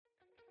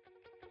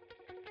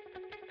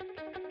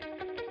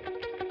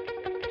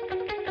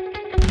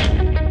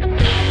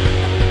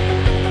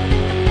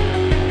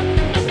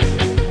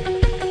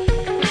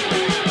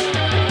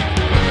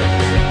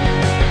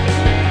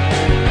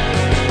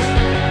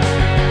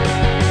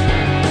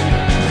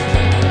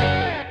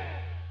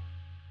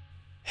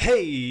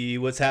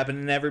what's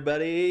happening,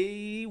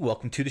 everybody?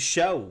 Welcome to the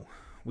show.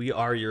 We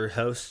are your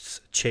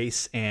hosts,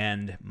 Chase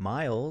and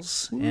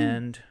Miles,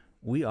 and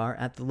we are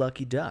at the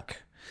Lucky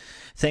Duck.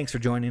 Thanks for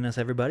joining us,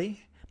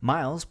 everybody.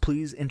 Miles,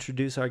 please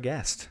introduce our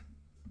guest.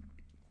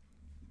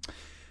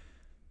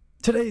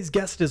 Today's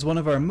guest is one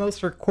of our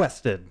most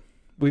requested.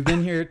 We've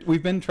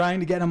been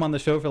trying to get him on the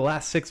show for the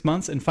last 6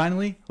 months, and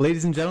finally,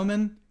 ladies and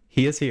gentlemen,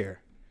 he is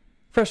here.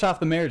 Fresh off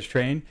the marriage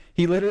train,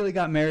 he literally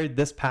got married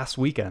this past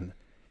weekend.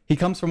 He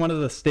comes from one of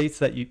the states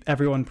that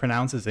everyone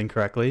pronounces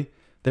incorrectly.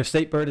 Their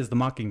state bird is the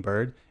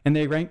mockingbird, and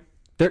they rank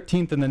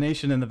 13th in the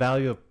nation in the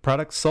value of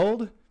products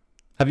sold.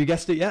 Have you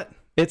guessed it yet?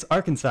 It's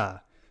Arkansas.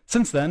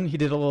 Since then, he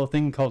did a little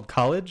thing called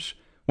college,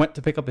 went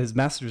to pick up his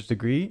master's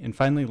degree, and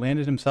finally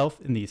landed himself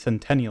in the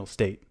Centennial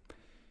State.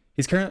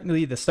 He's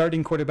currently the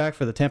starting quarterback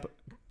for the Tampa...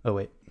 Oh,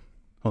 wait.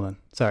 Hold on.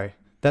 Sorry.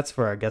 That's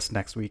for our guest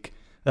next week.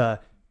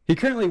 He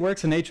currently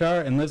works in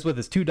HR and lives with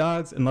his 2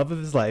 dogs and love of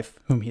his life,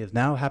 whom he is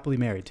now happily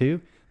married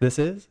to. This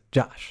is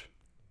Josh.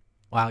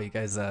 Wow, you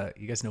guys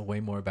know way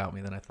more about me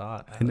than I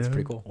thought. That's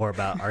pretty cool. Or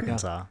about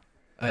Arkansas.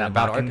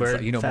 About Arkansas.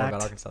 You know fact. more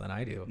about Arkansas than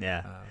I do.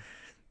 Yeah.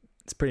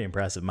 It's pretty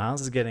impressive.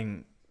 Miles is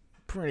getting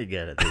pretty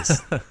good at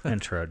these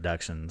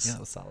introductions. Yeah, that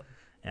was solid.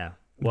 Yeah. Do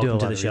a Welcome to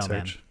lot the of show,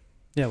 research. man.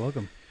 Yeah,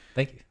 welcome.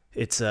 Thank you.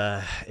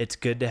 It's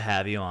good to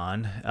have you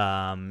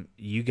on.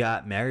 You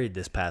got married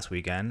this past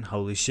weekend.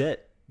 Holy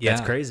shit. That's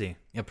Yeah. crazy.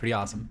 Yeah, pretty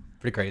awesome.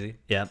 Pretty crazy.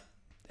 Yep.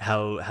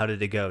 How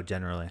did it go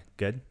generally?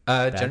 Good?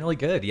 Generally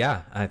good.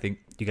 Yeah, I think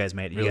You guys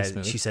made it. Really You guys,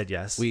 smooth. she said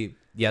yes.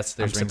 there's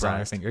I'm rings on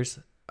our surprised. fingers.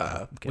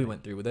 We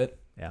went through with it.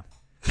 Yeah.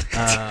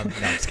 No,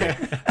 just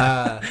kidding.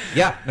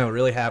 Yeah, no,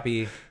 really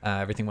happy.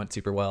 Everything went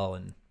super well,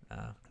 and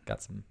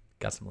got some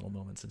little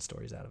moments and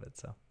stories out of it.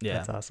 So Yeah.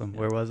 That's awesome.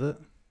 Where was it?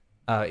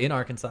 in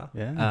Arkansas,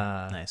 Yeah.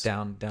 Nice.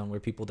 down where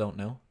people don't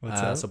know.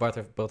 What's up? So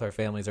both our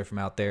families are from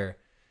out there,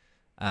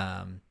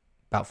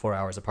 about 4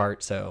 hours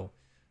apart. So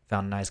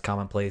found a nice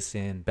common place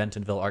in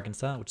Bentonville,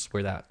 Arkansas, which is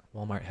where that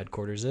Walmart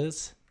headquarters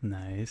is.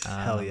 Nice.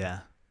 Hell yeah.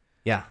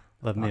 Yeah.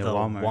 Love me a The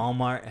Walmart.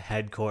 Walmart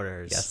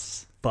headquarters.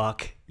 Yes.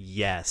 Fuck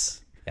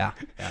yes. Yeah.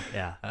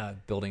 Yeah.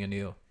 Building a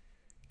new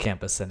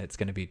campus, and it's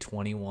going to be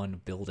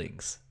 21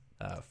 buildings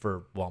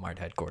for Walmart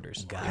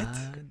headquarters.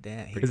 God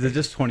damn. Is it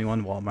just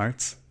 21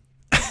 Walmarts?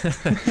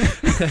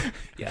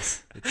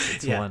 Yes.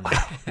 It's Yeah.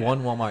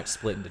 one Walmart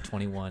split into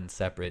 21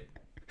 separate.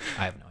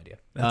 I have no idea.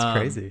 That's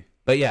crazy.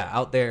 But yeah,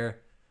 out there.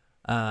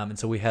 And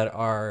so we had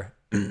our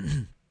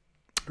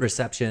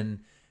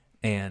reception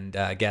and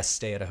guest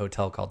stay at a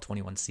hotel called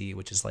 21C,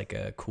 which is like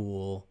a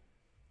cool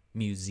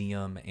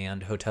museum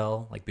and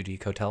hotel, like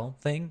boutique hotel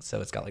thing. So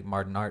it's got like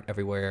modern art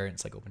everywhere, and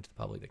it's like open to the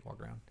public. They can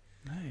walk around.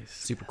 Nice.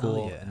 Super Hell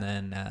cool. yeah. And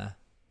then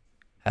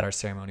had our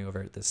ceremony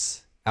over at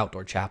this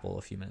outdoor chapel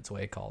a few minutes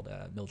away called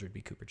Mildred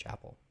B. Cooper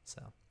Chapel.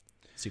 So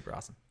super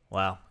awesome.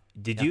 Wow.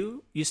 Did Yeah.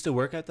 you used to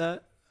work at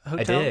that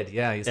hotel? I did.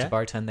 Yeah. I used Yeah? to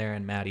bartend there,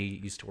 and Maddie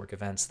used to work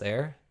events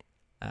there,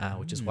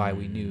 which is why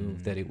we knew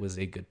that it was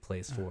a good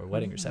place for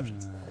wedding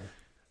receptions.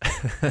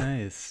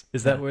 Nice.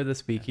 Is that where the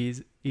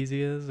speakeasy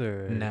is,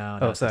 or No,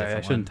 Oh, it's a sorry, I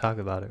different shouldn't one. talk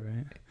about it,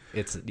 right?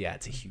 It's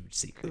a huge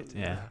secret.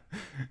 Yeah.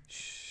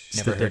 It's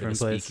Never a heard of a different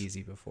place.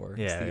 speakeasy before.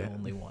 Yeah, It's the yeah.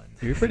 only one.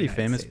 You're a pretty in the United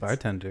famous States.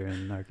 bartender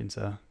in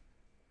Arkansas.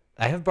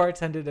 I have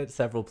bartended at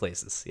several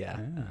places. Yeah,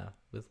 Yeah.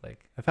 with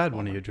like I've had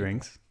one of Walmart your people.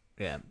 drinks.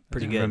 Yeah. I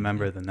Pretty don't good.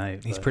 remember the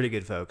night. He's but- pretty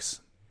good,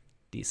 folks.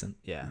 decent.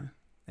 Yeah.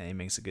 And he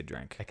makes a good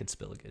drink. I could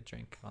spill a good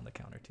drink on the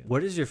counter too.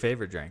 What is your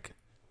favorite drink?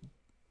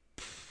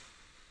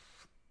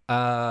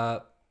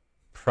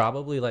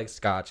 Probably like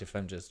scotch if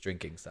I'm just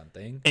drinking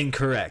something.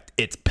 Incorrect.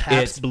 It's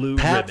Pabst Blue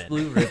Pabst Ribbon.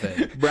 Blue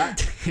Ribbon. Brought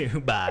to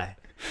you by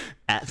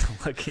At the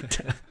Lucky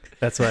Duck.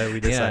 That's why we Yeah,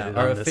 decided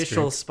our on this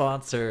official drink.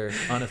 sponsor,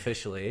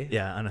 unofficially.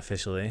 Yeah,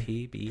 unofficially.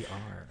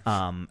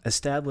 PBR.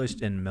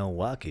 Established in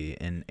Milwaukee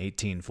in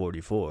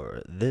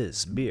 1844,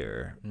 this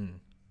beer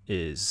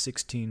is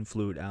 16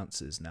 fluid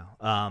ounces now.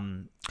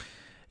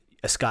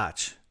 A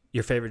scotch.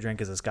 Your favorite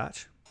drink is a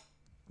scotch?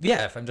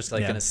 Yeah, if I'm just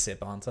like Yeah. gonna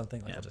sip on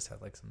something, like Yeah. I'll just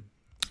have like some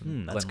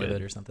That's Glenlivet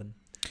good. or something.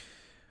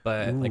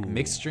 But like Ooh.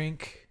 mixed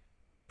drink,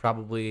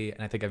 probably,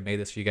 and I think I've made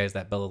this for you guys,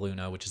 that Bella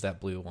Luna, which is that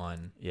blue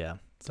one. Yeah.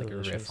 It's like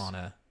Delicious.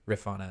 a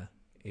riff on a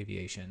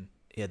aviation.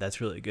 Yeah, that's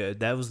really good.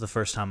 That was the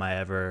first time I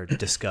ever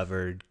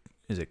discovered,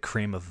 is it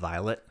cream of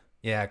violet?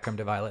 Yeah, creme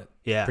de violet.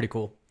 Yeah. Pretty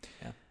cool.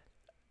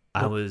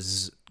 I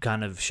was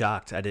kind of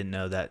shocked. I didn't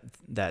know that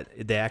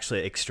they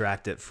actually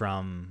extract it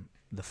from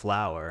the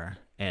flower,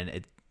 and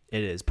it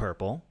is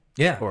purple.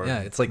 Yeah, Or yeah,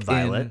 it's like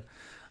violet.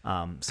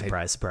 in-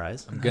 Surprise,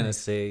 surprise. I'm gonna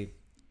say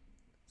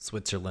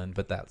Switzerland,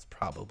 but that's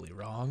probably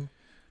wrong.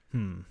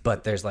 Hmm.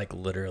 But there's like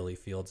literally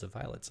fields of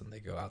violets, and they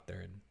go out there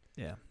and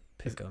Yeah.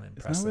 pick them and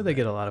Isn't press that where them. they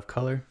get a lot of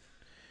color?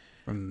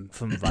 From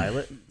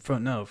Violet?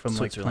 from like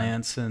Switzerland.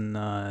 plants and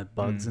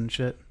bugs and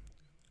shit.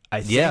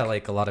 I think, Yeah,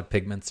 like a lot of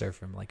pigments are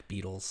from like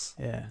beetles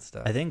Yeah. and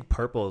stuff. I think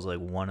purple is like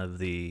one of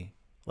the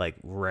like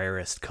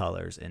rarest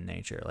colors in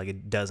nature. Like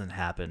it doesn't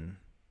happen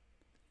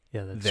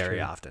Yeah, that's very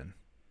true. often.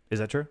 Is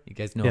that true? You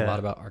guys know a Yeah. lot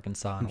about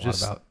Arkansas and a lot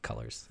Just- about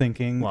colors.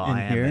 Thinking Well, in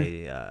I am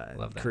here, a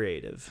Love that.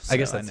 creative. I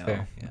guess so that's know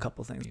fair. a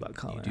couple things about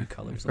color. You do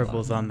colors a lot.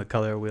 purple's on the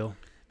color wheel.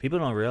 People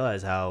don't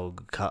realize how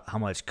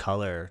much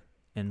color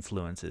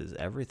influences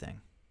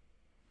everything.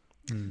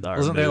 Our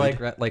Wasn't there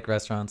mood. like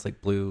restaurants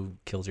like blue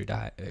kills your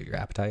diet, your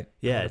appetite?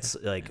 Yeah, it's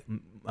like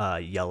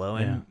yellow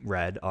and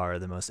red are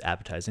the most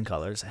appetizing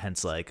colors.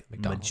 Hence, like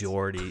McDonald's.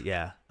 majority,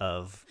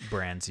 of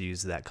brands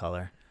use that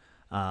color.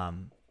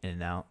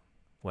 In-N-Out,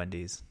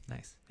 Wendy's,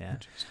 Nice.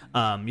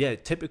 yeah.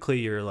 Typically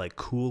your like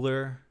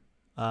cooler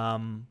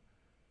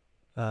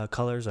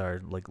colors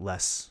are like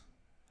less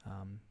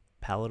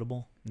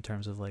palatable in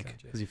terms of like. Gotcha.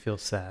 Because you feel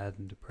sad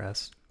and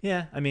depressed.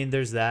 Yeah, I mean,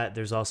 there's that.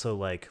 There's also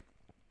like,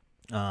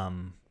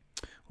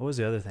 what was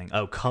the other thing?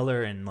 Oh,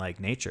 color and like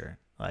nature.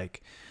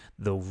 Like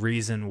the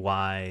reason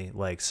why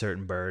like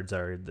certain birds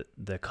are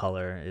the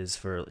color is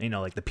for,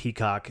 like the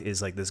peacock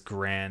is like this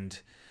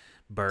grand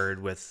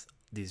bird with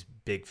these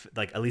big,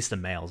 like at least the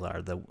males are.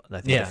 I think Yeah,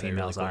 the they're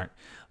females really cool. aren't,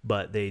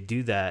 but they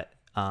do that.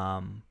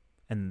 And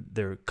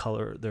they're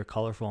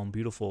colorful and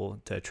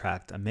beautiful to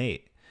attract a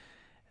mate.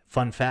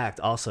 Fun fact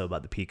also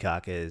about the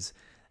peacock is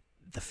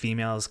the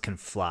females can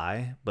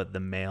fly, but the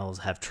males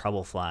have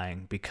trouble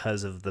flying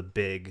because of the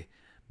big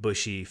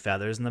bushy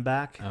feathers in the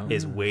back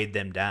is weighed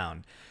them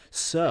down.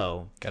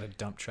 So Got a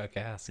dump truck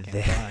ass. Can't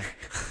They-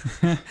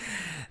 fly.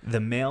 the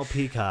male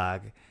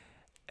peacock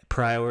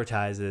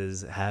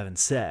prioritizes having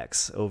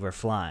sex over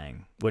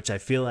flying, which I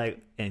feel like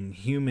in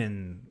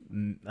human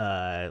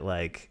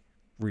like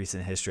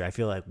recent history, I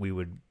feel like we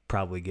would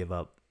probably give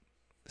up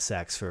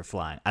sex for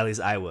flying. At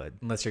least I would.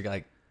 Unless you're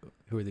like,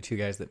 who were the two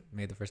guys that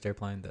made the first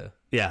airplane?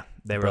 Yeah,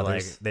 they were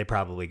brothers. like they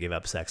probably gave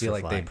up sex Feel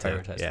for like they flying.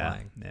 prioritized yeah,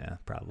 flying. Yeah,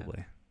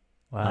 probably.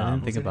 Wow, I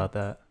didn't think was it- about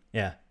that.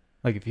 Yeah,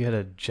 Like if you had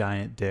a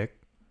giant dick,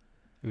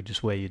 it would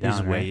just weigh you they down.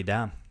 just weigh right? you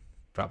down.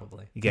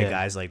 Probably. You get Yeah.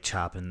 guys like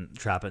chopping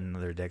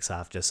their dicks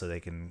off just so they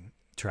can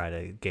try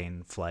to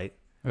gain flight.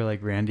 Or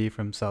like Randy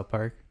from South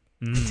Park.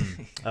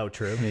 Oh,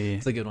 true.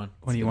 It's a good one.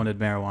 When he wanted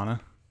marijuana.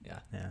 Yeah.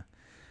 Yeah.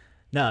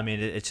 No, I mean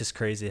it's just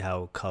crazy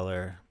how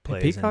color And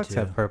plays peacocks into.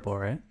 have purple,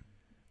 right?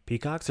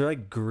 Peacocks are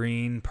like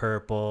green,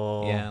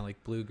 purple. Yeah,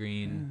 like blue,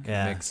 green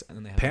Yeah. mix. And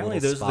then they have Apparently,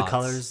 little those are the spots.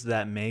 colors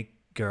that make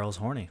girls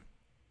horny,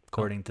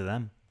 according to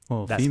them.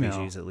 Well, That female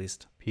species, at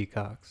least.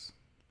 peacocks.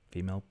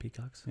 Female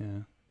peacocks.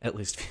 Yeah. At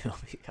least female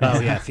peacocks.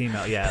 Oh yeah,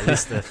 female. Yeah, at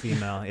least the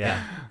female.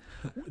 Yeah.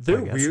 They're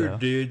I guess weird, so.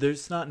 dude.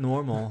 It's not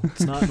normal.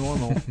 It's not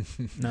normal.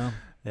 No.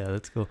 Yeah,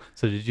 that's cool.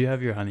 So did you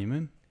have your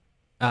honeymoon?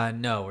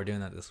 No, we're doing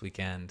that this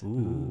weekend.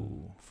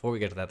 Ooh. Before we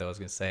get to that, though, I was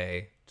going to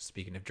say, just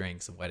speaking of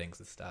drinks and weddings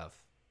and stuff,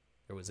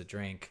 there was a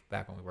drink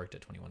back when we worked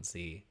at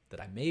 21C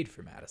that I made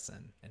for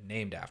Madison and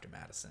named after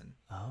Madison.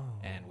 Oh.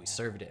 And we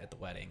served it at the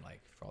wedding,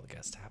 like for all the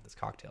guests to have this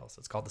cocktail. So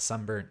it's called the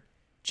Sunburnt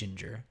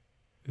Ginger.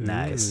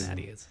 Nice. Because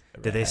Natty is a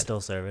Did they redhead.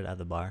 still serve it at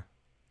the bar?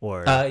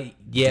 Or Yeah,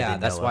 they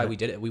that's know why of we it?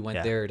 did it. We went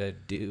Yeah. there to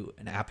do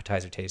an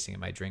appetizer tasting,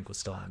 and my drink was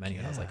still on the menu.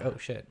 And I was like, oh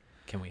shit,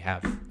 can we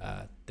have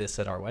this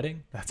at our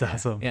wedding? That's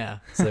awesome. Yeah.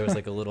 So there was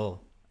like a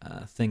little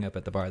thing up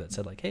at the bar that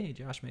said like, hey,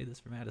 Josh made this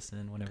for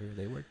Madison whenever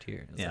they worked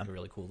here. It was Yeah. like a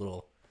really cool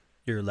little.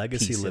 your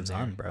legacy piece in lives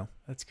on, there. bro.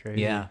 That's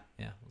crazy. Yeah.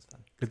 Yeah. It was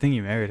fun. Good thing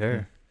you married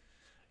her.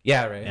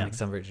 Yeah. Right. Yeah. Like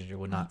Sunburnt Ginger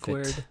would not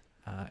Awkward. fit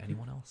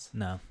anyone else.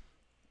 No.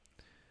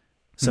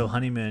 So Hmm.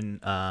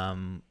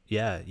 honeymoon,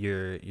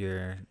 you're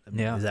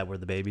Yeah. is that where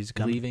the babies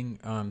come? Leaving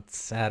on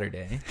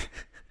Saturday.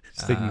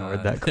 Just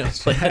ignored that no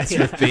question. plans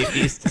for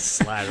babies.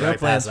 Slide No right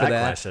plans past for that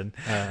that. question.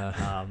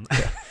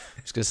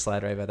 Just gonna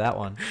slide right by that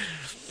one.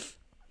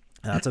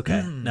 That's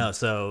okay. No,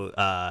 so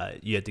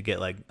you had to get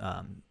like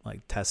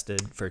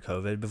tested for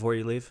COVID before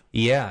you leave.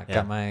 Yeah, Yeah.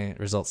 got my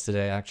results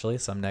today actually,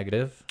 so I'm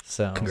negative.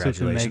 So Congrats.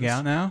 So you can make Congratulations.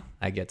 out now?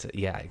 I get to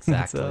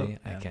exactly.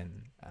 Yeah. I can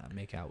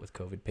make out with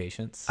COVID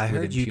patients. I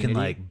heard with you can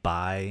impunity. like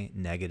buy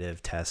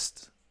negative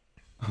test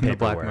On the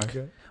black paperwork.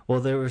 market? Well,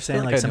 they were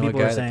saying like like I some know a people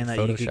guy were that saying could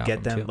that you could Photoshop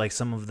get them, them too. like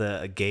some of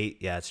the gate.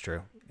 Yeah, it's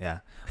true.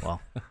 Yeah.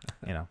 Well,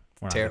 we're not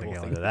Terrible going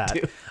to thing go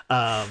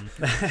into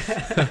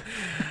to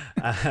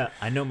that.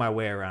 I know my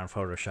way around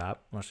Photoshop.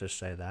 Let's just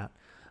say that.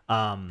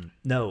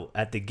 No,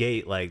 at the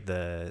gate, like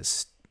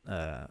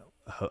I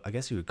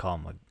guess you would call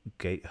them a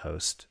gate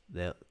host.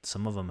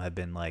 Some of them have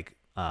been like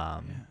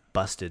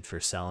busted for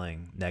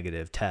selling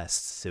negative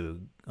tests to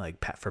like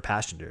for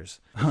passengers.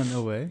 Oh,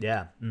 no way.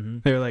 Yeah. Mm-hmm.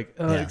 They're like,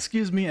 Yeah.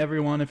 excuse me,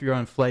 everyone, if you're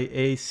on flight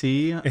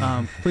AC,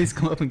 please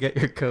come up and get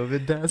your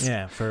COVID test.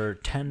 Yeah, for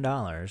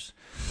 $10.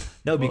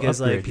 No, Well,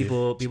 because like upgrade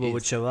you. people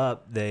would show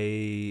up,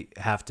 they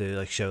have to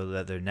like show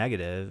that they're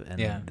negative, and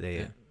Yeah. they.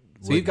 yeah. So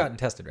you've wouldn't- gotten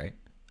tested, right?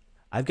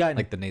 I've gotten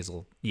Like the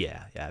nasal.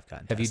 yeah, I've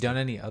gotten. Have you tested. done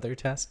any other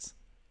tests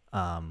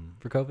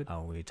for COVID?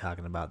 Are we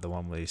talking about the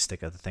one where you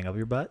stick a thing up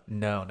your butt?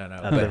 No. The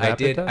But I rapid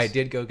did. test? I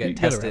did go get You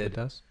got a rapid tested.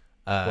 test?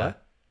 What? A You're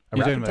rapid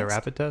talking about a test?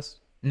 rapid test?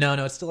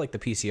 No, it's still like the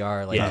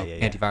PCR, like Yeah,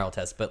 yeah. antiviral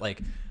test. But like,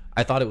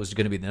 I thought it was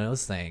going to be the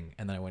nose thing,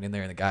 and then I went in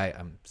there, and the guy,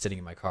 I'm sitting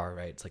in my car,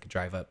 right? It's like a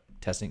drive-up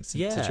testing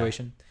Yeah.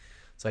 situation.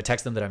 So I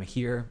text them that I'm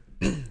here.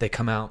 They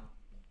come out,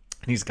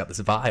 and he's got this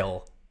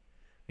vial.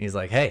 And he's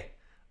like, "Hey,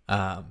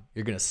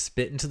 you're gonna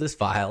spit into this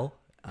vial,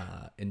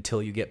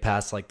 until you get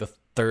past like the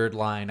third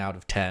line out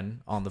of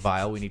 10 on the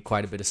vial. We need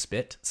quite a bit of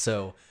spit.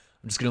 So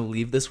I'm just going to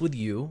leave this with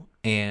you,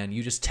 and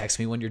you just text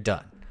me when you're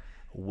done.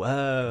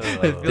 Whoa. I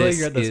feel like This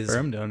you're the is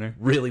sperm donor.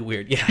 Really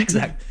weird. Yeah,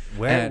 exactly.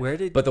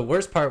 But the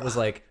worst part was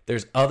like,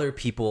 there's other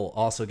people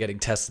also getting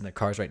tests in their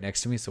cars right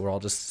next to me, so we're all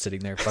just sitting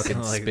there fucking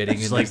Like, spitting in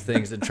just like- these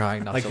things and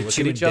trying not like to you look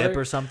chew at a each dip other.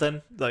 or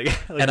something? Like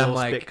a And I'm little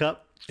spit like,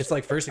 cup? it's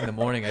like first thing in the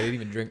morning. I didn't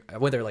even drink. I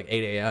went there like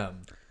 8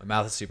 a.m. My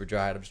mouth is super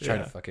dry, and I'm just trying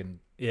to fucking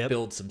Yep.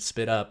 build some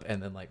spit up,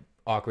 and then like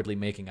awkwardly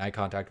making eye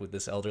contact with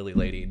this elderly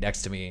lady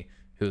next to me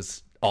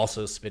who's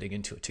also spitting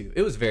into it too.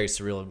 It was very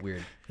surreal and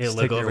weird. You Just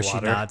look take your over, she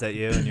water. nods at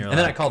you, and you're And like,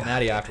 then I called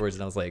Maddie afterwards,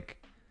 and I was like,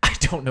 I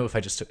don't know if I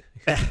just took.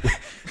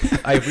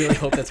 I really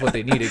hope that's what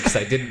they needed, because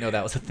I didn't know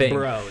that was a thing.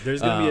 bro,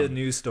 there's going to be a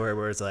news story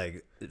where it's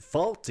like,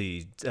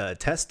 faulty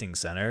testing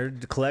center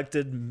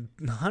collected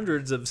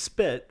hundreds of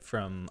spit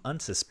from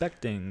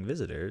unsuspecting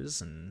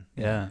visitors. And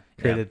Yeah,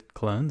 created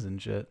clones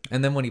and shit.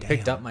 And then when he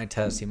picked up my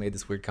test, he made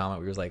this weird comment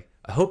where he was like,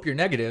 I hope you're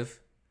negative.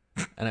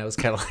 And I was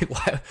kind of like,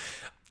 why?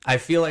 I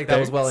feel like that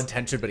was well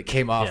intentioned, but it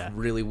came off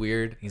really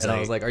weird. He's and I like-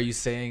 was like, are you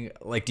saying,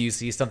 like, do you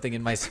see something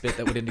in my spit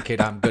that would indicate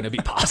I'm going to be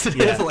positive?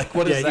 Yeah. Like,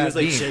 what does he that was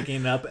like mean?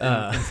 shaking up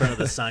in front of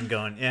the sun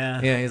going,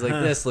 yeah. Yeah, he's like,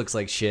 this looks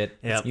like shit.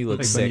 Yep. You look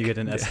Like sick. when you get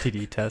an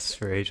STD test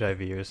for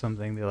HIV or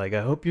something, they're like,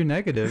 I hope you're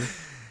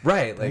negative.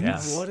 Right. Like, Yeah.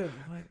 what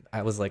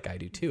I was like, I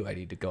do too. I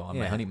need to go on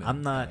my honeymoon.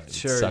 I'm not It'd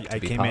sure. suck to I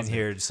be came positive. in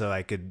here so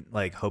I could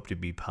like hope to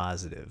be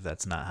positive.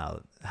 That's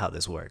not how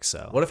this works.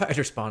 So What if I had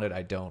responded,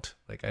 I don't?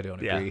 Like, I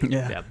don't yeah, agree.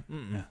 Yeah. yeah.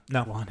 Mm-mm.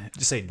 No, Want it.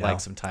 just say no. Like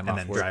some time and off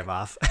then work. drive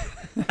off.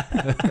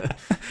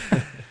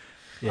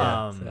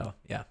 Yeah. So,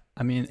 yeah.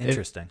 I mean,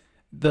 Interesting.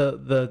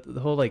 the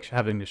whole like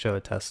having to show a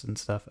test and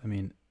stuff. I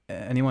mean,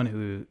 anyone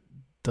who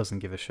doesn't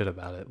give a shit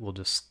about it will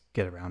just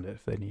get around it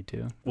if they need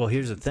to. Well,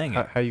 here's the thing.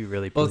 How you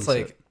really Well, police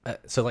it's like,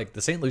 it. so like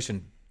the St.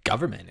 Lucian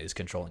government is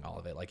controlling all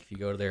of it. Like if you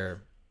go to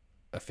their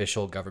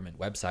official government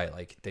website,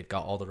 like they've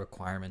got all the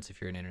requirements. If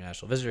you're an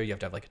international visitor, you have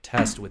to have like a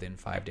test within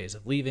 5 days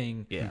of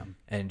leaving. Yeah.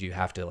 And you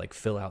have to like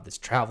fill out this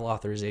travel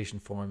authorization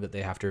form that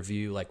they have to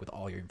review, like with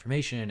all your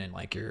information and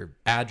like your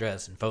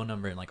address and phone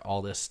number and like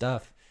all this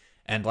stuff.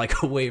 And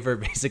like a waiver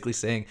basically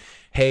saying,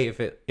 hey,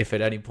 if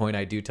at any point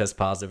I do test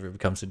positive or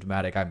become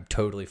symptomatic, I'm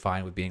totally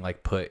fine with being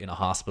like put in a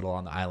hospital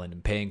on the island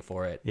and paying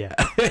for it. Yeah.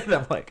 And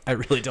I'm like, I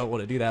really don't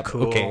want to do that. But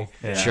Cool. okay,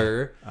 Yeah.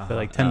 sure. But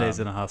like 10 days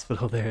in a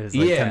hospital there is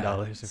like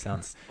 $10.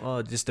 Sounds Well,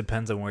 it just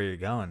depends on where you're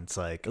going. It's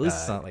like at least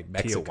it's not like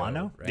Mexico.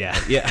 Tijuana? Right? Yeah.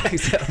 Yeah.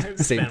 Exactly.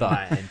 Same Spent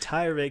thought. my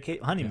entire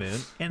honeymoon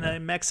in a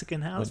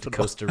Mexican Went to hospital.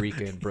 Costa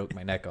Rica and broke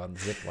my neck on the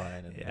zip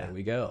line, and Yeah. there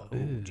we go. Oh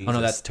Jesus. no,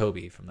 that's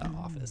Toby from The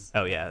Office.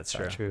 Oh yeah, that's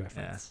Sorry. true. True.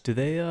 Yeah. Do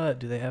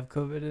they have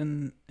COVID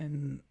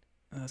in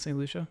St.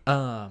 Lucia?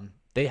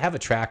 They have a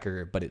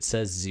tracker, but it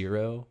says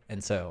 0,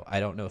 and so I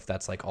don't know if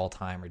that's like all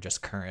time or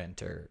just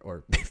current,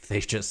 or if they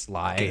just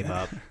lie. Gave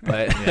up.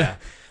 But Yeah.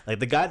 Like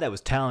the guy that was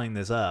tallying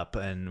this up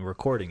and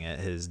recording it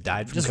has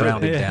died from just COVID.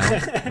 rounded Yeah.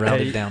 down,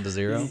 rounded down to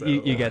 0.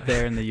 You get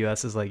there and the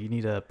U.S. is like, you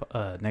need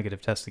a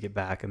negative test to get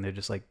back, and they're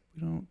just like,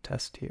 we don't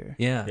test here.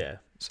 Yeah. Yeah.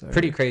 Sorry.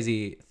 Pretty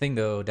crazy thing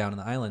though down in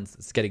the islands.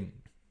 It's getting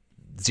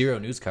 0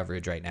 news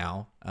coverage right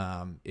now.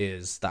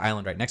 Is the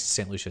island right next to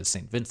St. Lucia,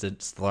 St.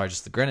 Vincent's, the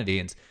largest of the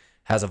Grenadines,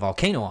 has a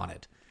volcano on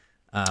it,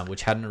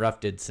 which hadn't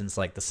erupted since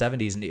like the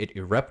 70s, and it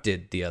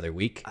erupted the other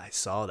week I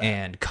saw that.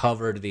 and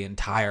covered the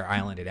entire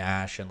island in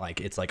ash, and like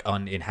it's like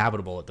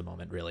uninhabitable at the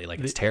moment. Really, like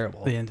it's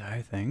terrible. The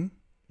entire thing.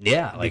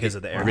 Yeah, like Because it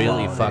of the air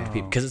really quality. fucked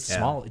people because it's Yeah.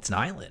 small. It's an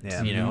island.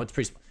 Yeah. You know, it's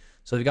pretty.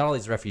 So they've got all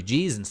these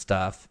refugees and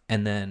stuff,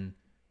 and then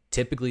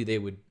typically they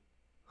would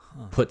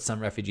put some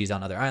refugees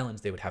on other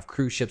islands. They would have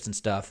cruise ships and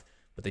stuff,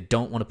 but they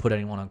don't want to put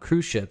anyone on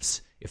cruise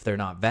ships if they're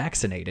not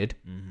vaccinated.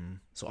 Mm-hmm.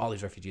 So all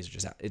these refugees are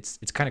just out. It's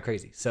kind of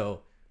crazy.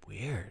 So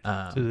Weird.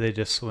 So do they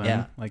just swim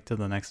yeah. like to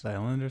the next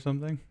island or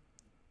something?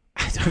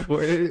 I don't,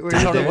 Where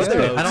I don't know what There's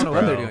they're, I don't know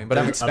what they're boats, doing, but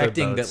I'm There's other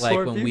expecting that boats. like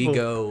Poor when we people.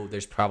 go,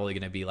 there's probably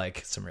going to be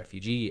like some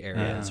refugee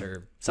areas Yeah.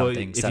 or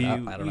something if set you, up.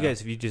 I don't you know.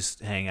 guys, if you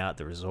just hang out at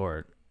the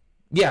resort,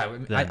 Yeah, I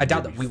then doubt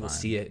you'll that be we will fine.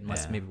 see it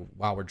unless Yeah. maybe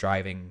while we're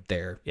driving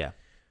there. yeah,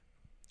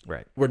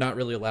 right, We're not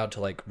really allowed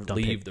to like Don't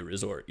leave pick- the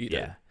resort either.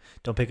 yeah.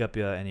 Don't pick up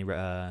any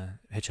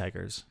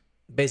hitchhikers.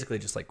 Basically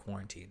just like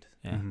quarantined.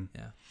 Yeah. Mhm.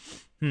 Yeah.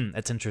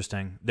 That's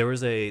interesting. There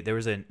was a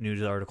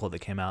news article that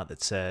came out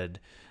that said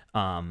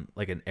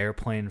like an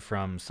airplane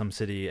from some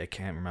city, I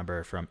can't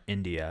remember, from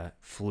India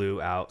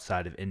flew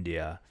outside of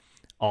India.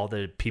 All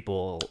the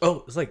people,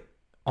 Oh, it's like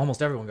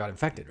almost everyone got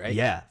infected, right?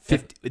 yeah,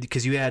 50,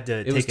 because you had to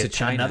It was take to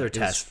China. another It was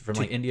test from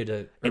to- like India to or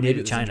India maybe to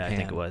it was in China, I think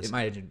Japan. it was. It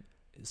might have been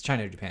it's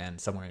China or Japan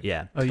somewhere.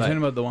 yeah. Oh, you're But- talking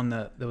about the one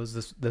that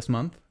was this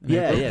month? in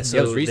Yeah, April? yeah. Yeah, it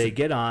So was they recent.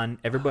 get on.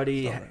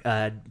 Everybody saw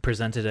that.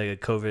 presented a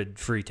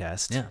COVID-free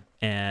test. Yeah.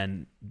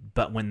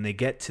 But when they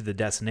get to the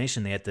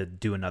destination, they have to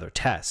do another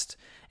test.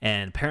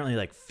 And apparently,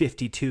 like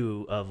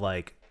 52 of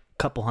like a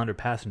couple hundred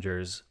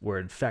passengers were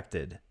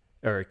infected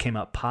or came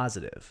up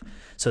positive.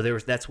 So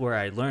that's where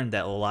I learned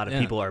that a lot of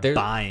Yeah, people are they're-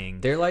 buying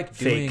They're like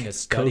fake doing a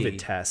study. COVID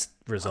test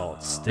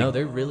results. No,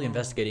 they're really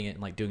investigating it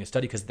and like doing a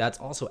study because that's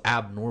also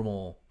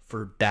abnormal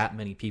for that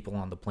many people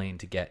on the plane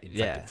to get infected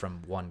Yeah.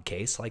 from one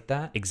case like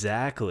that.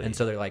 Exactly. And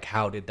so they're like,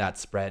 how did that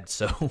spread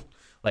so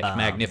like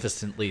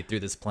magnificently through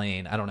this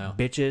plane? I don't know.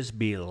 bitches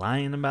be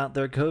lying about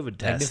their COVID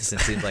tests.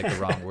 Magnificent seems like the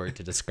wrong word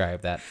to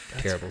describe that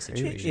terrible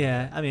situation.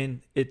 Yeah, I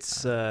mean,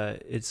 it's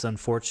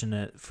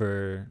unfortunate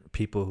for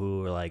people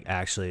who were like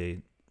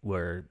actually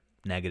were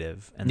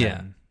negative, and Yeah.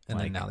 then And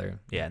like, then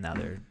now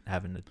they're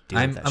having to deal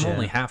I'm with that I'm shit.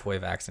 only halfway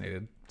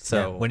vaccinated.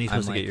 So When are you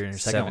supposed I'm to get your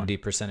second one?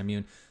 70%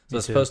 immune. So Me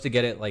I'm too. supposed to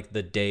get it like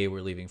the day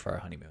we're leaving for our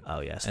honeymoon. Oh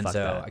yes, And fuck so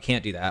that. I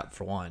can't do that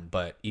for one,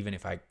 but even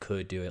if I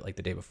could do it like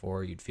the day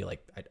before, you'd feel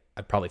like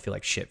I'd probably feel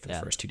like shit for the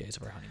Yeah. first 2 days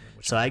of our honeymoon.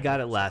 Which So I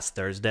got it last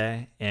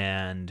Thursday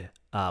and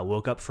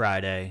woke up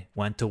Friday,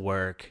 went to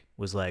work,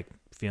 was like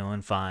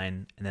feeling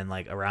fine, and then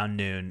like around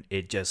noon,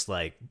 it just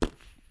like,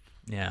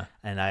 yeah.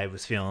 and I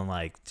was feeling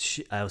like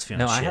I was feeling.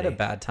 No, I had a shitty.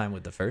 bad time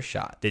with the first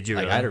shot. Did you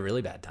Like, really? I had a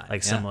really bad time.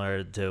 like yeah.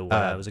 similar to what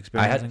I was I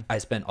experiencing. I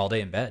spent all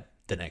day in bed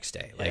the next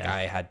day. Like Yeah.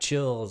 I had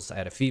chills, I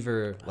had a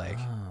fever. Like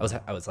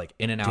I was like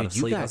in and out Dude, of you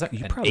sleep. got- I was like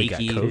you an probably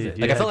got achy. COVID. Like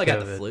You I had felt like I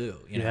had the COVID. flu.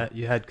 You know,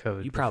 You had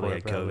COVID. You probably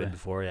had before, COVID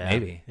before, yeah.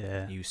 maybe.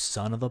 Yeah. You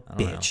son of a I don't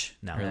know. bitch.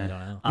 No, I really Yeah.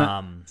 don't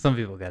know. Some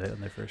people get it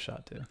on their first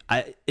shot too.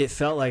 It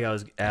felt like I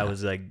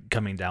was like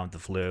coming down with the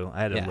flu.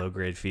 I had a Yeah. low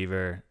grade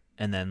fever,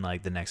 and then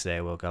like the next day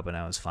I woke up and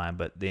I was fine.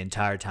 But the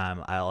entire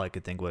time, all I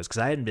could think was because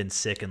I hadn't been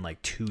sick in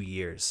like 2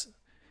 years,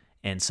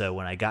 and so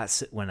when I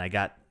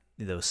got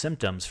those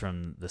symptoms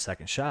from the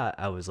second shot,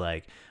 I was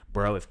like,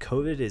 bro, if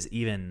COVID is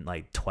even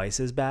like twice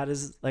as bad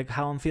as like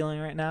how I'm feeling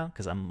right now,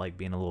 because I'm like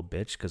being a little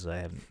bitch because I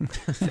haven't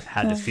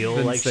had to feel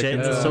Been like sick shit in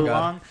in so so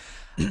long.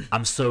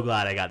 I'm so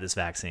glad I got this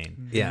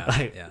vaccine. Yeah.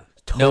 Like, yeah.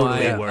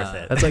 Totally I, worth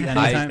it. That's like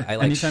anytime, I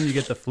like anytime you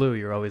get the flu,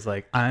 you're always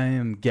like, I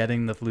am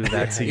getting the flu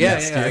vaccine Yeah,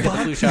 next yeah, I year. got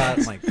the flu shot.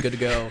 I'm like, good to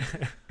go.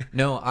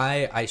 No,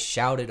 I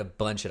shouted a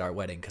bunch at our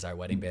wedding because our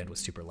wedding band was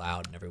super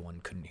loud and everyone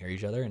couldn't hear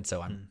each other, and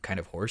so I'm kind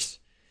of hoarse,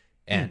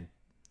 and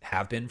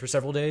have been for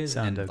several days,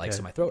 Sound and like okay.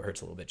 so my throat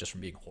hurts a little bit just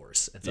from being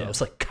hoarse, and so Yeah. I was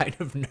like kind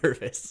of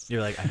nervous.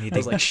 You're like, I need I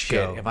was to like, shit,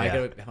 go. am I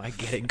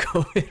getting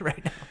COVID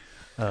right now?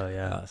 Oh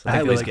yeah. So I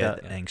feel always like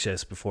get that.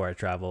 anxious before I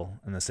travel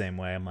in the same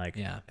way. I'm like,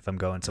 Yeah. if I'm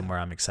going somewhere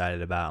I'm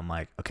excited about, I'm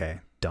like, okay,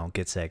 don't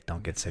get sick,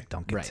 don't get sick,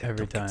 don't get Right. sick, Every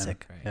don't time. get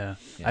sick. Right. Yeah.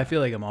 Yeah. I feel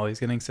like I'm always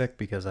getting sick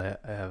because I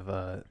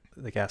have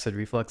like acid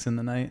reflux in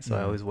the night, so I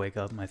Mhm. always wake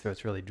up, my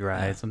throat's really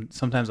dry. Yeah.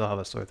 Sometimes I'll have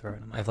a sore throat.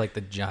 And I'm I like, have like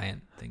the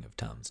giant thing of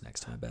Tums next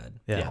to my bed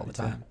Yeah, all the me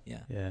too. time. Yeah.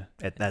 yeah.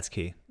 That's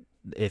key.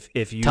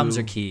 If you Tums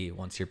are key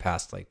once you're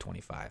past like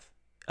 25.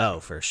 Oh,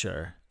 for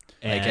sure.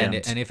 Like, and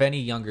if any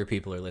younger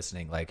people are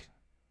listening, like,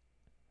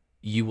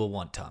 you will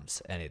want Tums,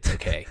 and it's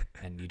okay,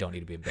 and you don't need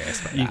to be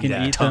embarrassed by You that. can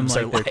Yeah, eat them Tums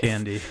are like they're life.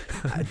 candy.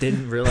 I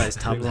didn't realize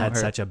Tums won't had hurt.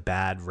 such a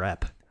bad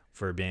rep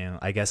for being.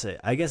 I guess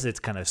it's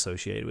kind of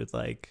associated with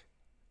like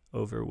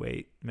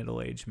overweight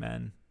middle-aged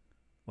men,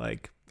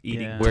 like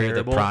eating. Yeah. We're the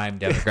terrible. prime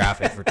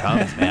demographic for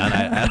Tums, man.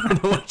 I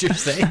don't know what you're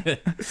saying.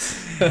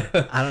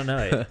 I don't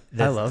know.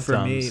 I love for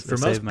me. Tums. For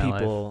They most saved my life.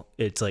 people,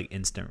 it's like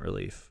instant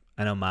relief.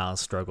 I know Miles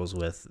struggles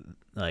with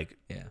like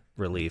Yeah.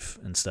 relief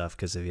and stuff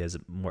because he has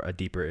a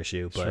deeper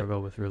issue. But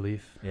Struggle with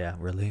relief. yeah,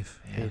 relief.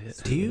 Yeah, Hate it.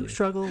 it's Do you relief.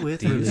 struggle with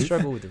Do you relief?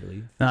 struggle with the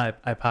relief? No,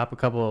 I pop a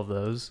couple of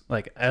those.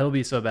 Like it'll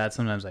be so bad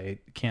sometimes I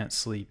can't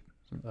sleep.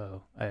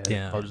 So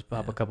Yeah, I'll just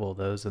pop yeah. a couple of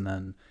those and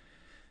then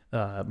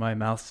my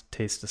mouth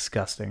tastes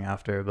disgusting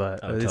after, but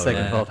Oh, at least I totally.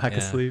 can fall back Yeah.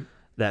 asleep.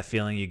 That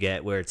feeling you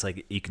get where it's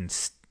like you can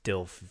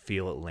still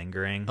feel it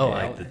lingering. Oh,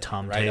 like I- the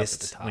Tom right up at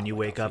taste the top, when you like,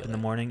 wake I'll up in feel the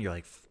it. morning. You're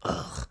like,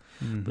 ugh.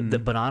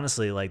 Mhm. But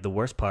honestly, like the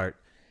worst part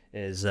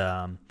is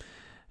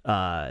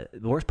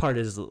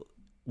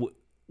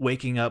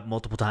waking up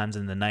multiple times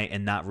in the night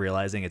and not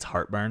realizing it's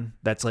heartburn.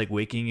 That's like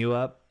waking you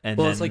up, and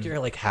Well, then it's like you're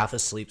like half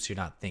asleep, so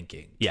you're not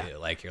thinking. Yeah. too.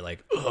 Like you're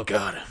like, oh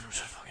god. I'm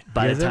so fucking...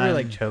 by you the guys time ever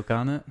like choke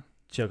on it?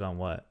 choke on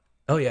what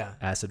Oh yeah.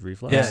 acid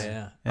reflux. Yeah,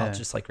 yeah. Yeah. I'll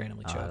just like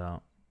randomly Oh, I choke.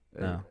 don't.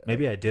 No,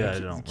 maybe I do. I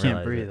You don't.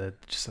 can't realize breathe. It.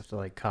 I just have to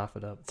like cough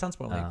it up. It sounds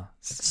more like Oh.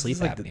 sleep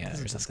like the- apnea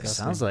this or is something.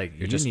 disgusting. Sounds like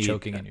You're you just need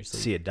choking in your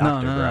sleep. See a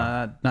doctor, no,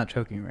 bro. not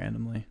choking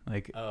randomly.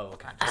 Like, Oh,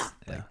 okay. Just,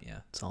 like, yeah.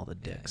 It's all the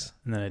Yeah, dicks.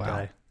 and then I Wow.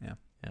 die.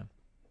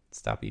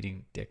 Stop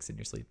eating dicks in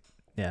your sleep.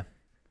 Yeah,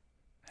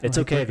 I it's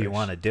like okay if you licorice.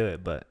 want to do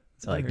it, but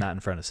It's like hungry. not in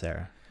front of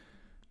Sarah.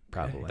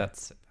 Probably.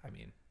 That's. I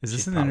mean, Is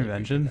this she'd an probably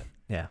intervention?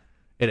 Yeah.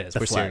 It is. The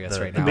We're flat- serious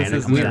the- right the now. banner This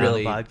is comes We down.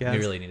 really, podcast? we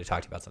really need to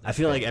talk about something. I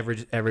feel like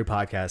every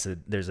podcast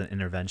there's an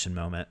intervention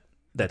moment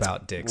that's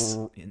About dicks.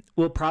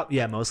 Well,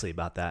 yeah, mostly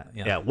about that.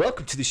 Yeah. Yeah.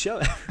 Welcome to the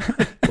show.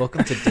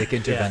 Welcome to Dick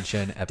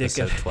Intervention,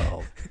 episode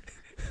 12.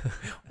 Please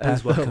At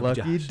the welcome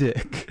Lucky Josh.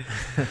 Dick.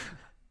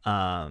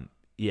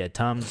 Yeah,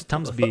 Tums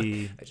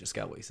be I just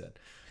got what you said.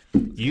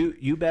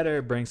 you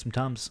better bring some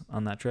Tums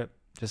on that trip.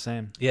 Just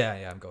saying.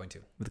 Yeah, I'm going to.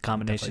 With the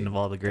combination Definitely- of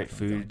all the great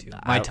Definitely food.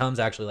 going to. My Tums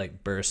actually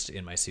like burst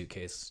in my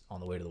suitcase on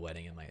the way to the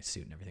wedding, and my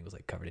suit and everything was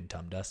like covered in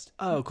Tum dust.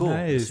 Oh, cool.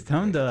 Nice. Super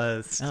Tum great.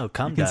 dust. Oh,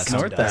 cum You can dust.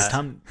 snort Cum that. dust.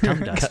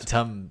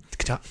 Tum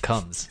dust.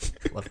 Comes.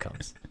 Love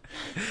comes.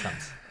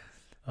 Comes.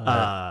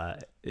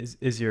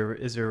 Is your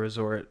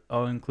resort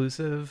all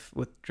inclusive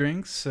with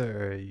drinks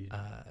or?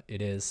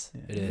 It is.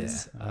 It Yeah.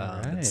 is. All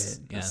It's, right.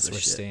 yeah, That's so the we're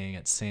shit. staying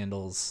at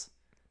Sandals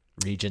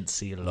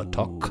Regency La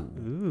Toc.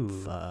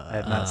 Ooh, I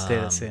have not stayed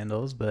at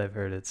Sandals, but I've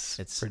heard it's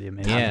pretty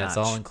amazing. Yeah, it's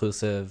all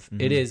inclusive.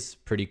 Mm-hmm. It is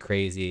pretty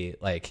crazy.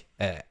 Like,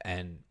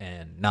 and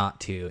not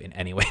to in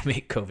any way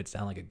make COVID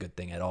sound like a good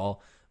thing at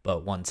all.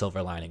 But one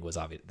silver lining was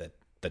obvious that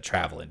the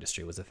travel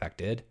industry was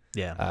affected.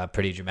 Yeah.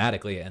 Pretty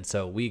dramatically, and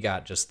so we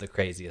got just the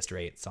craziest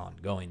rates on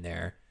going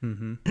there,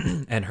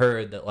 Mm-hmm. and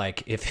heard that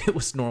like if it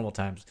was normal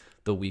times,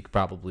 the week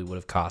probably would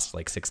have cost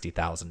like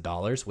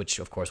 $60,000, which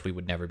of course we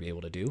would never be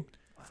able to do.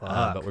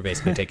 But we're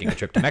basically taking a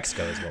trip to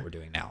Mexico is what we're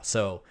doing now.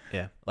 So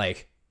Yeah.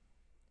 like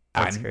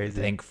That's I'm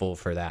crazy. thankful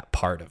for that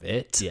part of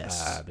it.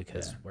 Yes.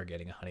 Because Yeah. we're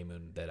getting a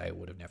honeymoon that I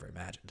would have never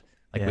imagined.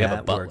 Like Yeah, we have a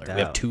that butler. worked We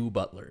have out. 2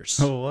 butlers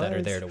Oh, that are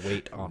what? there to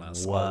wait on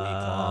us all week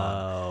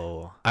long.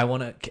 Whoa. I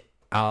want to.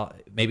 I'll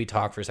maybe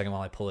talk for a second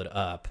while I pull it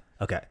up.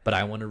 Okay. But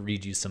I want to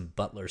read you some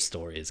butler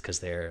stories because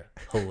they're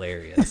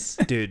hilarious.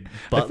 Dude,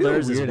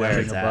 Butler's is weird where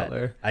having it's a at.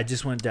 butler. I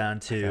just went down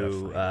gotta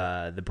to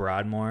find the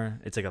Broadmoor.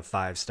 It's like a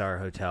 5-star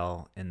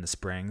hotel in the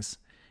Springs,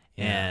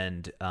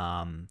 and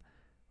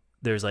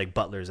there's like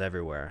butlers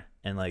everywhere.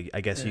 And like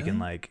I guess you can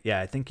like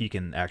I think you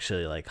can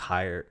actually like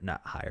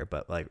not hire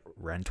but like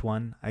rent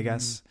one, I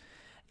guess.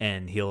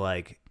 And he'll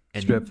like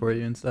and Strip for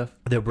you and stuff.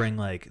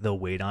 they'll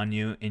wait on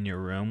you in your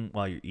room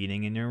while you're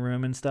eating in your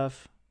room and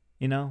stuff.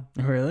 You know?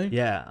 Really?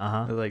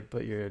 Yeah. They, like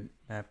put your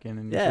napkin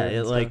in your Yeah, food it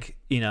and like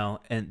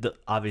and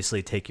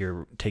obviously take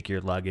your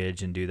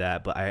luggage and do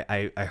that. But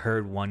I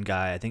heard one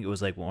guy, I think it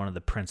was like one of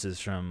the princes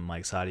from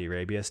like Saudi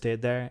Arabia,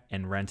 stayed there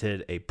and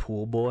rented a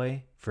pool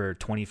boy for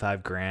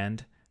 25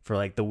 grand for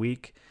like the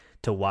week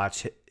to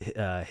watch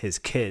his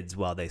kids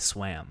while they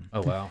swam.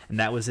 Oh wow.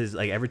 And that was his,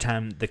 like, every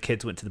time the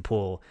kids went to the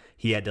pool,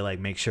 he had to like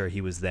make sure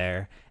he was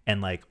there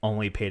and like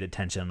only paid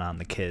attention on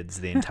the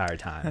kids the entire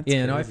time.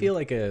 Yeah, no, I feel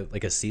like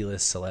a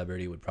C-list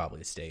celebrity would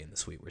probably stay in the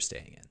suite we're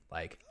staying in.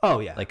 Like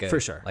Oh yeah, like a, for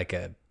sure. Like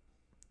a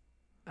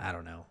I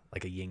don't know,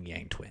 like a Yin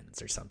Yang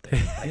Twins or something.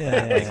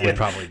 Like would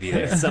probably be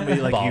there.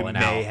 Somebody like you balling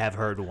may out. have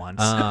heard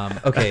once.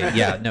 Okay,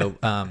 yeah, no.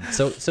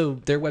 So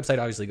their website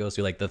obviously goes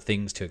through like the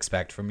things to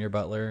expect from your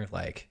butler,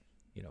 like,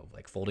 you know,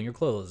 like folding your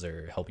clothes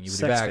or helping you with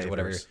your Sex bags or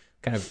whatever, favors.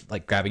 kind of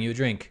like grabbing you a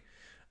drink.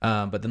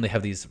 But then they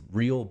have these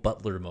real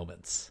butler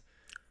moments.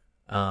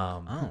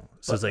 Oh,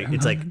 so it's like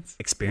Real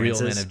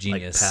experiences, men of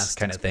genius like past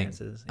kind of thing.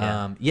 experiences.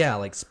 Yeah,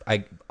 like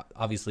I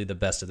obviously the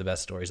best of the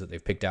best stories that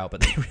they've picked out,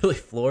 but they really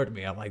floored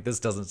me. I'm like, this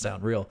doesn't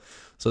sound real.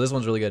 So this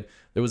one's really good.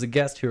 There was a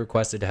guest who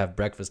requested to have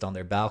breakfast on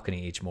their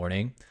balcony each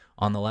morning.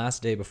 On the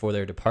last day before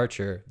their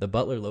departure, the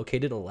butler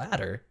located a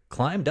ladder,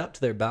 climbed up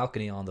to their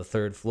balcony on the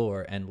 3rd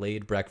floor, and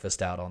laid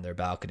breakfast out on their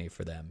balcony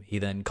for them. He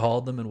then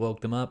called them and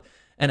woke them up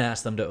and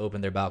asked them to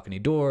open their balcony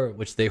door,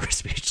 which they were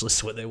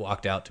speechless when they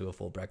walked out to a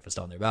full breakfast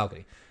on their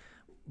balcony.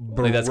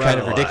 Like, that's kind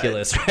of Bro,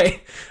 ridiculous, right?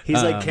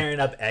 He's like carrying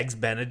up eggs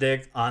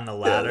Benedict on the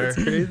ladder.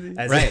 That's crazy.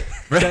 Right.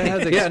 Guy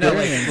has Yeah, no,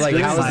 experience. like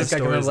how is Five this guy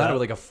coming up stories the ladder up.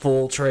 with like a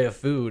full tray of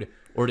food,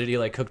 or did he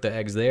like cook the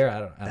eggs there? I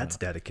don't That's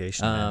know.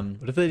 dedication. Man.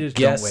 What if they just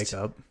Guest- don't wake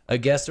up? A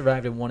guest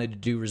arrived and wanted to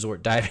do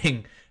resort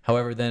diving.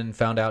 However, then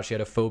found out she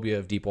had a phobia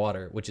of deep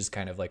water, which is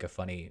kind of like a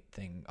funny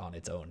thing on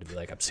its own to be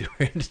like, I'm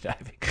super into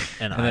diving,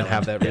 An and then have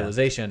island, that yeah.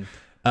 realization.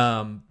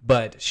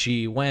 But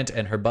she went,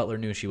 and her butler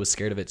knew she was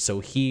scared of it, so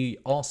he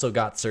also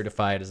got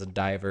certified as a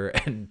diver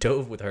and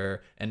dove with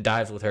her and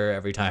dives with her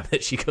every time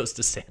that she goes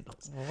to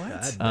Sandals.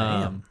 God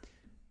damn.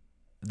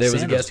 There was a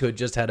Sandals. guest who had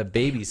just had a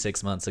baby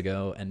 6 months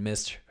ago and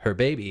missed her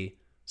baby,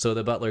 so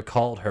the butler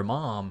called her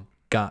mom,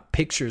 got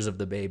pictures of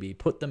the baby,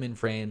 put them in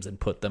frames, and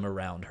put them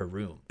around her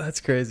room. That's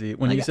crazy.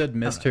 When Like, you said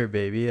missed her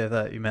baby, I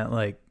thought you meant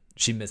like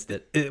She missed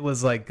it. it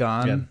was like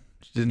gone. Yeah.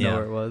 She didn't Yeah. know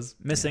where it was.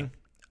 Missing.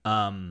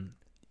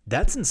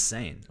 That's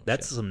insane.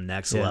 That's some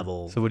next Yeah.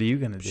 level So what are you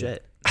gonna do?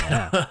 shit.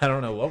 Yeah. I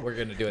don't know what we're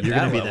gonna do at You're that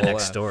gonna be the level.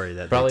 next story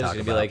that Probably they just talk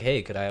gonna be about. like,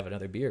 "Hey, could I have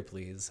another beer,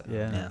 please?"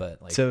 Yeah.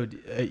 But like, So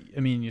I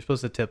mean, you're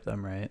supposed to tip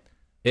them, right?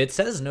 it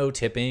says no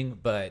tipping,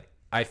 but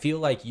I feel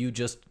like you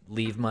just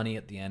leave money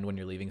at the end when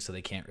you're leaving, so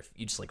they can't.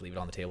 You just like leave it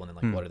on the table, and then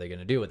like, what are they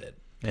gonna do with it?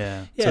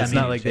 Yeah. Yeah, So I it's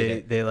mean, not like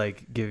shake they it.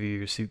 like give you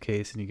your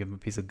suitcase and you give them a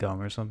piece of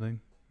gum or something,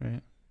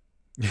 right?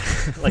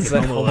 like Is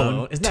that Home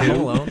Alone. Isn't that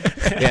Home Alone?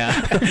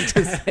 Yeah.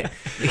 Just saying.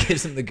 He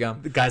gives him the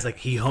gum. The guy's like,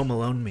 he Home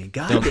Alone me.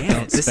 God Don't, damn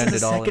don't it. This spend is it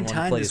the all in second one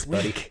time place, this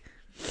buddy. week.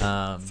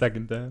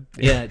 Second time.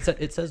 Yeah,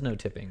 it says no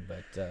tipping,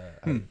 but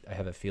I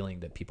have a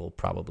feeling that people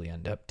probably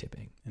end up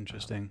tipping.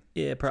 Interesting.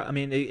 Yeah, I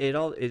mean, it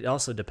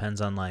also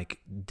depends on like,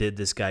 did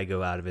this guy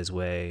go out of his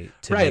way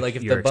to Right, make like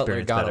if your the butler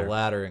experience got better? a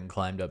ladder and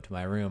climbed up to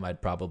my room, I'd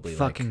probably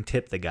Fucking like,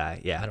 tip the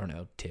guy. Yeah, I don't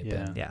know, tip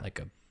Yeah. him Yeah.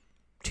 like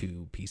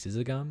 2 pieces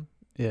of gum.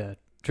 Yeah.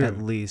 True.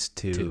 at least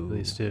two. At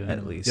least two.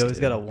 At least You always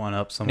two. gotta one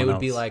up And someone it would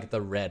be else. like the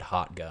red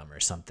hot gum or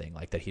something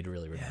like that he'd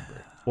really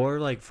remember. or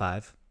like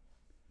 5.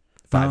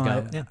 Five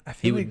No, gum. Yeah. I He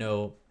feel would like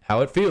know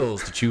how it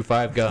feels to chew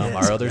 5 gum, Yes,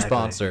 our other exactly.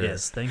 sponsor.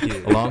 Yes, thank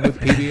you. Along with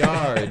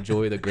PBR,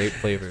 enjoy the great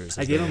flavors.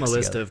 I as gave they him a mix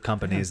list together. of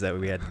companies that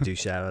we had to do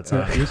shout outs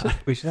Yeah, on.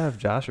 we should have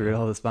Josh read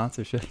all the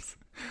sponsorships.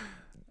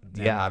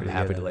 Yeah, I'm pretty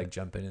happy good to at like it.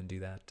 jump in and do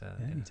that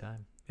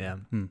anytime. Yeah.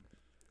 Hmm.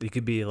 You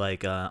could be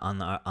like on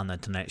the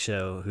Tonight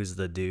Show. Who's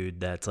the dude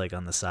that's like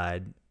on the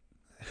side?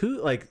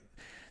 Who like?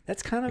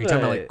 That's kind Are of you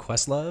talking about like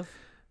Questlove?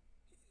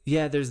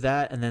 yeah. There's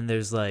that, and then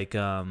there's like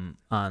on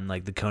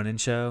like the Conan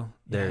show.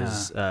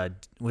 There's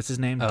what's his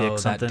name? Oh, Dick that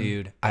something.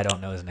 dude. I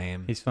don't know his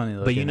name. He's funny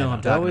looking. But you know who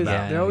I'm They're talking always,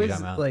 about. They're Yeah, always you're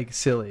talking about. like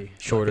silly.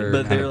 Shorter,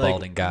 But kind they're of like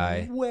balding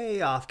guy.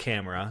 way off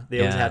camera. They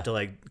always Yeah. have to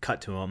like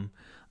cut to him.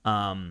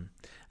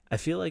 I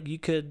feel like you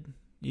could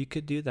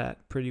do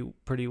that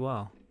pretty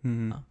well.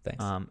 Mm-hmm. Oh,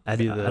 thanks. I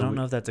Be don't the-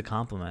 know if that's a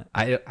compliment.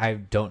 I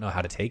don't know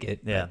how to take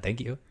it. Yeah. But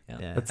thank you.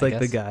 Yeah. That's I like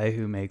the guess. guy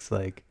who makes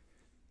like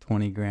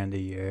 20 grand a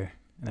year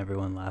and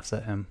everyone laughs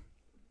at him,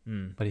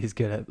 Mm. but he's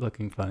good at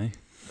looking funny.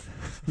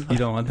 You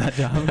don't want that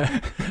job.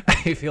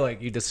 I feel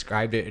like you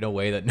described it in a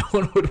way that no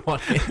one would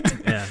want it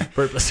Yeah.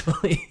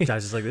 purposefully.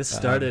 Josh is like, this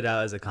started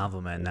out as a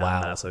compliment. Now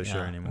I'm Wow. not so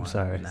sure Yeah. anymore. I'm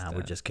sorry. Nah,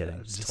 we're just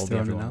kidding. Just Just told me throwing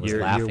it everyone out was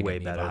there. laughing You're way at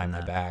me better behind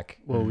than my that. back.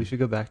 Well, we should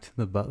go back to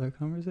the Butler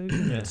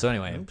conversation. Yeah. So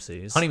anyway,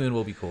 Oopsies. honeymoon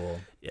will be cool.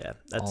 Yeah, All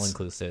that's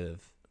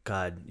inclusive.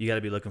 God. You got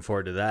to be looking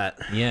forward to that.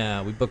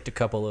 Yeah, we booked a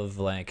couple of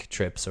like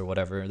trips or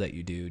whatever that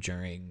you do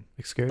during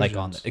Excursions. like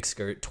on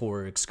the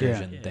tour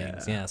excursion Yeah.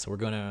 things. Yeah. Yeah, so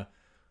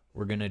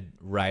we're gonna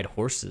ride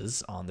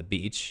horses on the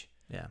beach.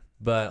 Yeah.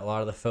 But a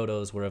lot of the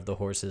photos were of the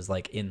horses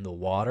like in the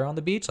water on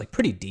the beach, like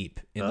pretty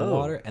deep in the Oh.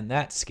 water, and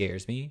that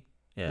scares me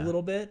Yeah. a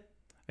little bit.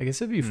 I guess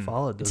if you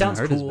fall, it It doesn't sounds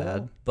hurt cool, as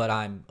bad. but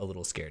I'm a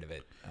little scared of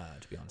it,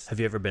 to be honest. Have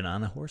you ever been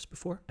on a horse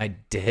before? I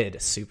did.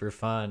 Super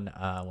fun.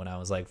 When I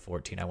was like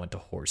 14, I went to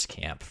horse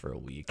camp for a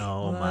week.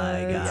 Oh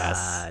my What?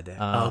 God.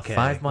 Okay.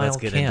 5 Mile let's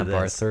get into Camp,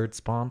 our this. third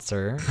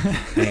sponsor,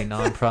 a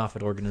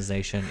nonprofit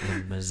organization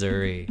in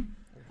Missouri.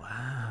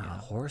 Wow.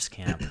 Horse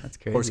camp. That's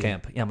crazy. Horse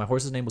camp. Yeah, my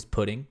horse's name was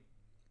Pudding.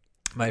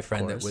 My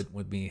friend that course. went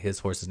with me, his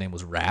horse's name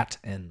was Rat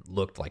and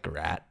looked like a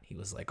rat. He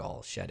was like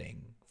all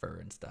shedding fur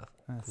and stuff.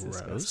 That's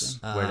Gross.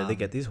 disgusting. Where did they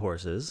get these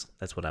horses?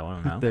 That's what I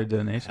want to know. Their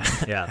donation.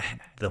 Yeah,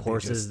 the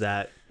horses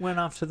that went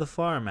off to the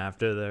farm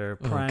after their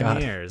Oh, prime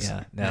God. years.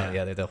 Yeah, no,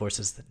 yeah, they're the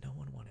horses that no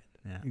one wanted.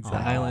 Yeah. The Exactly.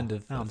 island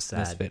of I'm sad.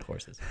 misfit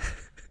horses.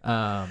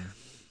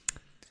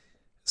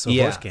 So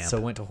Yeah, horse camp.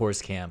 so went to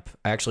horse camp.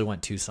 I actually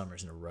went 2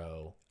 summers in a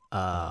row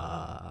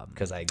Um,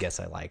 because I guess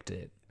I liked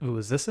it. Ooh,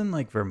 was this in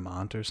like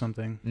Vermont or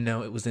something?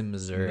 No, it was in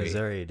Missouri.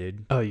 Missouri,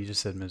 dude. Oh, you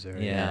just said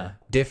Missouri. Yeah,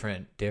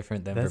 different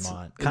than That's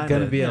Vermont. Kinda,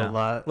 gonna be yeah, a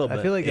lot. little I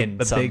bit. feel like In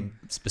a some big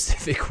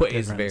specific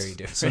ways, difference. very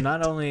different. So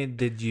not only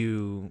did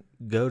you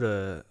go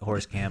to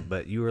horse camp,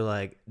 but you were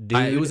like, dude,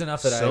 it was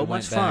enough that so I went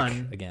much back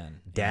fun. again.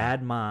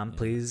 Dad, mom, Yeah.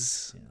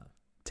 please Yeah.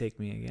 take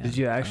me again. Did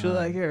you actually Um,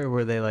 like it, or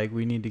were they like,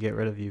 we need to get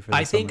rid of you for? The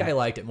I think I summer?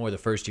 liked it more the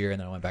first year, and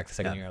then I went back the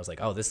second Yeah. year. I was like,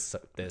 "Oh, this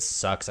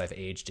sucks. I've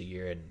aged a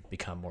year and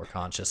become more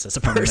conscious as a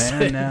I'm a person."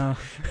 man now.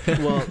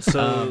 Well,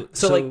 So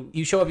like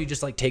you show up, you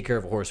just like take care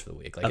of a horse for the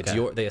week. Like it's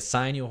Okay. they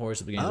assign you a horse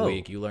at the beginning of Oh. the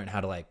week. You learn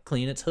how to like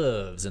clean its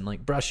hooves and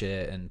like brush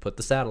it and put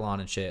the saddle on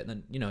and shit. And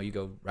then you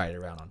go ride it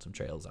around on some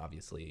trails.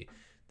 Obviously,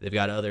 they've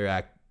got other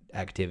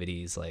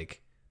activities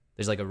like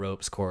there's like a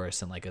ropes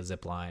course and like a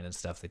zip line and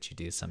stuff that you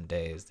do some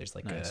days. There's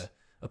like Nice.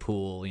 a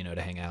pool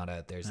to hang out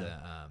at. There's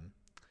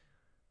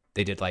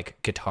they did like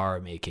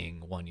guitar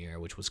making one year,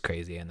 which was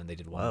crazy, and then they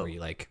did one Whoa. where you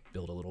like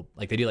build a little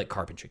like they do like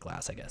carpentry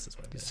class, I guess is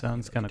what it is.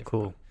 Sounds Like, kind of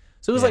different- cool.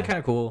 So it was like Yeah. kind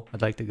of cool.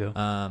 I'd like to go.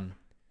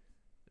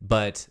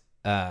 But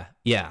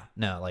yeah,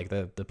 no, like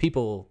the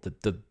people,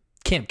 the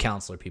camp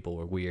counselor people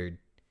were weird,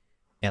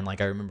 and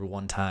like I remember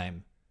one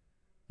time,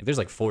 like, there's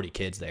like 40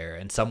 kids there,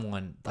 and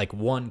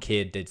one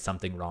kid did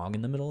something wrong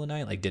in the middle of the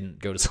night, like didn't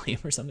go to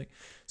sleep or something,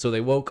 so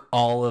they woke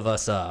all of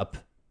us up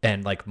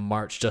and like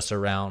marched us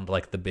around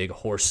like the big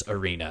horse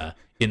arena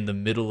in the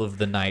middle of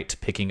the night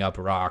picking up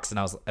rocks, and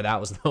that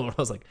was the moment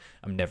I was like,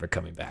 I'm never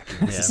coming back.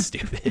 This Yeah. is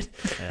stupid.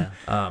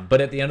 Yeah.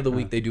 But at the end of the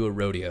week, they do a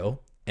rodeo,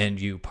 and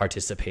you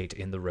participate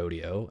in the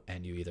rodeo,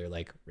 and you either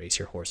like race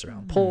your horse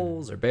around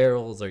poles or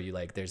barrels, or you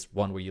like there's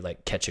one where you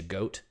like catch a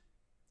goat,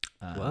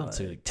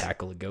 so you like,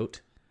 tackle a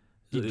goat.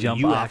 You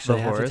jump off actually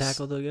the have horse? to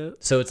tackle the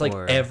goat. So it's like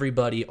Or-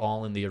 everybody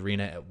all in the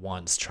arena at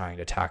once trying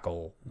to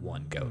tackle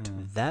one goat.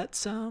 That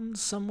sounds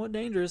somewhat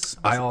dangerous.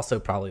 I also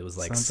probably was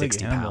like Sounds like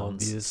 60 animal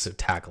pounds, abuse. so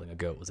tackling a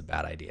goat was a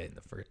bad idea in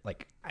the first.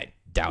 Like I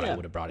doubt I Yeah.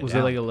 would have brought it Was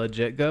down. it like a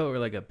legit goat or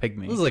like a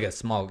pygmy? It was like a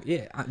small,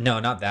 no,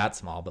 not that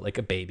small, but like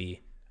a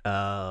baby.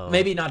 Oh,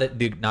 Maybe not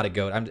a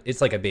goat.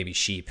 It's like a baby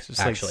sheep. Just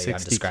Actually, like I'm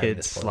 60 describing kids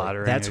this poorly.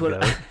 slaughtering That's a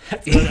what. goat.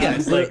 Yeah,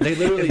 it's like they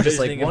literally just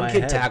like envisioning in one my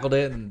kid head. tackled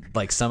it and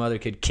like some other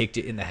kid kicked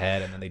it in the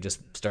head and then they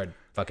just started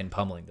fucking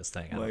pummeling this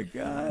thing. Oh my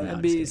god. No, I'd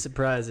I'm be just kidding.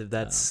 surprised if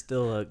that's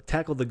still a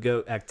tackle the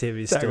goat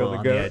activity Tackle still the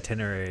on goat. the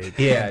itinerary.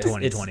 Yeah, in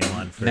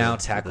 2021. For now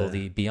for tackle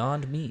the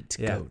Beyond Meat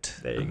yeah, goat.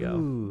 There you go.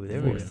 Ooh,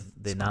 there we go.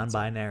 The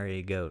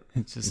non-binary goat.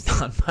 It's just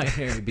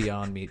Non-binary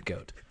Beyond Meat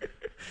goat.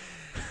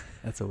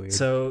 that's a weird.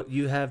 So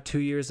you have 2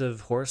 years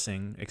of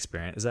horsing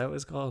experience. Is that what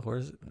it's called?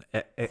 Horsery.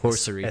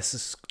 Horsery,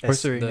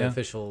 The yeah.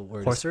 official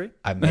word. Horsery?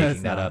 I'm No, making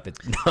it's that not. up. It's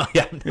no,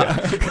 yeah, I'm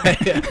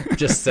not. Yeah,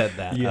 just said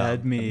that. you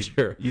had I'm me.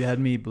 sure. You had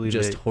me believe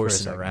Just it for a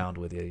horsing second. around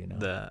with you, you know.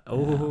 The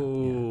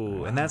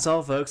and that's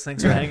all, folks.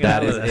 Thanks for hanging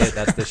That out is with us. it.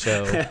 That's the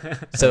show.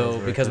 So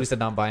because we said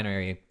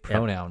non-binary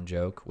pronoun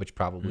joke, which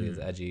probably Mm. is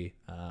edgy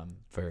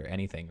for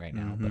anything right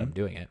now, but I'm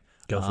doing it.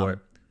 Go for it.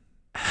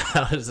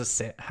 How does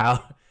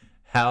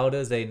How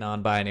does a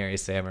non-binary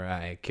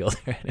samurai kill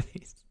their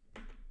enemies?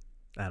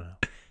 I don't know.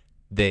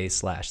 They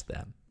slash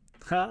them.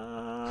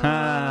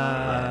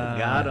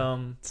 Got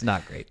him. It's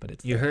not great, but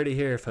it's You heard it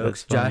here,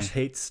 folks. That's funny. Josh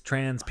hates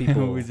trans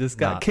people. We just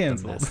got not the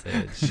canceled.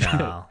 message.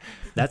 No,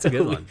 that's a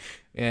good one.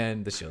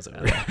 And the show's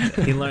over.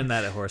 He learned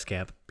that at horse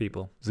camp,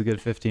 people. It was a good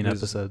 15 It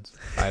was- episodes.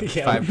 Five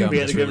Yeah, Gum we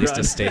had a just good released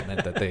run. a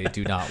statement that they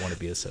do not want to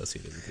be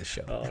associated with this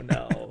show. Oh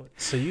no!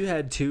 So you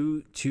had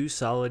two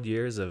solid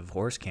years of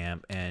horse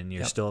camp, and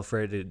you're Yep. still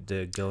afraid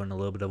to go in a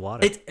little bit of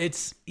water.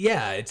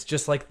 It's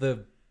just like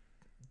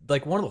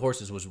one of the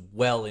horses was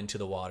well into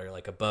the water,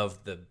 like above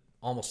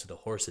almost to the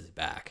horse's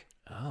back.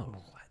 Oh,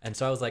 And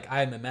so I was like,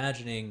 I'm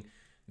imagining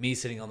me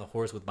sitting on the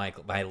horse with my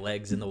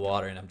legs in the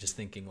water, and I'm just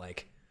thinking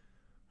like,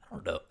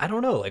 I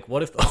don't know, like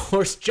what if the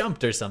horse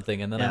jumped or something,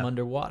 and then I'm Yeah.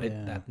 underwater?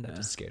 Yeah. That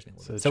just scares me a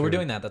little So bit. So we're true.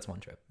 doing that. That's one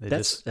trip. They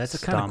That's just a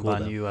kinda stomp cool,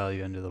 on though. you while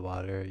you're under the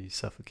water. You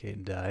suffocate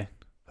and die.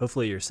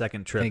 hopefully your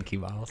second trip. Thank you,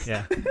 Miles.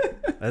 Yeah,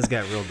 this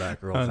got real dark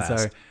real I'm fast.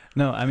 sorry.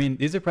 No, I mean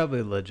these are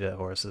probably legit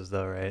horses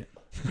though, right?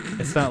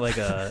 It's not like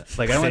I went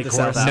Fake to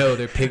South horse. Africa. No,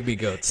 they're pygmy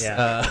goats.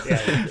 Yeah.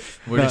 Yeah.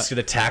 We're No. just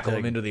gonna tackle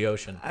them into the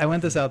ocean. I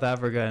went to South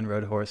Africa and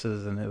rode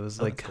horses, and it was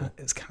Oh, like that's cool.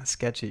 it's kind of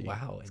sketchy.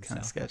 Wow, it's in kind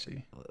of South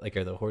sketchy. Like,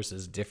 are the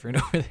horses different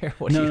over there?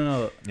 What do No, you?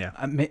 no, no.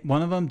 Yeah.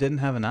 One of them didn't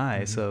have an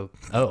eye, so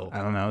Oh, I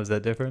don't know. Is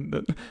that different?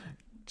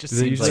 just Is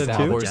it seems usually like that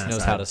two? horse knows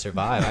Genocide. how to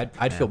survive.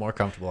 I'd Yeah. feel more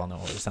comfortable on the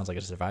horse. It sounds like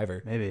a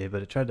survivor. Maybe,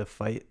 but it tried to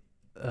fight.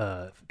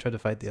 Tried to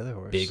fight the other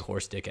horse. Big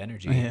horse dick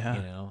energy. Yeah.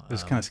 You know, It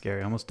was kind of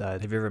scary. I almost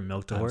died. Have you ever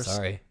milked a I'm horse?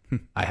 sorry,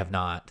 I have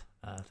not.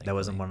 That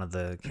wasn't one of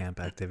the camp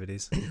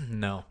activities.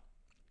 No.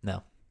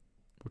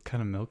 What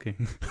kind of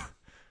milking?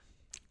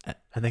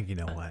 I think you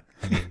know what.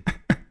 I mean,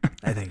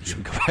 I think Should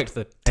we you go back to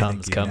the I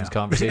Tums think you Comes know.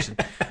 conversation?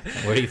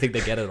 Where do you think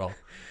they get it all?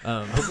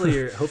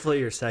 hopefully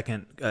your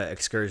second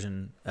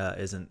excursion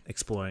isn't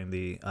exploring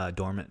the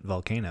dormant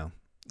volcano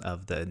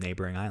of the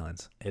neighboring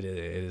islands. It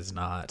is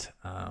not.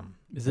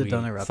 Is it we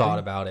done erupting? Thought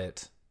about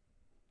it.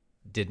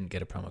 Didn't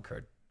get a promo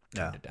code.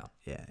 Turned No. it down.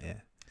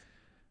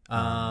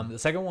 Yeah. The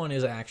second one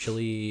is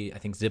actually, I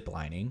think, zip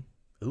lining.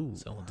 Ooh,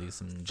 So we'll do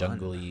some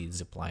jungly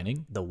zip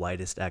lining. the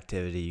whitest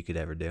activity you could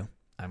ever do.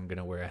 I'm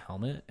gonna wear a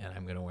helmet and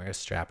I'm gonna wear a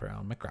strap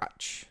around my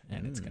crotch,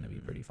 and it's gonna be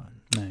pretty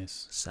fun.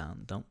 Nice.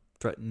 Don't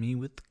threaten me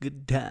with a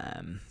good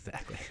time.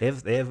 Exactly.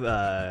 They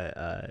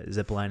have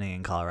zip lining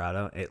in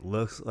Colorado. It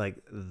looks like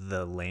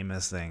the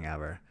lamest thing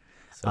ever.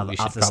 So we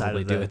off should the side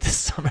probably of do the- it this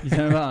summer. You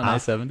talking about on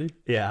I-70?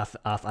 Yeah,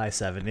 off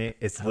I-70.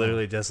 It's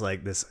literally just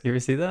like this. You ever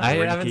see that? I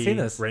haven't seen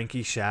this.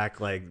 Rinky shack,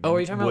 like. Oh, are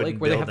you talking about wooden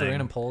like where they have the building.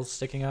 random poles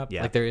sticking up?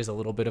 Yeah. Like there is a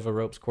little bit of a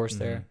ropes course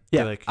there.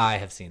 Yeah. Like, I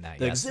have seen that.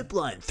 like Yes. zip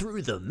line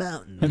through the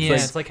mountain. It's Yeah,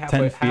 like it's like 10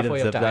 halfway, feet of halfway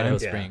up zip to line. Idaho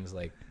Yeah. Springs.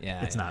 Like,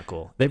 yeah, It's not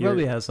cool. They You're-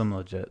 probably have some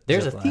legit.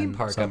 There's a zip theme line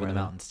park up in somewhere the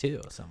now. mountains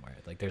too, somewhere.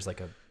 Like there's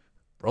like a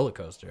roller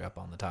coaster up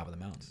on the top of the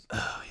mountains.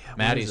 Oh yeah,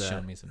 Maddie's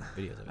shown me some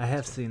videos of it. I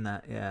have so- seen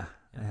that. Yeah,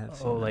 I have.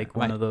 Seen Oh, that. like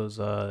one Might- of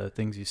those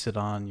things you sit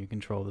on, you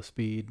control the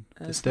speed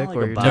to It's stick, not like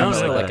or a you're bike. No, talking no,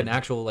 It's no, about like a- an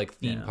actual like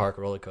theme yeah. park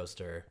roller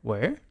coaster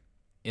where?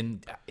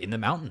 in the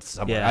mountains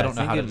somewhere. Yeah, I don't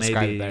know think how to it may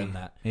describe be- it better than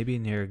that. Maybe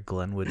near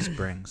Glenwood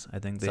Springs. I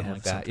think they Something have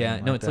like that. something Yeah,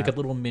 no, like it's like that. a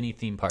little mini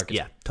theme park. It's-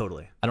 Yeah,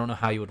 totally. I don't know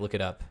how you would look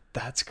it up,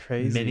 That's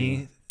crazy.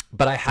 Mini.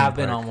 but I have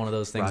been park, on one of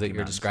those things Rocky that you're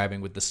Mountains.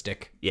 describing with the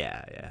stick.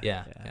 Yeah.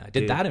 Yeah. I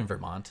did Dude, that in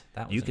Vermont.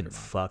 That was You in can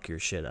Vermont. fuck your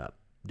shit up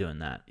doing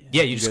that.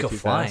 Yeah, you just go go too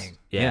flying. fast.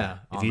 Yeah.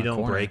 If on you the don't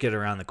corner. break it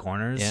around the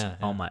corners, Yeah,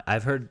 oh yeah. my!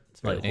 I've heard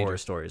really like horror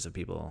dangerous. stories of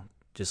people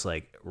just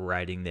like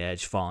riding the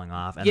edge, falling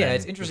off. And Yeah, then-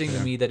 it's interesting to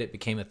me that it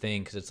became a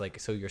thing because it's like,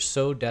 so you're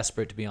so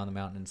desperate to be on the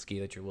mountain and ski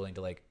that you're willing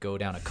to like go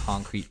down a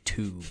concrete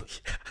tube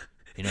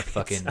in a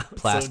fucking sounds so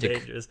plastic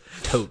dangerous.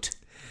 tote.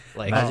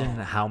 Like, Imagine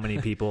how many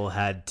people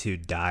had to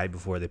die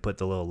before they put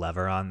the little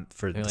lever on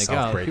for you're like, oh,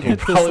 self-breaking. people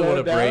probably want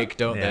to down? break,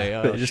 don't Yeah. they?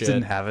 Oh, They just shit.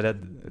 didn't have it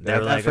at. They were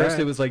At like, first, "Alright."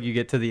 it was like you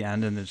get to the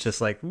end and it's just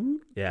like, woo.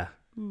 Yeah.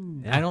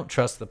 I don't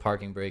trust the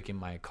parking brake in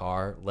my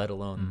car, let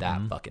alone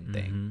that fucking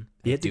thing. Mhm.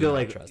 You have to do go not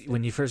like trust it.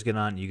 when you first get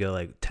on, you go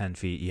like 10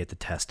 feet. You have to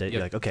test it.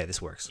 You're Yep. like, okay,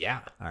 this works. Yeah,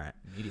 All right.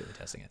 immediately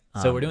testing it.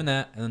 So we're doing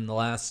that, and then the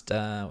last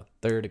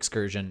third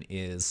excursion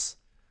is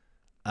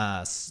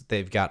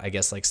they've got, I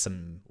guess, like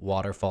some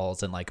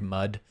waterfalls and like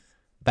mud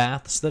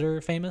baths that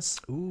are famous,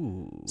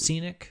 Ooh.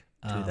 scenic.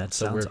 Dude, that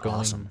so we're sounds going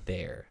awesome.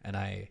 there, and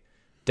I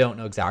don't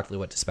know exactly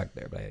what to expect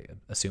there, but I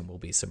assume we'll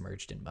be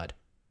submerged in mud,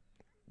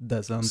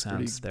 That sounds, Sounds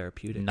pretty not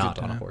therapeutic. good on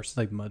a time. horse.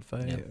 Like mud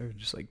fight Yeah. or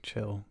just like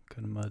chill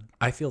kind of mud.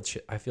 I feel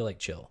like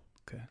chill.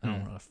 Okay. I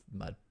don't want a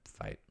mud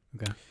fight.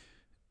 Okay.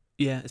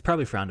 Yeah, it's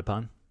probably frowned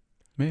upon.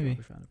 Maybe.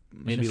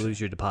 Maybe if lose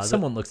your deposit.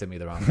 Someone looks at me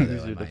the wrong way.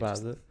 Use I your might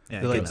just- deposit. Yeah,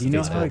 They're like, get do you know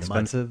face how full of mud.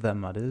 expensive that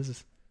mud is?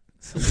 It's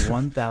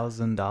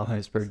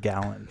 $1,000 per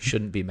gallon.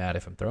 Shouldn't be mad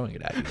if I'm throwing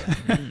it at you.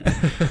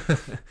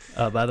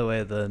 Then. By the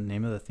way, the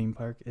name of the theme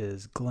park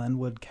is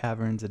Glenwood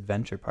Caverns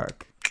Adventure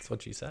Park. That's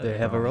what you said. They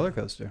have a roller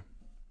coaster.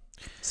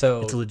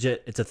 So It's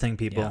legit. It's a thing,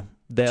 people. Yeah.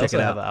 They Check also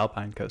it have out. an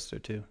alpine coaster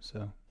too.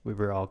 So we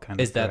were all kind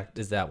of is that correct.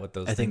 is that what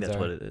those? I think things that's are?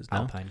 what it is. No?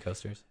 Alpine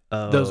coasters.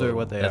 Those are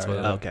what they That's are. what.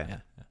 yeah. They are. Okay. Yeah.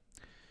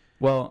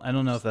 Well, I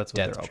don't know if that's what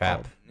Death they're all Trap.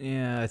 called.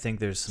 Yeah, I think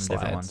there's some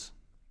different Slides. ones.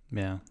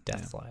 Yeah.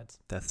 Death slides.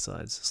 Death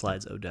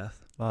slides. Oh,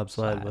 death.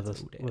 Bobsled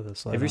Slides, with a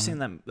slide. Have you on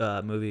seen it.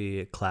 that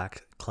movie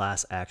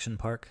Class Action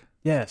Park?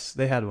 Yes,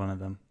 they had one of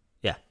them.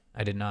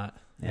 I did not.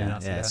 I did Yeah,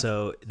 not see yeah. that.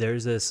 So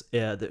there's this.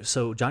 Yeah.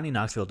 So Johnny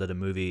Knoxville did a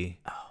movie.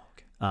 Oh,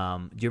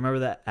 okay. Do you remember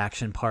that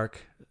Action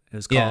Park? It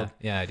was Yeah, called.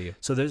 yeah, I do.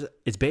 So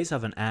it's based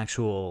off an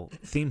actual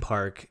theme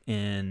park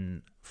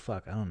in I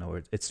don't know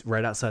where it's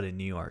right outside of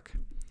New York,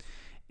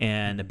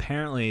 and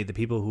apparently the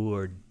people who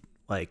were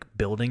like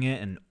building it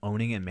and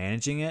owning it and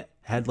managing it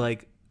had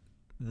like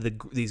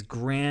these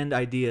grand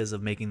ideas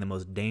of making the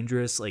most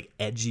dangerous, like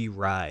edgy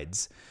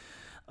rides,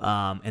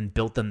 and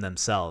built them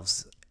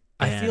themselves.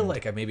 I feel And-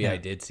 like I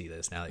did see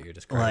this now that you're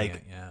describing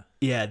Like, it. Yeah.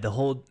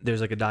 Yeah,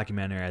 there's like a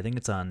documentary. I think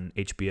it's on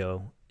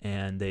HBO,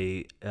 and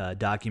they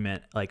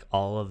document like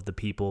all of the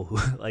people who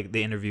like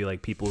they interview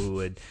like people who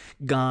had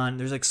gone.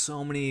 There's like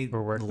so many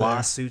Or worked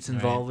lawsuits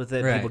involved with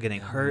it. Right. People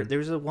getting hurt.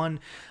 There's a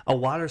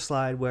water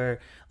slide where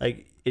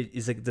like it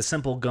is like the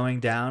simple going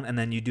down and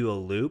then you do a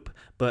loop.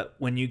 But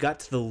when you got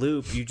to the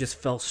loop, you just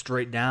fell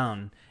straight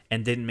down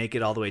and didn't make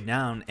it all the way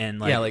down. And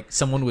like, yeah, like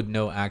someone with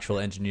no actual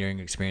engineering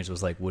experience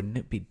was like, wouldn't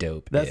it be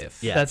dope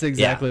if? Yeah. That's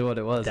exactly what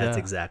it was. That's yeah.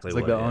 exactly It's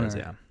like what the it owner. is,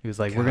 yeah. He was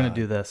like, "We're gonna God.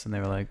 do this," and they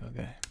were like,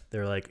 "Okay."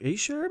 they're like, "Are you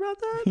sure about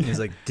that?" And he's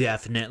like,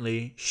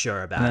 "Definitely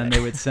sure about And then it." they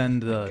would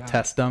send the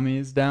test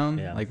dummies down,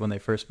 Yeah. like when they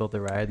first built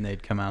the ride, and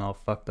they'd come out all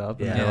fucked up.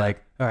 And Yeah. they're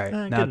like, "All right,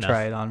 now good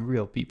try enough." it on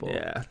real people."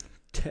 Yeah.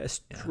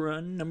 Test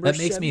run number That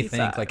makes me think,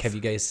 75. like, have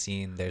you guys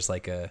seen there's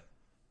like a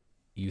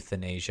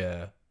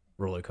euthanasia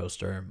roller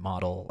coaster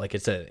model? Like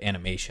it's an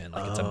animation,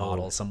 like it's a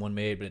model someone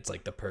made, but it's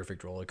like the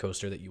perfect roller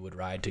coaster that you would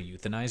ride to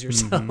euthanize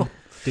yourself.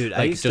 Dude, I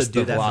Like, used to just do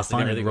the that for velocity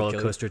fun and in everything would Roller kill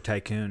you. Coaster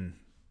Tycoon.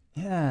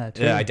 Yeah,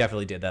 too. Yeah, I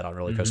definitely did that on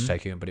Roller Coaster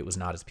Tycoon, but it was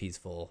not as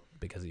peaceful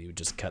because you would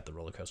just cut the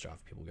roller coaster off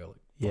and people go like,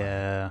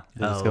 Yeah,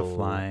 they just go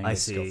flying. I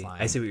just go see.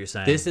 flying. I see what you're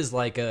saying. This is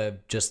like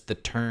just the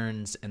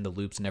turns and the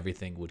loops and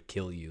everything would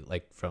kill you,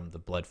 like from the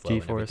blood flow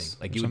and G-force everything.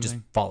 Like or you would just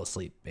something? fall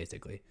asleep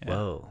basically.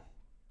 Whoa,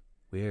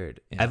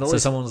 weird. Yeah. I've So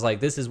always someone was like,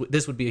 this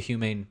would be a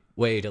humane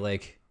way to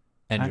like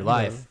end Kind your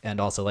life of. and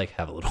also like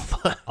have a little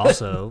fun.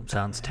 also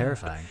sounds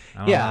terrifying. I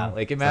don't Yeah, know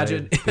like if I'd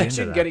imagine be into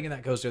imagine that. getting in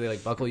that coaster. They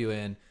like buckle you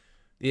in.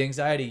 The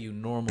anxiety you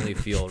normally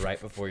feel right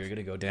before you're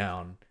gonna go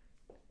down,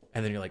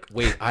 and then you're like,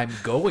 "Wait, I'm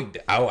going to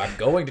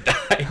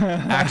die.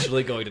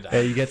 Actually going to Yeah, die.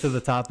 you get to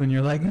the top and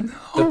you're like, "No."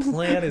 The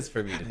plan is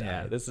for me to die.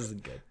 Yeah. This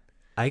isn't good."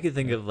 I could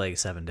think of like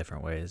 7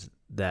 different ways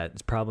that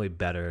it's probably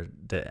better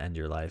to end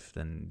your life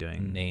than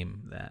doing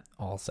Name that.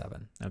 all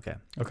 7, Okay.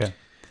 Okay,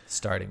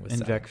 starting with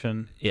 7.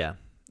 injection, Yeah.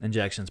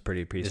 Injection's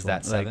pretty peaceful. Is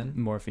that like 7?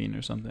 morphine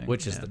or something.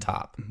 Which is the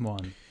top?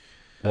 one?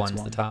 One's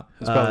one. the top.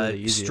 It's probably the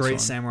easiest straight one.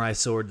 samurai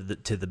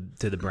sword to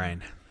the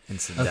brain.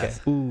 Instant Okay.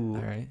 death. Ooh.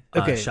 All right.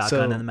 Okay, Shotgun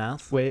so in the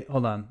mouth. wait,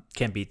 hold on.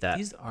 Can't beat that.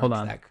 These aren't Hold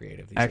on. that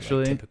creative. These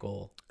Actually- are like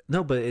typical.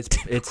 No, but it's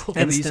And you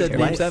said instant name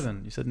life.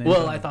 7. You said name Well,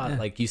 7. I thought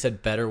like you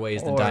said better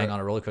ways than Or- dying on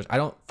a roller coaster. I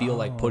don't feel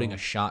like putting Oh. a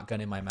shotgun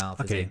in my mouth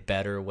is Okay. a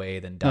better way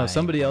than dying. No,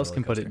 somebody on a else roller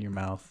can put it coaster. in your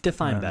mouth.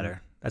 Define And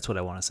better. That's what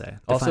I want to say.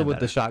 Also, Define with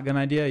better. the shotgun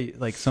idea,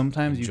 like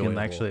sometimes you can Enjoyable.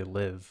 actually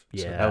live.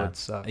 So Yeah. that would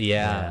suck.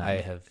 Yeah, Yeah. I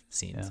have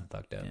seen Yeah. some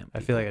fucked up. Yeah. I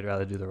feel like I'd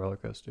rather do the roller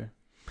coaster.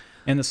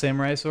 And the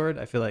samurai sword,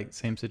 I feel like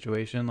same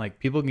situation. Like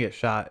people can get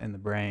shot in the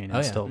brain and Oh,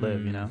 yeah. still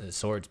live. You know. The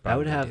swords. I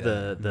would probably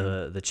have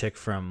do the chick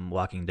from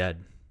Walking Dead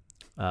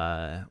with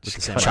the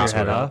Just samurai cut your sword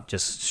head off?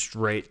 just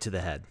straight to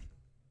the head.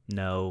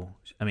 No,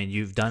 I mean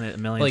you've done it a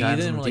million like you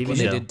times in didn't the like TV when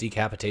show. they did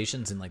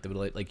decapitations and like they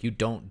would like you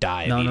don't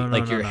die. No, immediately. no,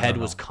 like no, your no, head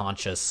no. was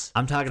conscious.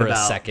 I'm talking for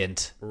about a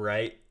second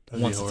right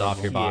once it's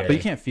off your body. But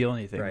you can't feel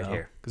anything Right though,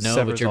 here. 'cause it No,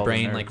 severs but your all the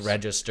brain like nerves.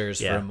 registers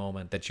for Yeah. a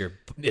moment that it's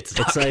It's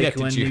not like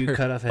connected when to you your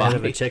cut off a head of a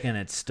body. chicken,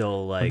 it's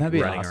still like Wouldn't that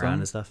be running awesome? around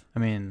and stuff. I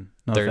mean,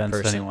 no Third offense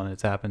to person. anyone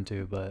it's happened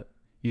to, but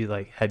you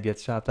like head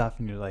gets chopped off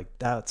and you're like,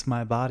 that's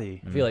my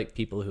body. I feel like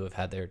people who have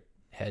had their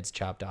heads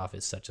chopped off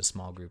is such a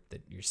small group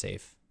that you're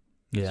safe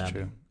Yeah.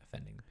 True.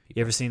 offending people.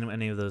 You ever seen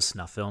any of those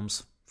snuff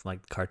films from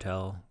like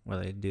Cartel where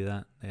they do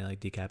that? They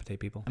like decapitate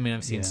people. I mean,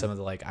 I've seen Yeah. some of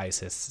the like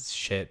ISIS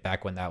shit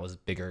back when that was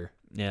bigger.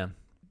 Yeah,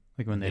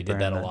 Like when They they, did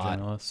burned that a that lot.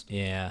 journalist.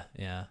 Yeah,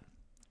 yeah.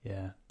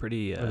 Yeah.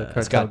 pretty Or the it's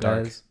cartel got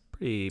dark. guys.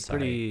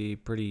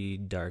 pretty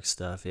dark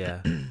stuff.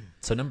 Yeah,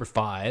 So number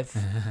 5,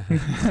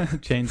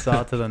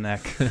 Chainsaw to the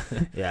neck.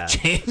 yeah.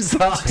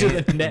 chainsaw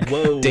to the neck.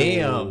 Whoa.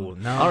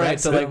 Damn. No, All right,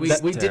 that's- so like we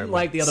that's didn't terrible.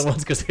 like the other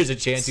ones because there's a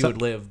chance you Some-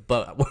 would live,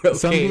 but we're okay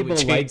Some people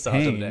with like chainsaw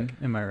to the neck. pain.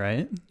 Am I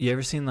right? You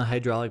ever seen the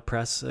hydraulic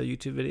press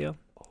YouTube video?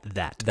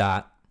 That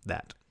That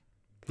But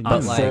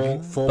On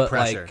like- full but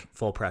pressure, like-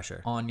 full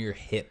pressure. on your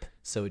hip,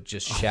 so it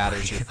just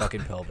shatters your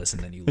fucking pelvis,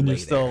 and then you And lay you're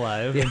still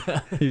there. alive.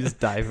 Yeah. You just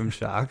die from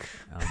shock.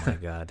 Oh my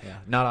god, Yeah,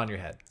 not on your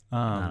head.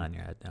 not on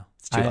your head now.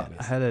 It's too I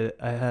obvious. had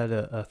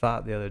a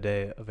thought the other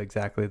day of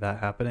exactly that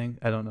happening.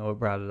 I don't know what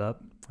brought it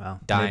up. Wow.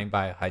 Dying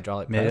by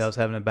hydraulic Maybe press. I was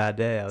having a bad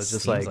day. I was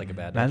just Seems like, like a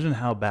bad day. imagine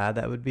how bad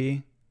that would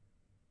be.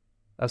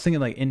 I was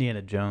thinking like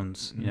Indiana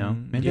Jones, you know?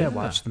 Maybe yeah. I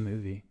watched the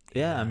movie.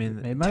 Yeah, I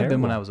mean, It might have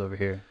been when terrible. I was over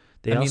here.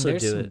 They I mean, also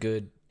there's do some it.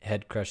 good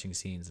head crushing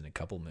scenes in a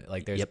couple.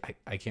 Like there's, Yep.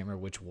 I can't remember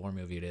which war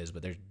movie it is,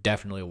 but there's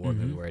definitely a war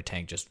movie where a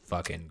tank just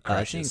fucking I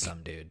crushes think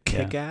some dude.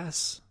 Kick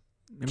Ass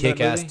Remember that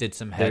Kick-Ass movie? did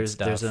some head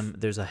stuff.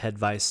 There's a head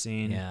vice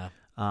scene. Yeah.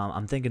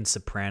 I'm thinking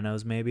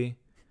Sopranos maybe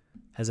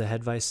has a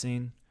head vice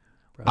scene.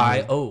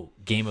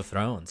 Game of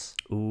Thrones.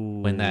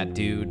 Ooh, When that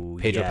dude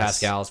Pedro yes.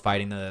 Pascal is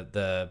fighting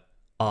the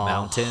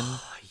mountain,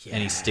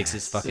 and he sticks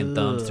his fucking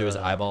thumbs through his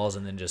eyeballs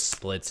and then just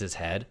splits his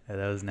head. Yeah,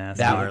 that was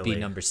nasty. That would be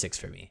Gnarly. number 6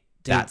 for me.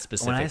 Dude, That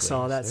specifically. When I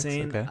saw that Six?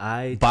 scene, Okay.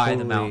 I by totally,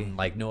 the mountain,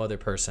 like no other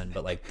person,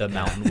 but like the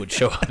mountain would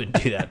show up and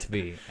do that to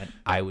me, and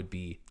I would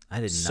be I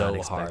did not so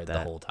expect hard the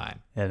that. whole time.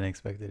 Yeah, I didn't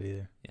expect it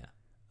either.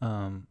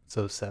 Yeah.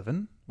 So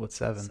 7? What's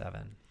 7?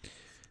 7.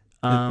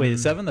 Wait,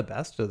 is 7 the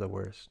best or the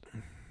worst?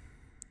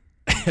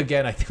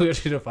 Again, I think we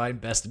have to define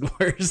best and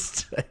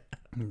worst.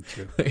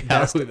 True.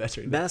 How do we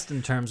measure that? Best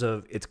in terms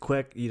of it's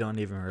quick, you don't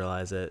even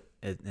realize it,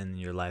 and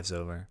your life's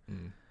over.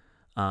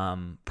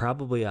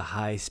 Probably a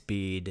high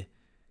speed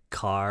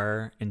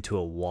car into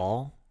a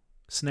wall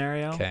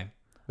scenario. Okay.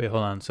 Wait,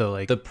 hold on. So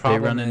like The they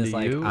problem run into is,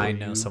 like, you, I or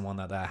know you- someone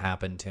that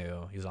happened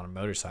to. He was on a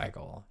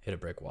motorcycle, hit a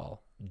brick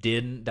wall,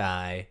 didn't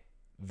die,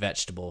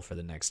 vegetable for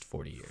the next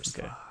 40 years.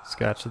 Okay.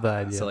 Scratch the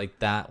idea. So like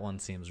that one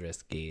seems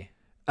risky.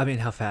 I mean,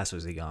 how fast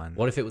was he going?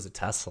 What if it was a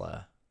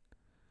Tesla?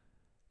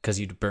 Because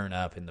you'd burn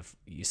up in the.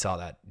 You saw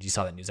that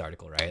news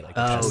article, right? Like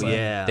the Oh, Tesla,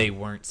 yeah. they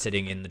weren't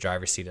sitting in the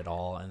driver's seat at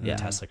all, and Yeah.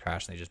 the Tesla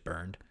crashed and they just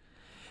burned.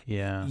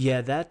 yeah.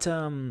 Yeah, that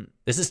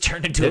This is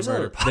turned into there's a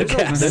murder there's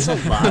podcast. there's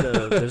a lot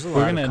of there's a lot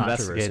We're of gonna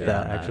controversy investigate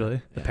that, around actually.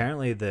 Yeah.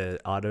 Apparently, the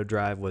auto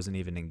drive wasn't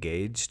even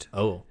engaged.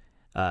 Oh,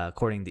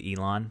 According to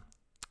Elon,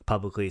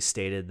 publicly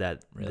stated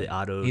that really? the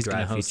auto He's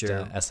gonna drive host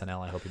feature.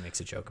 SNL. I hope he makes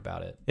a joke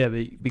about it. Yeah,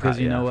 because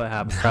you know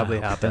yeah. what probably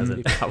No, it happened. doesn't.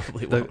 He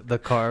probably The won't. the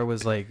car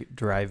was like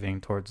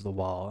driving towards the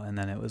wall, and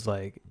then it was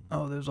like,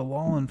 oh, there's a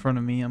wall in front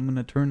of me. I'm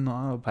gonna turn the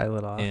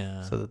autopilot off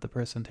Yeah. so that the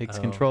person takes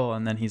Oh. control.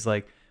 And then he's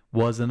like,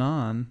 wasn't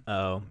on.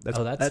 Oh, that's,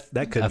 that's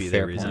that could a be the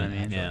fair reason. point, I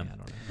mean. actually. Yeah. I don't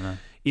know. Uh,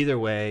 Either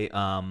way,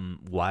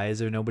 why is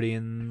there nobody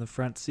in the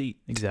front seat?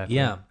 exactly.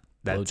 Yeah,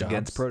 That's blowjobs.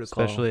 against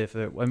protocol. Especially if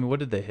it. I mean, what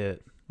did they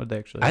hit? What did they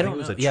actually? I hit? don't it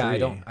was know. a Yeah, I tree,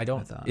 don't. I I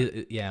don't. thought.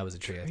 Yeah, it was a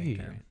tree. I think.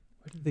 Tree. Right.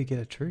 Where did they get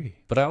a tree?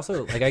 But I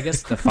also like. I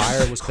guess the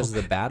fire was because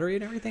of the battery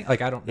and everything.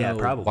 Like I don't Yeah, know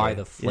probably. why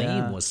the flame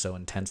Yeah. was so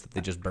intense that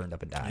they just burned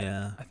up and died.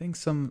 Yeah. I think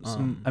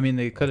some. I mean,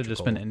 they could have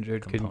just been electrical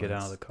injured, couldn't get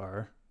out of components. the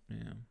car.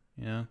 Yeah.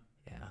 You know.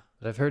 Yeah.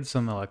 But I've heard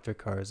some electric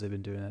cars they've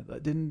been doing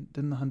it. Didn't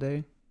the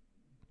Hyundai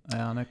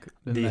Ioniq?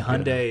 The didn't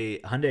that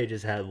get- Hyundai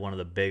just had one of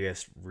the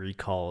biggest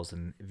recalls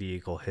in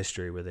vehicle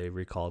history, where they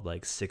recalled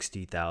like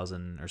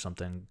 60,000 or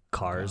something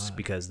cars God.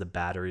 because the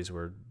batteries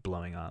were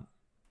blowing up.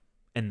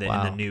 In the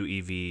Wow. new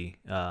EV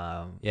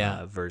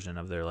Yeah. version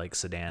of their like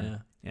sedan. Yeah.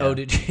 Yeah. Oh,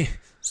 did you?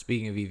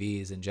 Speaking of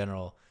EVs in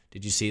general,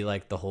 did you see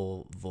like the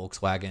whole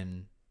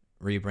Volkswagen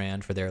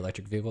rebrand for their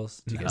electric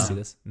vehicles? Did you guys see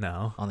this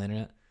No. on the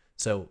internet?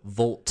 So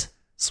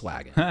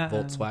Volkswagen.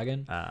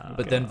 But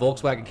Okay. then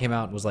Volkswagen came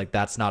out and was like,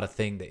 "That's not a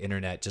thing. The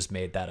internet just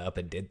made that up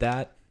and did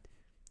that."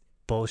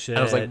 Bullshit. And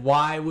I was like,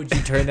 "Why would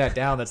you turn that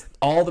down? That's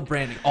all the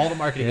branding, all the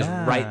marketing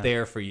Yeah. is right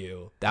there for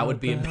you. That would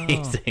be the hell?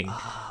 amazing."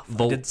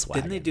 Volkswagen.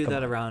 Didn't they do Come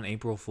that on. around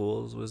April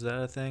Fools? Was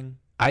that a thing?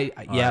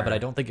 Yeah, but Or- I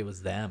don't think it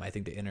was them. I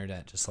think the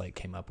internet just like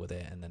came up with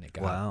it, and then it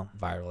got Wow.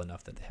 viral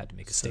enough that they had to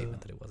make a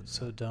statement that it wasn't.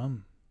 So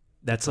dumb.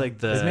 That's like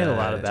the. They've made a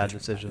lot of bad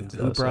decisions. Who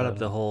though, brought so- up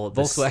the whole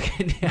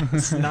Volkswagen, yeah,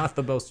 it's not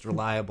the most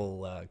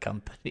reliable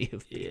company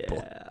of people.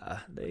 Yeah,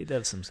 they'd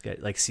have some sketch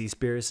like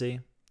Seaspiracy,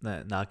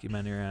 that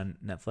documentary on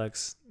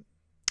Netflix.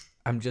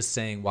 I'm just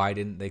saying, why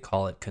didn't they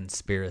call it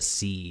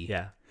conspiracy?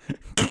 Yeah,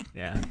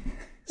 yeah,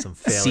 some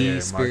failure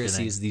Seaspiracy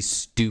marketing. is the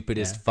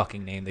stupidest Yeah.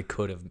 fucking name they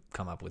could have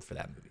come up with for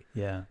that movie.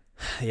 Yeah.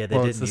 Yeah, they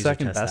Well, didn't it's the user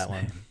second test best that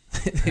one.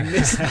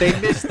 name. they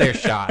missed their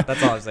shot.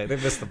 That's all I'm saying. They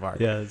missed the mark.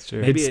 Yeah, that's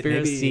true. Maybe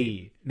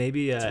Conspiracy.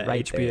 maybe It's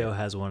right HBO there.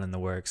 has one in the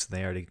works.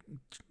 They already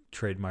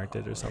trademarked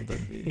it or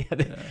something.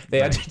 Yeah, they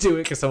had to do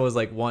it because someone was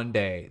like, one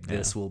day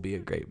this will be a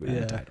great movie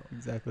Yeah, title.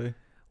 exactly.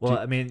 Well,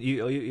 I mean,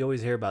 you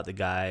always hear about the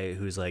guy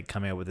who's like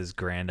coming up with this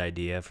grand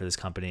idea for this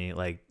company,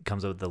 like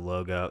comes up with the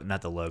logo,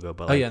 not the logo,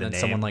 but Oh like yeah, the then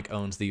name. someone like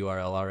owns the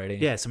URL already.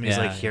 Yeah, somebody's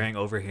Yeah, like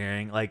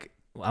overhearing. Like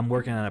I'm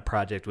working on a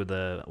project with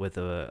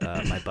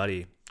my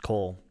buddy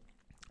Cole,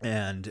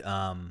 and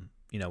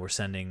we're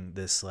sending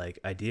this like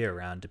idea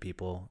around to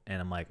people,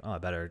 and I'm like, oh, I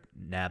better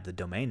nab the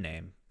domain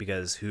name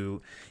because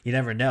you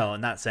never know.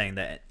 I'm not saying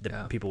that the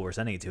Yeah. people we're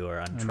sending it to are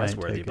might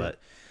untrustworthy, take but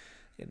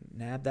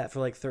nab that for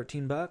like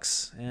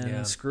 $13 and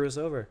Yeah. screw us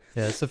over.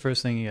 Yeah, that's the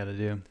first thing you got to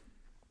do.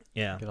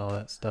 Yeah. Get all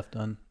that stuff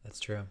done. That's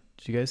true.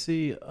 Did you guys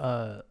see?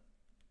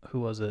 Who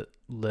was it?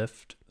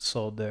 Lyft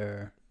sold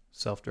their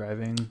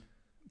self-driving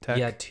tech.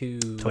 Yeah, to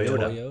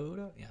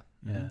Toyota. Yeah.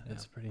 Yeah,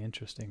 it's pretty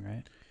interesting,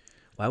 right?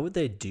 Why would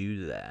they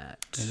do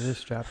that? They're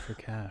strapped for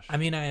cash. I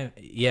mean, I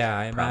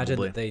imagine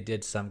Probably. that they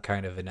did some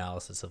kind of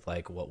analysis of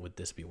like what would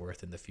this be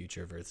worth in the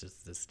future versus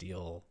this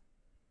deal,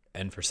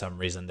 and for some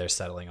reason they're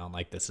settling on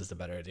like this is the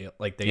better deal.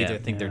 Like they either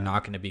think they're Yeah.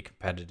 not going to be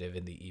competitive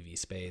in the EV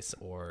space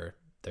or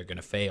they're going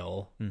to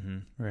fail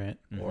Mm-hmm. right.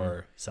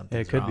 or something.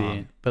 Yeah, it could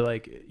be. But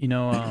like,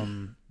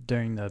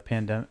 during the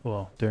pandemic,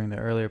 during the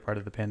earlier part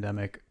of the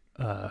pandemic,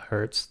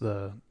 Hertz,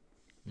 the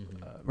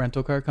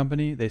rental car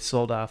company, they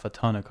sold off a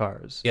ton of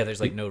cars. Yeah, there's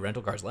like no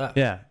rental cars left.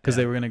 Yeah, because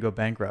Yeah. they were going to go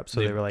bankrupt. So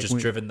they They've were like, just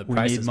driven the we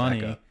prices need back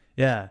money. up.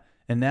 Yeah.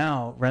 And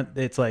now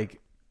it's like,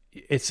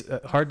 it's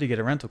hard to get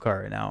a rental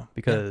car right now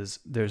because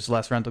there's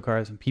less rental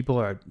cars and people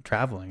are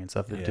traveling and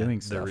stuff. They're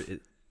doing stuff.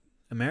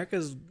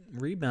 America's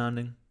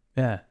rebounding.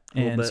 Yeah.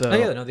 little And bit. so, Oh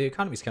yeah, no, the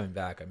economy's coming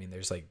back. I mean,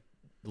 there's like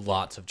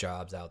lots of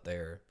jobs out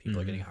there.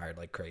 People are getting hired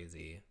like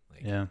crazy.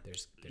 Like, Yeah.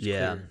 there's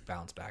Yeah. clear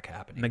bounce back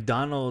happening.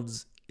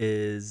 McDonald's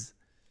is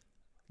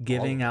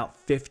giving out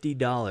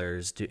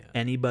 $50 to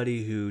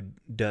anybody who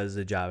does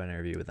a job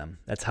interview with them.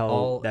 That's how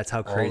all crazy.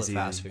 All the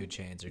fast food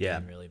chains are Yeah.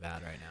 getting really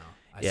bad right now.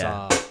 I Yeah.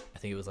 saw, I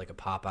think it was like a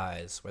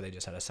Popeyes where they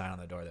just had a sign on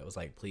the door that was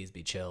like, "Please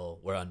be chill.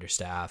 We're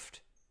understaffed.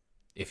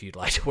 If you'd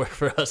like to work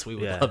for us, we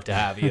would Yeah. love to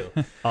have you."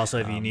 Also,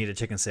 if you need a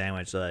chicken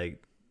sandwich,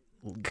 like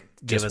give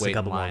Just us a wait in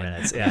couple more line.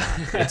 minutes. Yeah,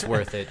 It's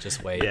worth it.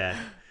 Just wait. yeah.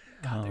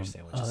 God, their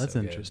sandwich is that's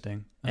so good.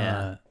 interesting.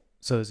 Yeah.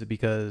 So is it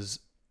because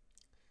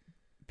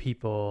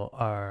people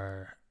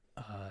are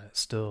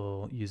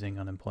still using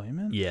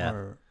unemployment? Yeah.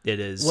 Or, It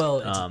is.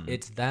 Well,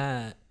 it's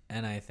that,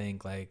 and I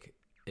think like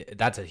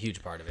that's a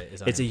huge part of it.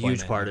 Is it's a huge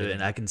unemployment part of it,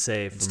 everything. and I can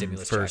say and from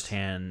stimulus checks.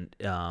 firsthand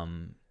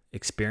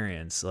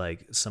experience,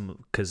 like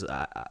because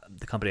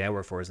the company I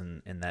work for is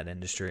in that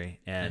industry,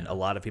 and a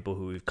lot of people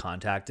who we've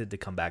contacted to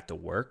come back to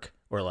work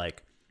were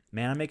like,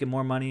 "Man, I'm making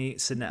more money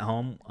sitting at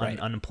home on Right.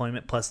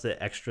 unemployment plus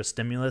the extra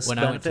stimulus." When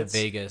benefits. I went to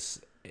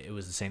Vegas, it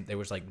was the same. There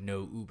was like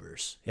no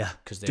Ubers. Yeah,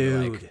 because they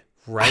were dude, like,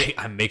 right?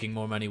 I'm making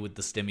more money with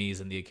the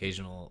stimmies and the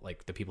occasional,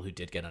 like the people who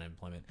did get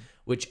unemployment.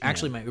 Which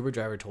actually, my Uber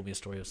driver told me a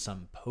story of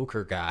some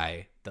poker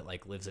guy that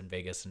like lives in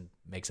Vegas and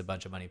makes a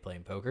bunch of money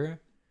playing poker,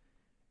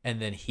 and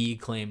then he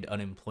claimed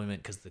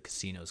unemployment because the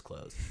casino's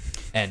closed,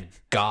 and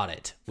got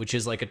it, which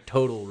is like a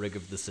total rig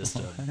of the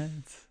system.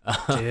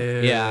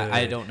 Dude. Yeah,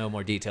 I don't know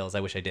more details.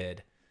 I wish I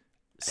did.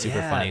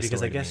 Super funny because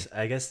story I to guess me.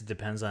 I guess it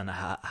depends on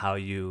how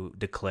you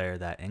declare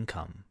that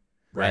income,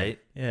 right?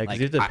 yeah, because Like,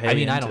 you have to pay I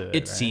mean, I into don't. it, It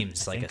right?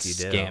 seems I like a think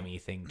you do.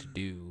 scammy thing to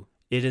do.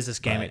 It is a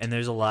scam, But- and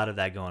there's a lot of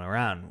that going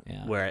around.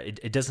 Yeah. Where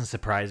it doesn't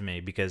surprise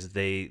me because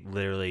they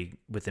literally,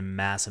 with a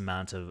mass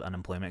amount of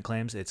unemployment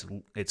claims, it's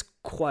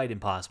quite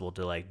impossible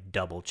to like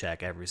double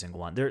check every single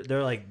one.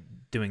 They're like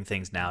doing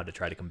things now to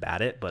try to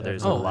combat it, but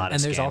there's a lot of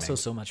and there's scamming. also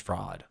so much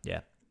fraud.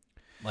 yeah.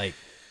 Like,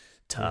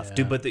 Tough, Yeah.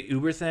 dude. But the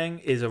Uber thing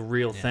is a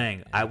real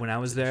thing. When I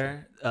was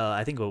there,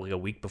 I think like a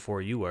week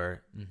before you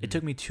were, it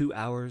took me 2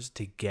 hours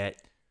to get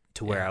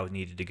to where I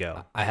needed to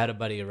go. I had a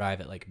buddy arrive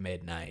at like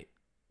midnight.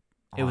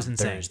 It was on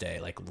insane. Thursday,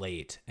 like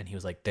late, and he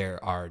was like,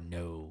 "There are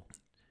no."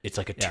 It's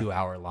like a Yeah.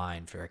 2-hour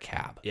line for a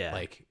cab. Yeah.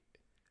 Like,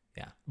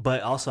 yeah.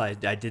 But also, I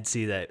did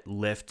see that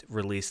Lyft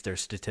released their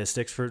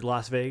statistics for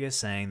Las Vegas,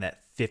 saying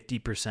that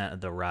 50% of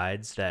the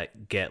rides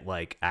that get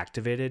like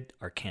activated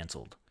are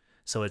canceled.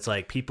 So it's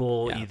like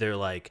people Yeah. either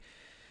like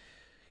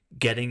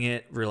getting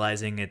it,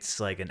 realizing it's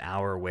like an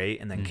hour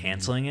wait, and then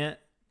canceling it.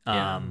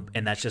 Yeah.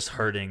 And that's just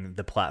hurting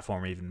the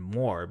platform even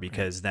more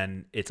because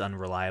then it's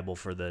unreliable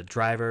for the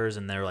drivers,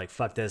 and they're like,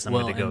 "Fuck this! I'm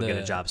Well, going to go and get a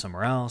the- job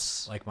somewhere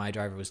else." Like my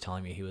driver was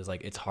telling me, he was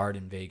like, "It's hard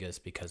in Vegas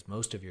because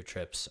most of your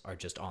trips are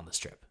just on the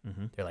strip.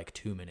 They're like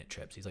 2-minute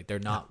trips." He's like, "They're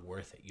not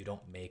worth it. You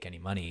don't make any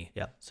money."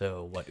 Yeah.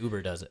 So what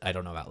Uber does, I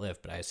don't know about Lyft,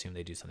 but I assume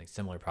they do something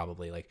similar.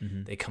 Probably like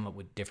they come up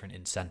with different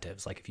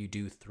incentives. Like if you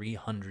do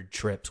 300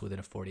 trips within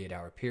a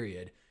 48-hour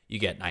period, you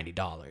get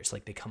 $90.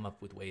 Like they come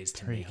up with ways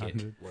to make it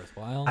 300.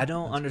 worthwhile. I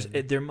don't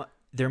understand.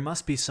 There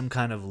must be some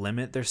kind of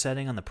limit they're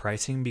setting on the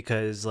pricing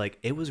because like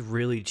it was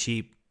really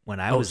cheap when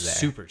I was there.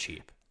 super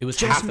cheap. It was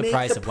Just half the make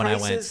price the of when I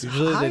went. prices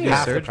Usually they do higher.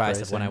 Half the surge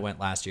price of when I pricing. went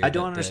last year. I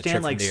don't the understand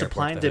trip like from the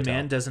supply airport and to the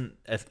demand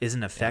hotel.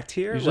 isn't affect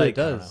here. Usually like it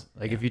does.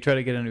 Like if you try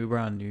to get an Uber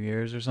on New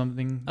Year's or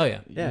something, Oh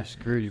yeah. Yeah. you're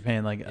screwed. You're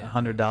paying like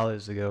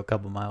 $100 to go a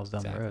couple miles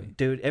down the Exactly. road.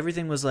 dude,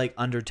 everything was like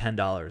under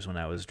 $10 when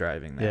I was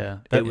driving there. Yeah.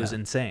 It That- was yeah.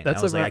 insane. That's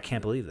I was the like, pro- I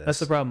can't believe this. That's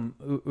the problem.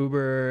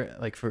 Uber,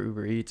 like for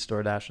Uber Eats,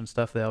 DoorDash, and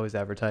stuff, they always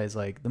advertise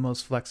like the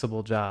most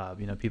flexible job.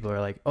 You know, people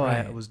are like, "Oh,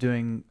 I Right. was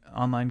doing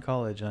online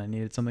college and I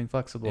needed something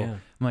flexible." Yeah. I'm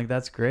like,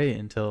 "That's great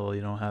until you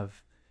don't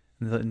have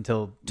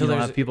until you don't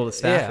have people to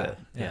staff it."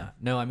 Yeah.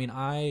 No, I mean,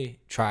 I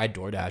tried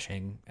door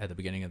dashing at the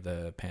beginning of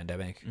the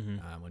pandemic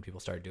Mm-hmm. when people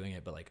started doing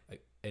it, but like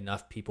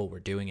enough people were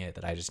doing it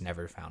that I just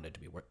never found it to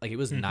be worth. Like it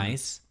was Mm-hmm.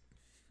 nice.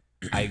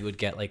 I would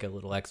get like a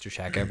little extra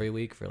check every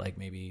week for like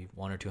maybe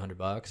 $100 or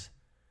 $200.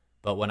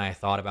 But when I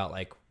thought about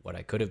like what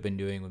I could have been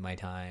doing with my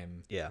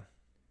time, yeah.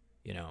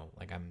 you know,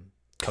 like I'm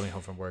coming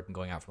home from work and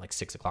going out from like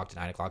 6 o'clock to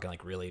 9 o'clock and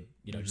like really,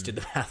 you know, just did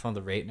the math on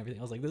the rate and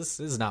everything. I was like, this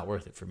is not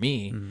worth it for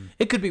me.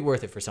 It could be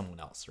worth it for someone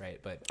else, right?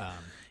 But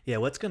Yeah,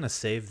 what's gonna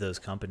save those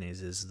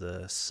companies is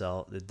the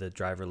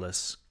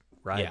driverless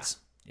rides.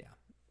 yeah.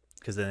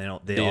 Because then all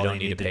You they don't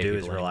need need to to pay do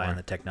is people rely on anymore.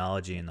 the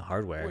technology and the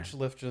hardware. Which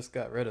Lyft just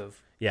got rid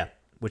of. Yeah,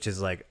 which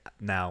is like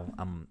now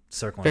I'm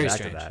circling Very back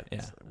strange, to that.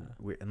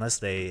 yeah. Unless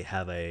they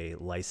have a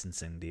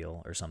licensing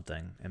deal or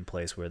something in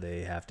place where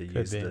they have to Could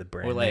use be. the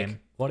brand Or like, name.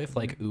 what if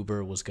like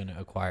Uber was going to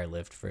acquire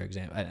Lyft, for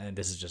example? And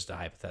this is just a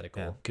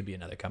hypothetical. Yeah. Could be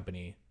another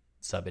company,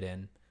 sub it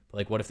in. But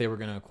like, what if they were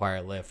going to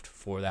acquire Lyft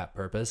for that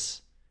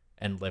purpose,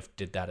 and Lyft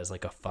did that as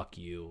like a fuck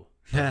you.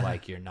 Of,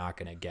 like, you're not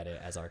gonna get it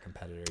as our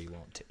competitor. You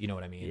won't. You know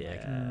what I mean?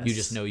 Like, you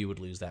just know you would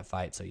lose that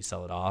fight, so you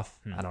sell it off.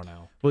 I don't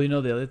know. Well,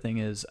 the other thing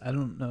is, I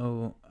don't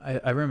know.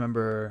 I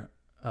remember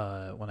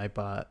when I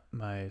bought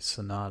my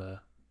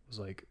Sonata, it was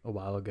like a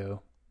while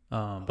ago.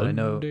 But I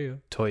know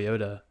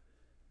Toyota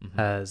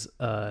has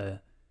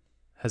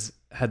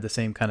had the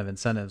same kind of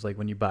incentives. Like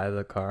when you buy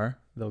the car,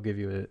 they'll give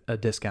you a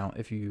discount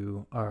if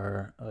you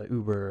are a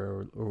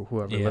Uber or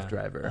whoever Lyft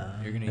driver.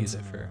 You're gonna use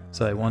it for.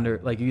 So I wonder,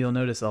 like, you'll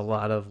notice a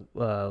lot of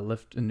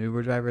Lyft and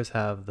Uber drivers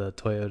have the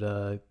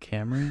Toyota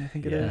Camry, I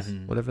think it is,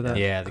 whatever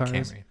that car the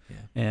Camry. is. Yeah.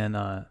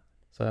 And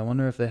so I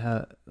wonder if they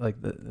have, like,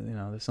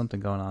 there's something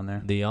going on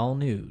there. The all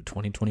new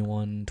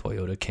 2021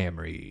 Toyota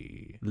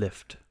Camry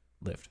Lyft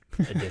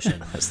edition.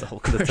 That's the whole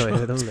The commercial.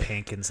 Toyota It's Lyft.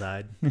 pink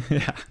inside.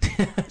 Yeah.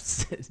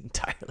 It's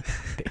entirely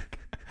pink.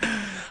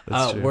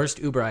 That's true. Worst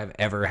Uber I've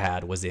ever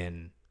had was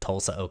in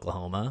Tulsa,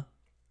 Oklahoma.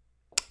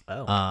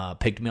 Oh.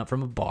 Picked me up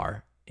from a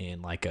bar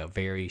in like a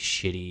very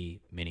shitty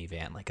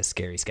minivan, like a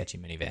scary, sketchy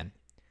minivan.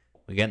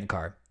 We get in the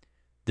car.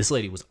 This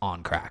lady was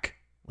on crack.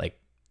 Like,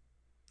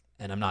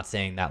 and I'm not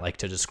saying that like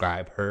to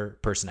describe her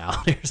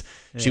personality.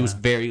 She was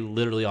very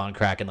literally on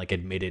crack and like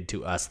admitted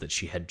to us that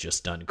she had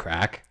just done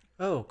crack.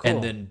 Oh, cool.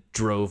 And then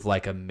drove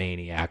like a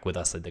maniac with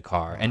us in the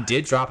car and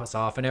did drop us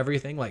off and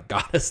everything, like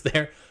got us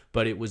there.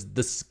 But it was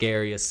the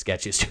scariest,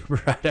 sketchiest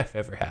Uber ride I've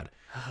ever had.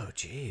 Oh,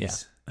 jeez. Yeah.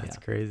 That's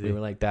crazy. We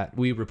were like that.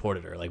 We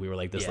reported her. Like we were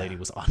like, this Yeah. lady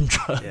was on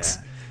drugs.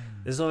 Yeah.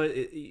 There's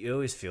always, you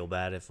always feel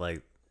bad if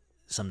like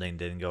something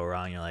didn't go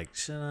wrong. You're like,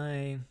 should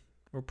I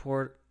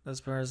report this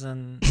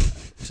person?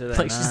 Should I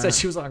Like she not? said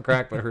she was on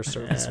crack, but her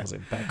service was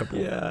impeccable.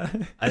 Yeah.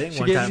 I think She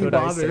one gave time you when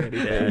I water. said-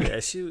 yeah,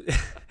 she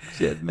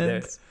She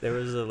admits. there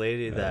was a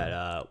lady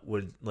that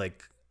would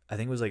like, I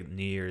think it was like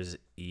New Year's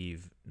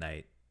Eve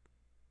night,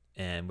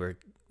 and we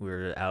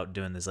were out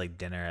doing this like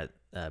dinner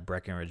at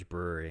Breckenridge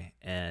Brewery,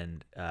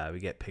 and we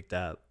get picked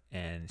up,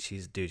 and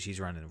she's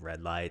running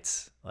red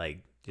lights, like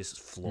just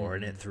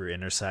flooring it through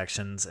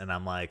intersections, and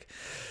I'm like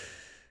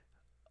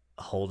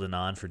holding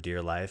on for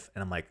dear life,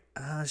 and I'm like,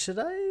 should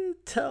I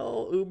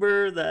tell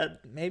Uber that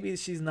maybe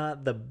she's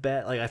not the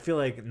best? Like I feel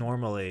like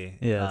normally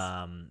Yes.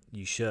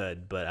 you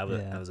should, but I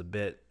was a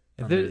bit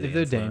If under they're the if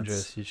they're influence.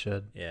 dangerous, you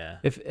should. Yeah.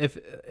 If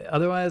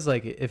otherwise,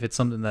 like, if it's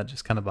something that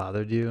just kind of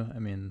bothered you, I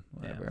mean,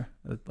 whatever.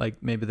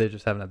 Like maybe they're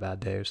just having a bad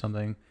day or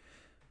something.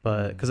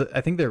 But because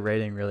I think their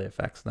rating really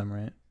affects them,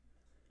 right?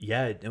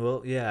 Yeah,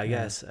 well, yeah, I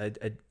guess I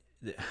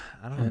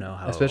don't know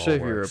how, especially it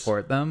if all you works.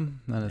 report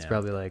them, then it's Yeah.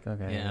 probably like,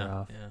 okay, Yeah. you're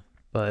off. Yeah.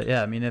 But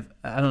yeah, I mean, if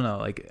I don't know,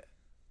 like,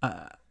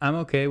 I'm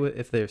okay with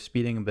if they're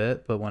speeding a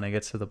bit, but when it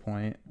gets to the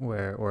point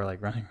where, or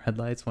like running red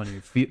lights,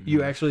 when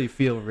you actually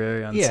feel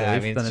very unsafe, Yeah, I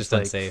mean, then it's just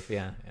like, unsafe.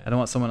 Yeah. I don't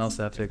want someone else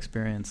to have to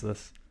experience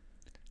this.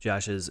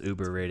 Josh's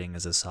Uber rating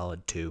is a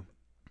solid 2.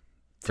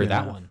 For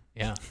that Yeah. one.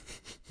 Yeah.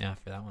 Yeah,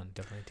 for that one,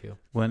 definitely too.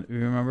 When you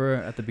remember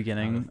at the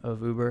beginning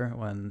of Uber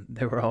when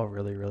they were all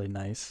really, really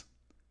nice,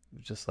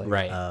 just like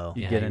Right. Oh,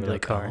 you Yeah, get you into were a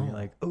like, car and oh. you're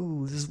like,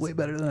 oh, this is way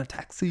better than a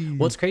taxi.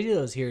 What's crazy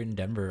though is here in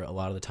Denver, a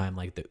lot of the time,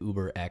 like the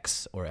Uber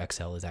X or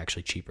XL is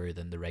actually cheaper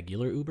than the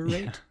regular Uber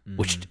rate,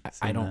 which I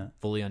seen don't that.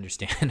 fully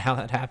understand how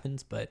that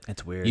happens, but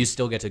it's weird. you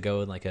still get to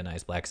go in like a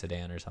nice black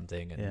sedan or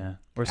something and Yeah.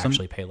 Or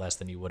actually pay less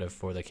than you would have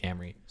for the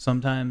Camry.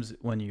 sometimes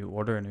when you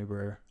order an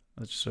Uber,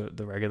 which is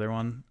the regular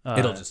one,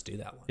 It'll just do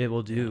that one. it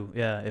will do.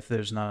 Yeah. If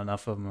there's not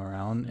enough of them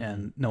around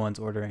and no one's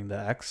ordering the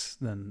X,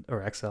 then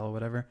or XL or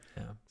whatever,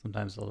 Yeah.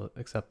 sometimes they'll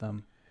accept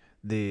them.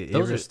 you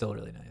Those ever, are still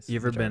really nice. you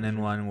ever been in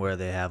one where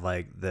they have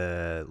like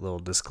the little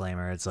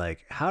disclaimer? It's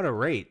like how to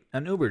rate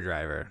an Uber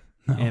driver.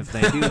 And if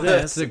they do this,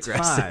 That's it's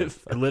aggressive.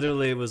 5. It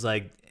literally, it was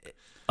like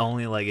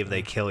only like if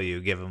they kill you,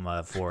 give them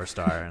a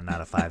 4-star and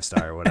not a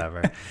 5-star or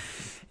whatever.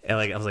 And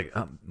like I was like,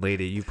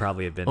 lady, you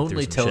probably have been through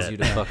Only some tells shit. you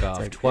to fuck off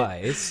like-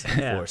 twice.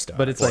 Yeah. 4 stars.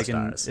 But it's 4 like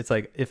stars. it's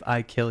like if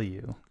I kill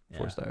you,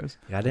 4 Yeah. stars.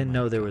 I didn't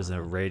know there was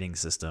a rating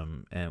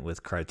system and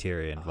with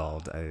criteria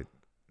involved.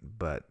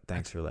 But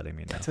thanks for letting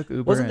me know. I took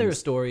Uber. Wasn't there a and-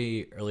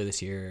 story earlier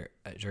this year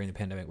during the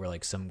pandemic where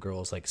like some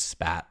girls like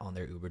spat on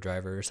their Uber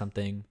driver or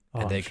something, Oh,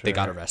 and I'm they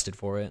got sure. arrested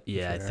for it?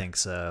 Yeah, I Sure. think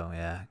so.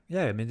 Yeah,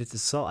 yeah. I mean, it's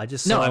assault. I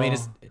just No, saw, I mean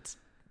it's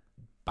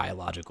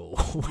biological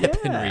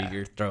weaponry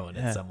you're throwing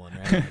Yeah. at someone,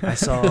 right? I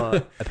saw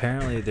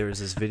apparently there was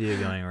this video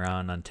going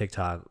around on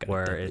TikTok Got a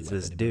where deadly it's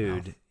this weapon in my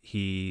dude. mouth.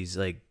 He's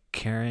like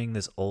carrying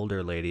this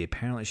older lady.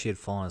 Apparently, she had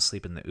fallen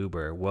asleep in the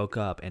Uber, woke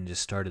up, and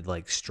just started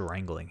like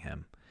strangling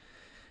him.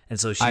 And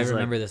so she's I like,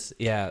 remember this.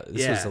 Yeah,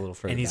 this was a little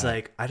further. and he's back.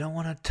 like, I don't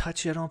want to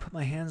touch you. I don't want to put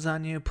my hands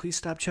on you. Please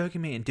stop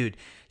choking me. And dude,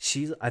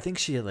 I think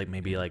she had like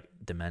maybe like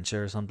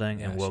dementia or something,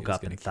 Yeah, and she woke was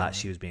up gonna and kill thought him.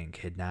 she was being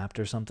kidnapped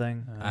or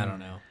something. I don't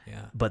know.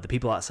 Yeah. But the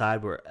people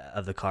outside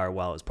of the car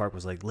while it was parked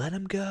was like, let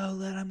him go,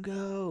 let him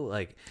go.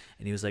 Like,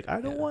 and he was like, I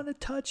don't want to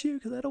touch you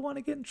because I don't want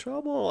to get in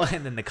trouble.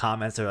 And then the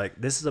comments are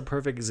like, this is a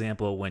perfect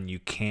example when you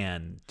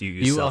can do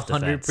You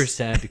self-defense.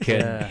 100% can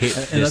Yeah. hit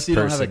this Unless you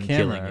don't have a person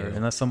camera, killing you.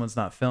 unless someo's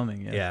not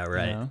filming it. Yeah,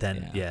 right. you know?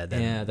 Then Yeah.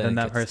 then Yeah, Then it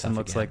that gets person tough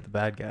looks again. like the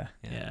bad guy.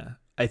 yeah.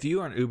 If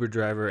you are an Uber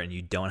driver and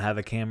you don't have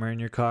a camera in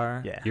your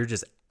car, Yeah. you're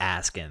just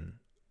asking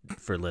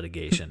for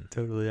litigation.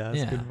 Totally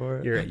asking Yeah. for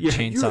it. You're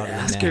chainsaw to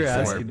the neck You're for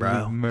asking it, to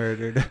bro. be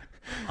murdered.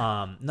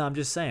 No, I'm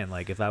just saying,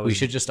 like, if I was, We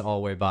should just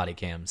all wear body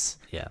cams.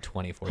 yeah,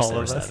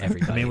 24/7.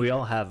 Everybody. I mean, we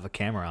all have a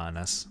camera on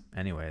us,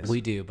 anyways.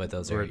 we do, but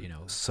those We're are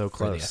so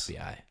for the close.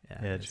 FBI.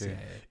 Yeah, the true.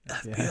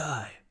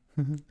 CIA.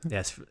 FBI.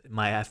 Yes,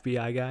 my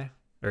FBI guy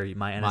or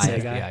my NSA My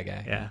guy. FBI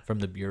guy. Yeah, From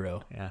the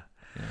bureau. yeah.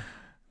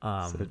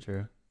 Yeah. So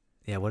true.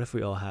 Yeah. What if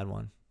we all had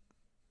one,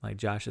 like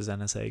Josh's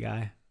NSA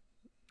guy,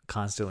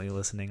 constantly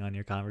listening on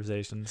your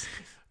conversations?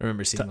 I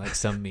remember seeing like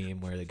some meme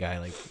where the guy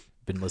like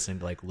been listening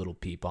to like Little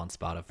Peep on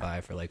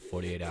Spotify for like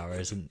 48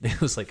 hours, and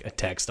it was like a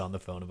text on the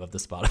phone above the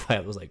Spotify.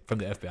 It was like from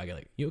the FBI guy,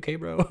 like, "You okay,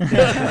 bro?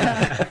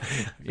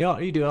 Yo,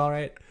 are you doing all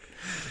right?"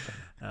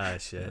 Oh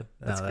shit!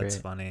 That's No, that's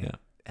great. funny. Yeah.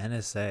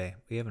 NSA.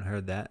 We haven't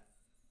heard about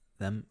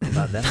them in a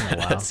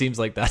while. That seems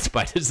like that's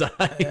by design.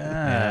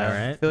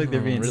 Yeah, right? I feel like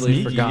they're being Really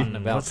sneaky. forgotten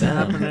about What's them.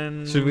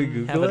 happening? Should we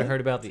Google Haven't it?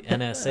 heard about the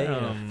NSA. in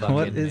a fucking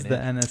What is the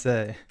minute.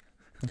 NSA?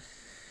 My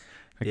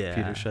Yeah.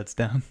 computer shuts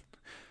down.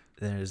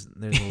 There's a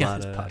Yeah,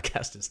 lot this of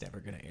podcast is never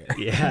gonna air.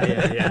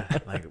 yeah.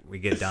 Like we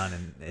get done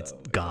and it's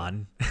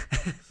gone.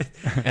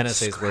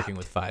 NSA is working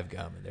with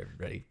 5Gum, and they're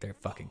ready. They're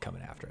fucking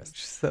coming after us.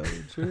 So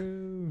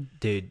true.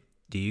 Dude,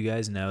 do you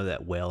guys know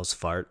that whales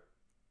fart?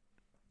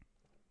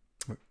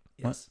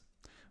 Yes.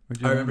 Where'd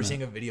you I learn remember that?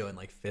 seeing a video in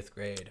like 5th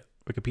grade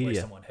where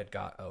Wikipedia. someone had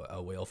got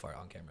a whale fart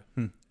on camera.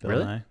 Bill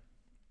Really? Nye.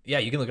 Yeah,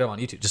 you can look it up on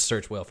YouTube. Just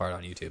search whale fart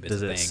on YouTube. It's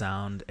Does a it thing.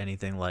 sound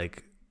anything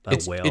like a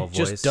whale it voice?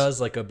 just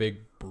does like a big,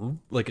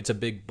 like it's a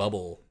big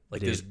bubble, like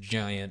Dude. this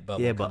giant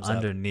bubble. Yeah, but comes up.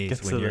 underneath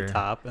Gets when to you're the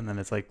top, and then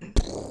it's like,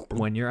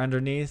 when you're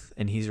underneath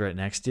and he's right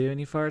next to you and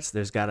he farts,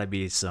 there's got to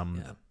be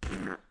some.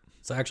 Yeah.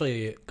 So I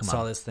actually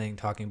saw on. this thing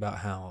talking about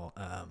how,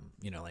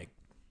 like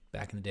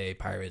back in the day,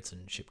 pirates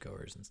and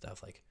shipgoers and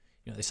stuff, like,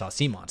 they saw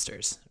sea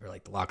monsters or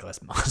like the Loch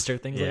Ness monster,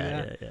 things like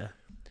that. Yeah.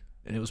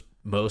 And it was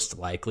most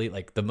likely,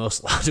 like the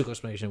most logical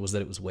explanation was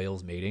that it was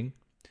whales mating,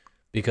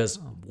 because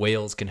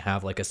whales can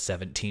have like a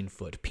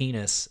 17-foot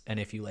penis. And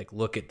if you like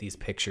look at these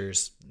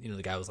pictures,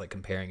 the guy was like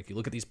comparing, if you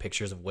look at these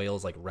pictures of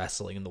whales like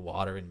wrestling in the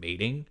water and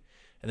mating,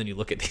 and then you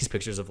look at these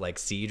pictures of like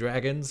sea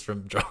dragons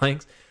from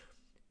drawings,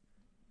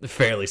 they're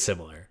fairly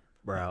similar.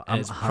 Bro, And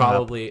it's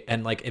probably,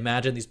 and like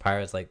imagine these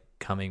pirates like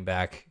coming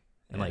back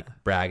and like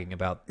bragging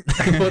about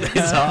what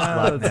they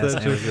saw. Loch Ness,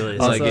 and it was really I was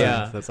like, Also,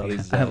 yeah, that's all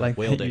these I like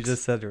whale that you dicks.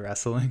 just said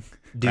wrestling.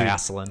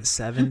 Wrestling.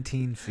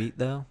 17 feet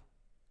though.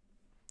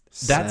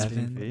 That's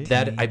 17?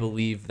 that. I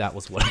believe that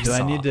was what I Do saw.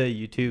 I need to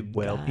YouTube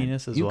whale God.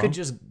 penis as You well? could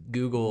just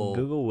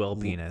Google whale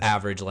penis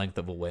average length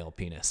of a whale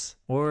penis.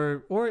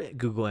 or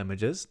Google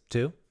images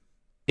too.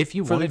 If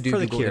you For want to the- do for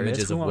the Google curious,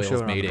 images we of won't show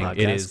whales it on the mating, podcast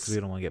it 'cause we is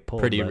don't want to get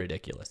pulled. pretty but-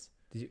 ridiculous.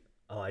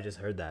 Oh, I just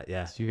heard that.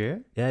 Yeah. Did you hear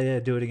it? Yeah.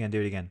 Do it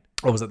again.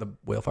 Oh, was that the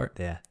whale fart?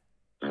 Yeah.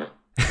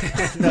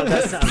 No,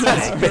 that sounds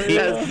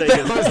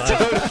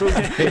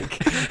fake.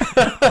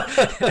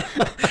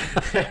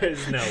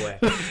 There's no way.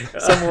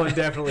 Someone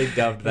definitely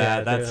dubbed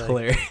Yeah, that. That's they're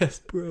hilarious.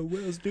 Bro,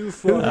 whales do Who,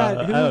 fart.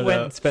 I who don't went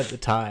know. and spent the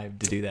time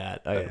to do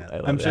that? I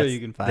love I'm it. sure you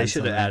can find They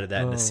should have something. added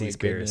that in Oh, the my Seaspiracy.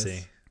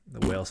 goodness.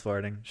 The whales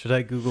farting. Should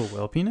I Google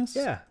whale penis?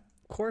 Yeah,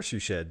 of course you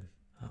should.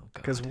 Oh, God.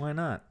 Because why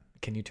not?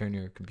 Can you turn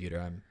your computer?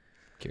 I'm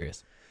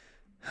curious.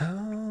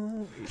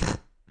 Oh.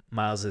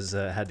 Miles has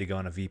had to go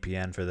on a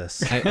VPN for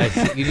this.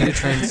 You need to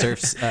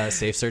turn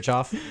safe search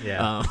off.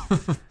 Yeah.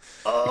 Oh,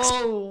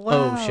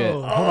 Oh shit!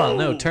 Hold on,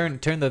 no, turn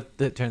the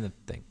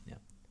thing. Yeah,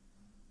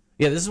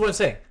 yeah. This is what I'm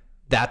saying.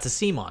 That's a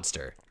sea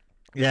monster,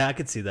 Yeah, I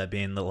could see that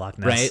being the Loch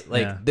Ness. right?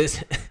 Like yeah.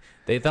 this.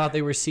 They thought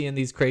they were seeing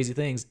these crazy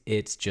things.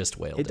 It's just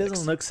whale. It dicks.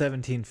 doesn't look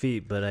 17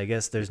 feet, but I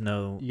guess there's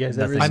no. You guys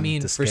ever- nothing I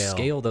mean, to for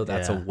scale though,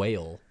 that's Yeah. a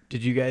whale.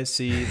 Did you guys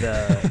see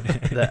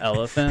the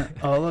elephant?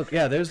 Oh, look.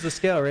 Yeah, there's the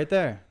scale right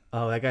there.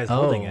 Oh, that guy's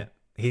holding Oh.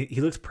 it.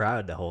 He looks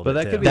proud to hold But it.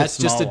 that too. could be a That's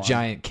just a small one.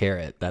 giant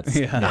carrot. That's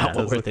Yeah, not it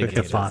what does we're look thinking. like a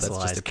it is. That's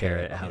fossilized just a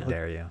carrot. How Yeah.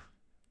 dare you?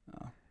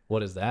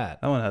 What is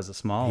that? That one has a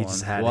small He one.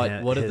 just had What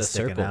his are the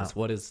sticking circles? out.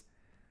 What is?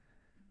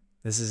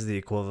 This is the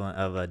equivalent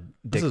of a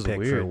This dick is pic for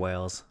weird.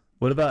 whales.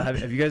 What about,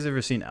 have you guys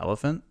ever seen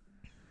elephant?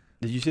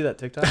 Did you see that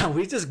TikTok?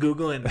 we just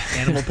googling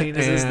animal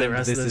penises the And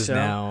rest this of the is show.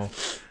 now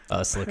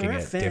us looking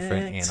at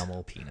different Perfect.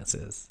 animal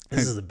penises.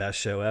 This is the best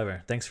show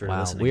ever. Thanks for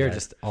Wow, listening. we are guys.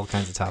 just all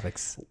kinds of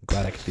topics.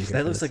 Glad I could be here. That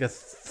for looks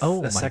this. like Oh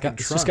a my second god!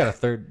 It's trunk. just got a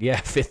third,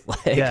 fifth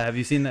leg. Yeah, have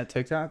you seen that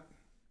TikTok?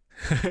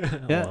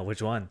 Yeah. Well,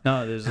 which one?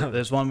 No,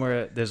 there's one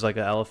where there's like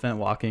an elephant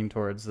walking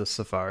towards the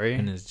safari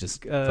and it's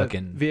just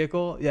fucking.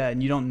 vehicle. Yeah,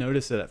 and you don't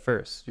notice it at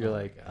first. You're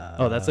like,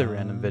 oh, that's a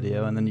random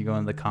video, and then you go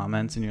in the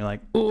comments and you're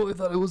like, oh, I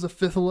thought it was a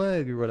fifth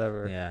leg or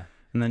whatever. Yeah,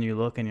 And then you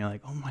look and you're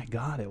like, oh my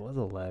god, it was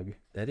a leg.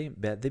 that ain't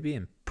bad. That'd be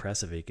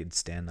impressive if he could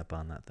stand up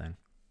on that thing.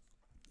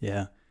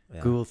 Yeah.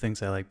 Yeah. Google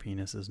thinks I like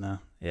penises now.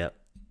 Yep.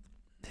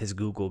 His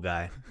Google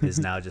guy is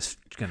now just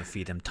gonna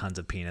feed him tons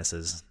of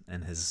penises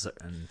in his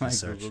My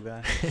search. Google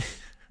guy.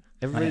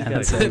 Everybody's My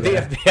got NSA a the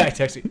Google. FBI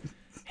texted me,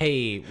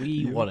 hey,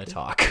 we want to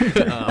talk.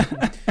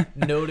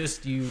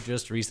 Noticed you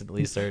just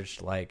recently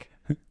searched like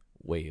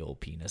whale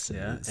penises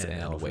Yeah, and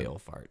and elephant.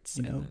 whale farts.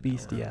 You know, and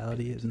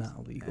bestiality is penises.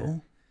 not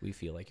legal. We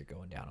feel like you're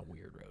going down a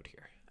weird road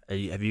here.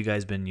 Have you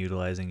guys been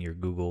utilizing your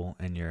Google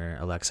and your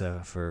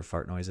Alexa for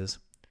fart noises?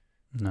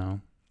 No.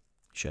 You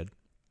should.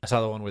 I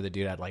saw the one where the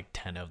dude had like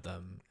 10 of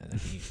them, and then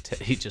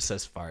he just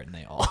says fart, and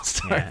they all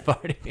start Yeah.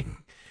 farting.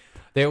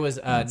 There was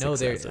That's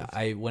there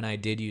excessive. when I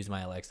did use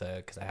my Alexa,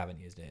 because I haven't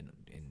used it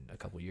in a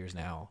couple years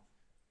now.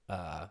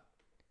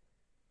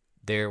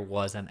 There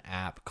was an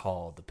app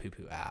called the Poo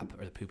Poo app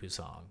or the Poo Poo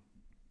song.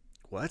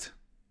 What?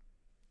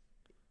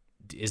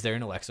 Is there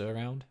an Alexa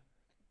around?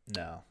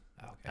 No.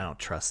 Oh, okay. I don't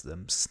trust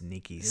them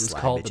sneaky It was sly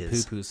called the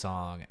bitches. Poo Poo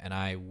song, and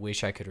I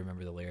wish I could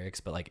remember the lyrics,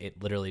 but like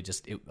it literally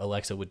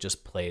Alexa would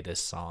just play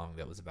this song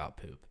that was about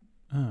poop,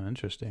 Oh,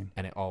 interesting.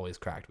 and it always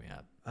cracked me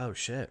up. Oh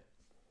shit.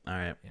 All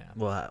right. Yeah.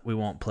 Well, we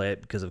won't play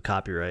it because of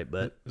copyright,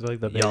 but Is it like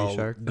the Baby y'all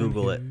Shark thing?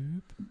 Google it.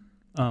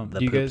 Do the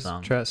you poop guys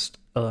song. trust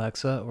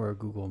Alexa or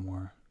Google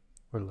more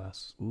or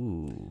less?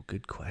 Ooh,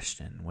 good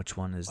question. Which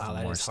one is Wow, the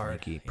that more is hard.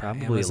 sneaky? Yeah,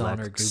 Probably Amazon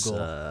or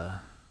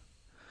Alexa.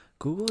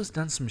 Google has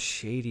done some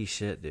shady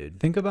shit, dude.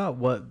 Think about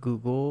what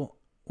Google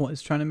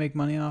is trying to make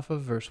money off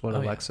of versus what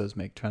Oh, yeah. Alexa's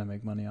trying to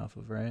make money off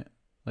of, right?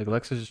 Like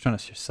Alexa's just trying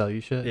to sell you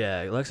shit.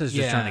 Yeah, Alexa's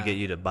just trying to Yeah. get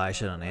you to buy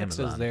shit on Alexa's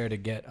Amazon. there to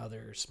get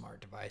other smart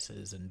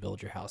devices and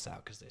build your house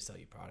out because they sell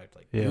you product.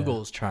 Like Yeah.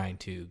 Google's trying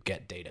to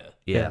get data.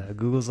 Yeah.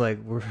 Google's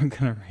like, we're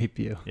gonna rape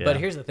you. Yeah. But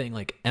here's the thing: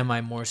 like, am I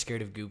more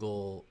scared of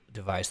Google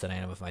device than I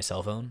am of my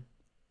cell phone?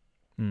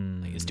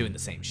 Like, it's doing the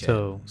same shit.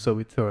 So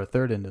we throw a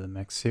third into the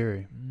mix,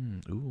 Siri.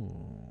 Ooh.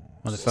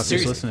 Motherfuckers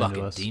Siri's a listening to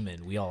fucking us.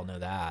 demon. We all know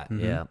that.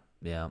 Mhm. Yeah,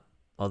 yeah.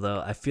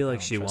 Although I feel like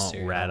don't she trust won't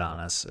Siri at rat all. on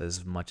us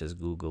as much as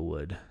Google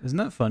would. Isn't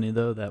that funny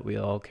though that we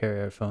all carry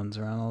our phones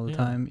around all the Yeah.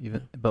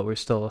 time, but we're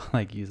still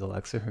like use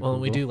Alexa or Well,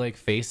 and we Google? do like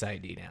Face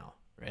ID now,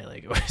 right?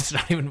 Like it's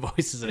not even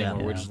voices anymore.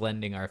 Yeah. We're just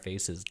lending our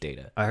faces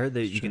data. I heard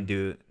that you can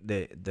do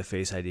the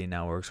Face ID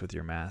now works with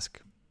your mask.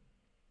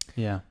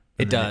 Yeah.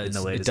 It in does. the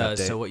It latest does.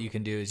 update. So what you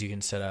can do is you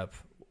can set up,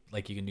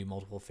 like you can do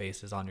multiple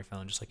faces on your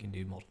phone, just like you can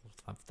do multiple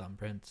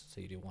thumbprints. So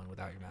you do one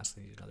without your mask,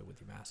 then you do another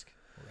with your mask.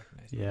 We'll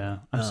recognize you. Yeah.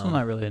 I'm still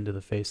not really into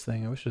the face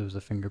thing. I wish there was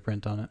a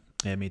fingerprint on it.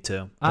 Yeah, me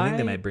too. I think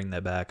they I- might bring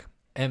that back.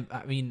 And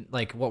I mean,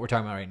 like what we're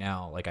talking about right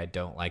now, like I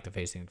don't like the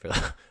face thing for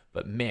that,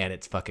 but man,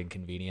 it's fucking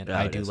convenient. Yeah,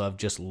 I it do is. love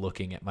just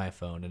looking at my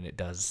phone, and it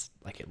does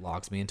like it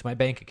logs me into my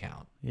bank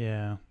account.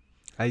 Yeah.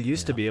 I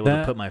used to Yeah. be able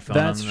to put my phone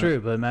That's on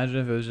true, but imagine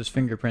if it was just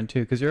fingerprint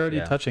too, because you're already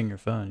Yeah. touching your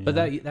phone. you But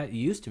know? that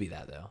used to be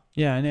that though.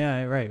 yeah,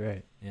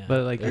 right. Yeah.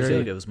 But like I you're feel already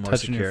like it was more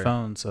touching secure. your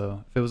phone,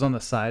 so if it was on the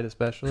side,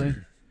 especially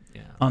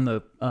yeah. on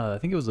the, I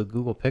think it was the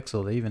Google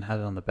Pixel, they even had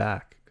it on the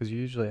back because you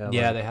usually have.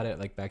 Yeah, like, they had it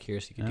like back here,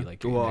 so you could Yeah. do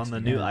like. Well, on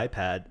the new Yeah.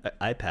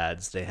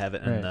 iPads, they have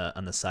it Right.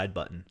 on the side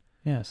button.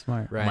 yeah,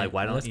 smart. Right. I'm like,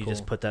 why Well, don't that's you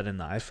just cool. put that in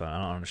the iPhone? I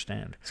don't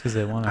understand. It's because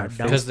they want our I don't-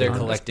 face Because they're on it.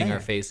 collecting our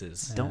understand.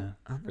 faces. Don't.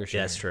 For sure.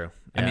 Yeah, that's true.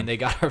 I Yeah. mean, they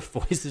got our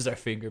voices, our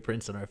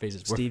fingerprints, and our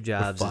faces. Steve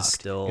Jobs is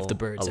still if the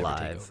birds ever take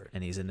alive, over.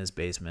 and he's in his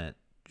basement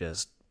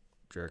just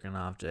jerking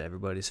off to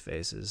everybody's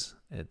faces.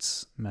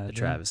 It's a Imagine.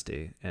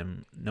 travesty,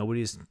 and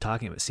nobody's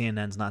talking about.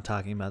 CNN's not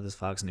talking about this.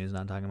 Fox News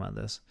not talking about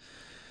this.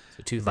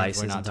 So two Vice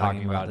things we're not isn't talking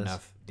talking about about this.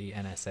 enough: the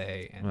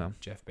NSA and Well.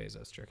 Jeff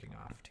Bezos jerking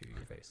off to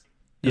your face.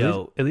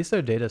 At least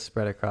their data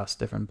spread across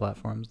different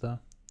platforms, though.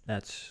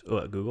 That's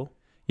what Google.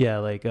 Yeah,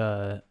 like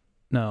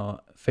no,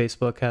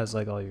 Facebook has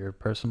like all your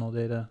personal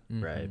data.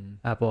 Right. Mhm.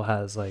 Apple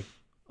has like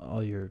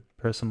all your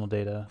personal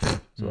data as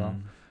well.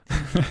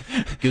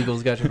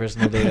 Google's got your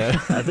personal data.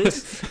 At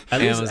least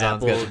Amazon's got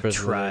Apple your personal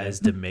tries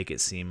data. to make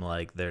it seem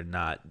like they're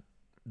not,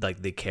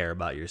 like they care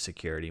about your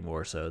security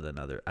more so than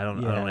other. I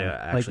don't Yeah, really like-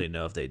 actually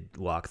know if they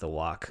walk the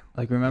walk.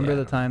 Like remember Yeah.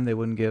 the time they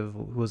wouldn't give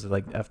who was it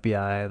like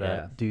FBI that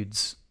Yeah.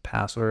 dude's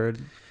password,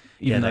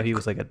 Yeah, even though that he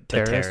was like a The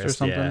terrorist or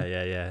something.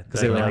 Yeah.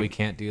 'Cause they were Like, like- we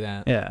can't do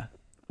that. Yeah.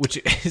 Which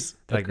is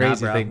a Like, nah,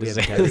 crazy bro, thing we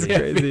to have say. integrity. to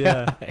the Crazy,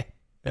 yeah. FBI.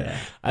 Yeah.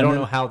 I don't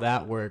know how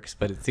that works,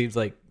 but it seems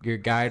like your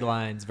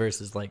guidelines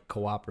versus like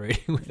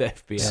cooperating with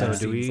FBI. So Yeah. do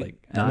seems we like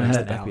not that's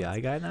have the an FBI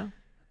guy now?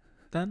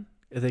 Then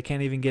if they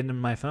can't even get into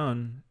my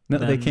phone, No,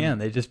 they then can.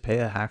 They just pay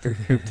a hacker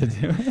group to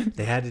do it.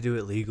 They had to do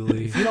it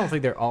legally. If you don't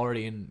think they're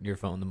already in your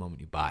phone the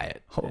moment you buy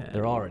it, Oh,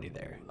 they're already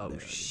there. Oh They're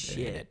in shit!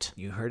 it.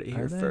 You heard it Are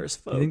here they?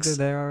 first, folks. You think they're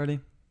there already?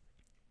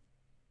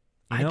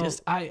 You know-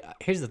 I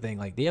here's the thing: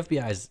 like the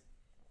FBI is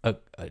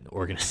an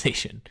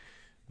organization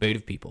made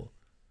of people.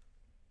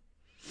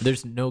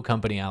 There's no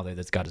company out there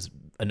that's got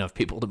enough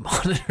people to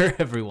monitor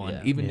everyone,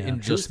 Yeah. even Yeah. in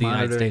Who's just the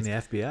United monitoring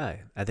States. the FBI?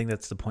 I think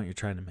that's the point you're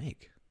trying to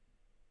make.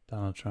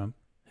 Donald Trump.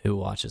 Who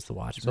watches the He's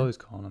Watchmen? always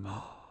calling them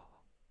out.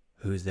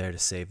 Who's there to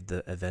save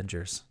the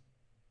Avengers?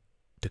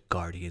 The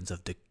Guardians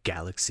of the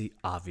Galaxy,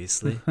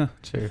 obviously.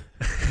 Sure.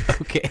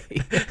 Okay.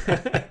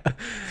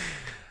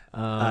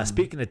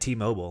 Speaking of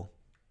T-Mobile,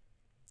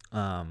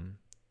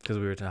 because we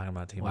were talking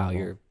about T-Mobile.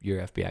 Wow,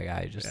 your FBI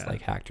guy just Yeah.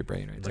 like hacked your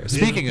brain right there. Like,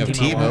 Speaking of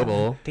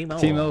T-Mobile,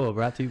 T-Mobile. T-Mobile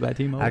brought to you by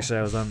T-Mobile. Actually,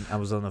 I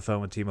was on the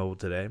phone with T-Mobile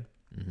today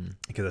Mhm.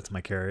 because that's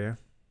my carrier.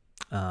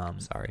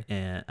 Sorry.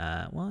 And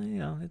well, you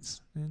know,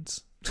 it's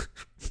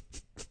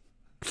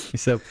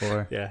he's so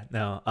poor. yeah,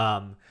 no,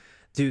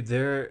 dude,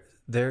 their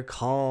not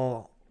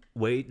call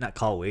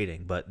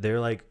waiting, but they're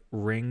like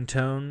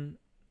ringtone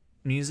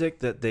music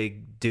that they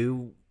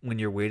do when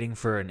you're waiting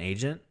for an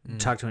agent,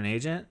 talk to an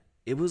agent,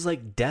 it was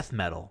like death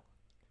metal.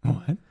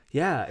 What?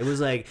 Yeah, it was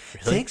like,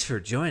 thanks for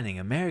joining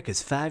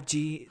America's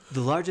 5G,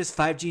 the largest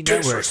 5G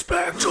network.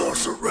 Disrespect our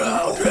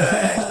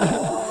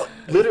surroundings.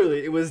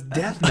 Literally, it was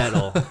death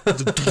metal.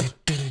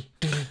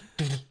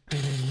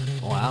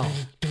 Wow.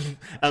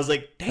 I was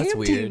like, damn, That's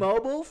weird.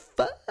 T-Mobile,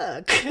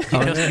 fuck.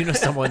 You know,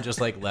 someone just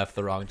like left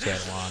the wrong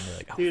channel on. They're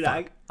like, oh, Dude,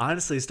 fuck. I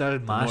honestly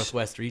started The moshing.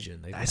 Northwest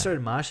region. I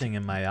started moshing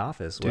in my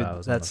office Dude, while I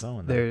was on the that's phone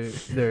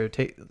with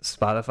them.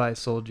 Spotify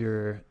sold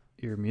your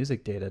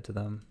music data to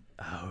them.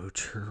 Oh,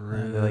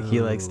 true. They're like,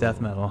 he likes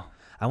death metal.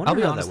 I wonder I'll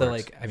be how honest that though,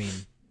 works. like, I mean,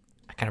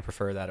 I kind of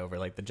prefer that over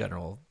like the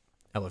general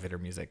elevator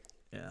music.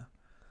 Yeah.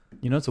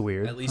 You know, it's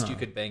weird. At least you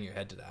could bang your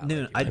head to that. No, Like, no,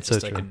 you're I- not so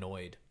just like true.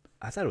 annoyed.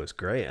 I thought it was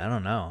great. I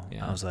don't know.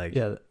 Yeah. I was like,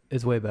 Yeah,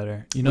 it's way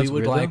better. You know, We what's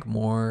would weird, like though?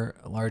 more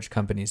large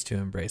companies to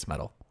embrace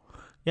metal.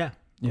 yeah.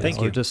 Yeah, Thank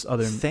or you. just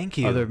other Thank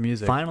you. other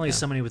music. Finally, Yeah.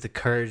 somebody with the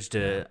courage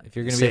to. If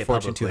you're going to say be a it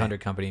Fortune publicly.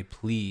 200 company,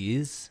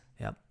 please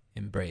Yep.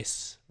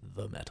 embrace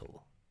the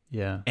metal.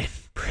 Yeah.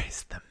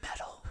 Embrace the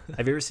metal.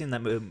 Have you ever seen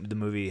that the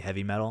movie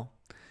Heavy Metal?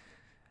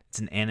 It's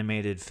an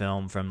animated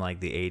film from like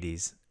the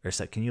 80s. Or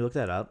so, can you look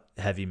that up?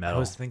 Heavy I Metal.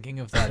 was thinking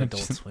of that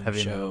Adult Swim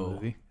Heavy metal show,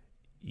 movie.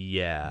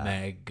 Yeah.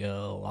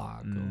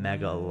 Megalopolis.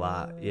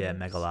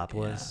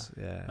 Megalopolis.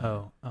 Yeah.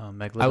 Oh,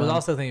 Megalodon. I was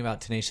also thinking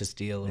about Tenacious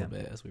D a little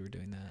bit as we were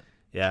doing that.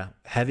 Yeah.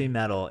 Heavy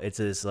Metal. It's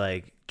this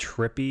like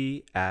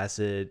trippy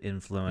acid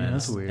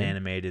influenced weird.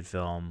 animated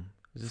film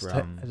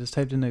I just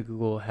typed into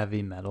Google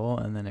heavy metal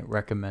and then it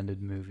recommended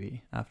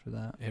movie after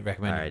that. It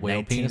recommended All right,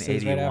 whale penises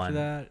right 1981. after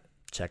that.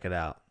 check it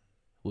out.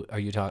 Are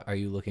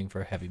you looking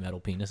for heavy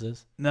metal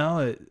penises? No,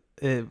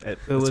 it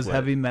That's was what-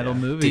 heavy metal yeah.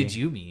 movie. Did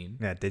you mean?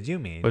 Yeah, did you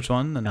mean? Which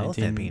one? The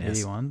Elephant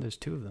penis. 1981. There's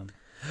two of them.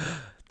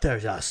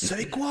 There's a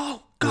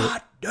sequel?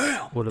 God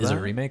damn. What Is it about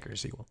a remake or a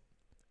sequel?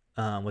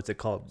 What's it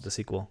called? The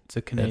sequel? It's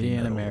a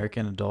Canadian metal.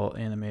 American adult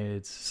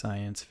animated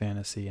science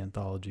fantasy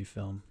anthology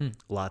film.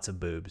 Lots of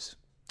boobs,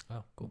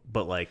 Oh, cool.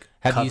 but like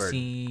Have you covered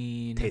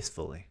seen?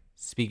 tastefully.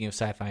 Speaking of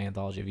sci-fi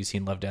anthology, have you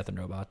seen Love, Death, and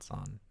Robots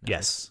on Netflix?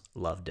 Yes,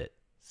 loved it.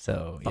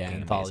 So yeah,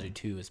 Fucking Anthology amazing.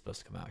 2 is supposed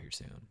to come out here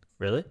soon.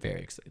 Very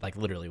Very excited. Like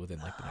literally within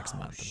like the next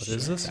month. I'm What super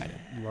is this? excited.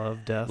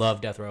 Love, Death.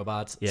 Love, Death,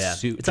 Robots. Yeah.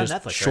 It's on just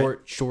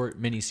Netflix,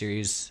 short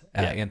miniseries,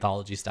 Yeah.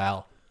 anthology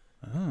style.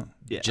 Oh,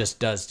 Yeah, Just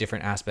does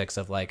different aspects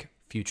of like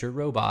future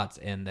robots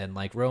and then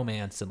like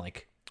romance and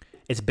like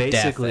it's death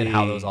basically and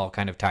how those all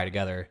kind of tie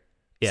together.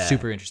 Yeah.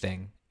 Super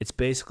interesting. It's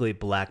basically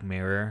Black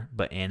Mirror,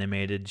 but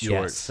animated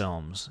short Yes.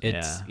 films.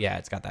 It's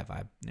it's got that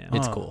vibe. Yeah.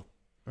 It's Oh, cool.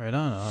 right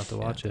on. I'll have to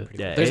watch Yeah, it.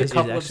 Yeah, There's it's a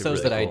couple actually episodes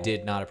really that I cool.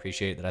 did not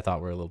appreciate that I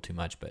thought were a little too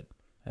much, but It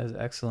has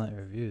excellent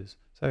reviews.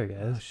 Sorry,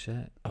 guys. Oh shit! I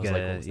You was like,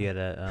 gotta, what was you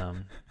gotta.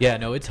 yeah,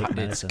 no, it's Take it's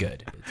medicine.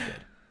 good. It's good.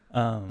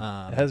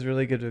 It has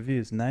really good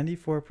reviews.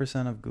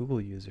 94% of Google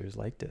users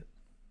liked it.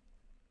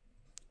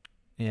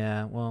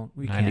 Yeah. Well,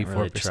 we can't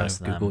really 94%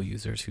 trust of them. Google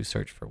users who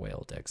search for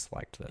whale dicks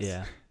liked this.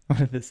 Yeah.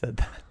 What if it said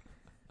that?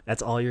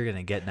 That's all you're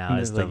gonna get now And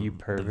is it's like, the, you the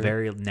pervert.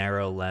 very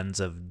narrow lens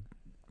of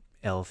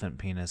elephant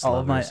penis All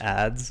of my lovers.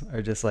 ads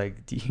are just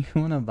like, do you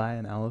want to buy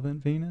an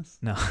elephant penis?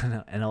 No,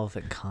 no, an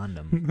elephant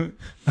condom.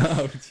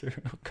 Oh, true.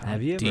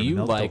 Have you ever Do you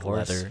milked a like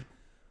horse? leather?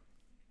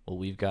 Well,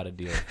 we've got a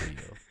deal for you.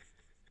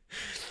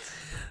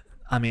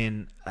 I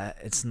mean,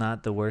 it's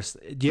not the worst.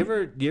 Have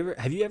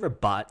you ever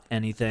bought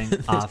anything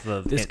off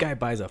of This guy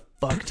buys a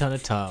fuck ton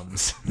of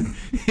Tums.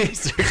 He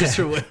searches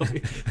for whale.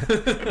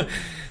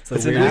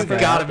 It's an We've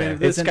gotta aphrodisiac. move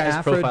this It's an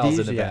guy's profiles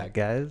in the aphrodisiac, bag.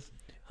 guys.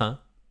 Huh?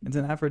 It's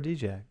an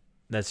aphrodisiac.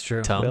 That's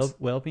true. Tums?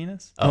 Whale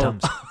penis? Oh,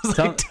 Tums. I was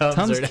like, Tums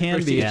Tums are can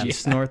be if you aphrodisiac.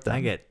 snort them.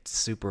 I get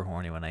super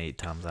horny when I eat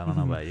Tums. I don't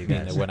know about you I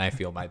mean, guys. when I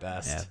feel my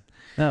best. Yeah.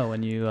 No,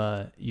 when you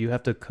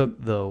have to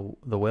cook the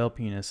whale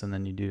penis and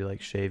then you do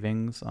like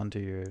shavings onto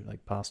your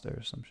like pasta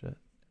or some shit.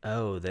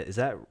 Oh, is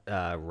that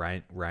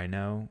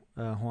rhino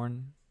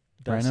horn?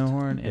 Dust? Rhino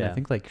horn and Yeah. I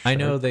think like I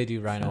know shark- they do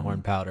rhino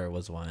horn powder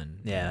was one.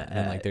 Yeah, And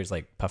then like there's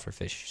like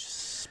pufferfish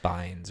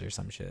spines or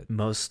some shit.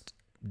 Most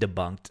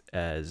debunked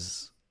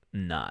as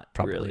not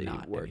Probably really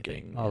not working.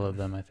 anything. all of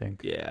them. I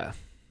think. Yeah,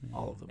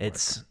 All of them.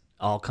 it's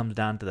all comes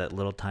down to that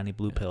little tiny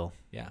blue pill.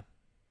 yeah.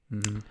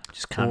 Mm-hmm.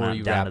 Just kind Or of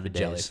you down wrap to a the days.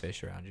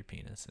 jellyfish around your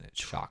penis and it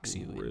shocks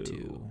you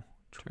into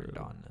turned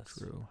onness.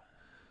 True.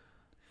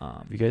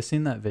 Have you guys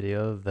seen that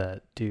video of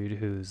that dude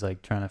who's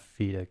like trying to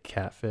feed a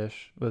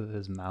catfish with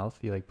his mouth?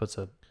 He like puts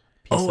a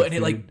piece Oh, of and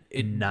it like food-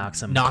 it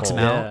knocks him knocks him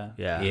cold. out.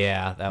 Yeah.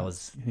 Yeah, that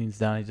was he leans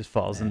down, he just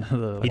falls into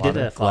the He water. did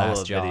a Glass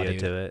follow-up jaw, video dude.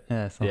 to it.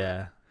 Yeah, so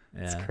Yeah.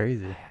 it's Yeah.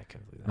 crazy. I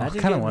couldn't believe I that.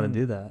 Imagine kind of want to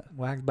getting do that.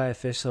 Whacked by a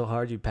fish so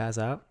hard you pass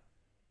out.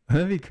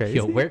 That'd be crazy.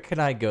 Yo, where could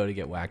I go to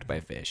get whacked by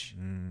fish?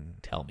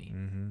 Tell me.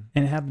 Mm-hmm.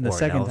 And it happened the Or an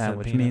second time, elephant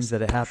which penis. means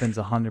that it happens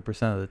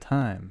 100% of the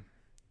time.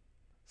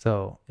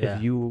 So Yeah.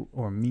 if you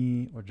or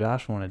me or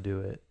Josh want to do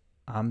it,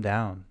 I'm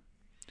down.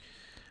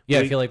 Yeah,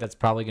 I We- feel like that's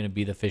probably going to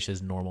be the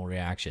fish's normal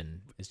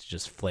reaction is to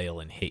just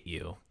flail and hit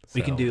you.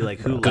 We can So, do like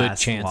who good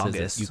lasts chances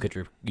longest.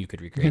 that you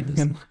could recreate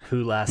this.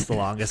 Who lasts the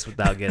longest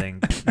without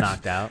getting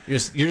knocked out. You're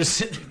just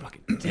sitting there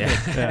fucking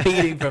Yeah.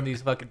 eating from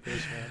these fucking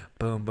fish, man.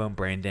 boom, boom,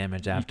 brain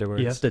damage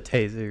afterwards. You have to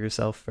taser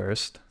yourself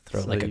first.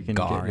 Throw so like a you can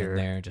gar get your... in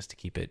there just to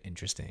keep it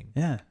interesting.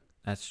 Yeah.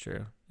 That's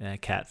true. Yeah,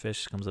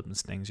 catfish comes up and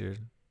stings your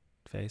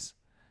face.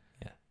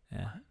 Yeah.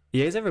 Yeah.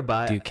 You guys ever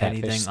buy Do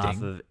catfish anything off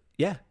sting? of?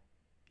 Yeah.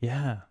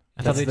 Yeah.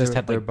 I thought they just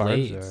had their like barbs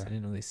blades. are- I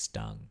didn't know they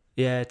stung.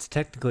 Yeah, it's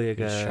technically like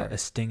Sharp. a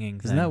stinging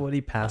thing. Isn't that what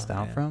he passed Oh,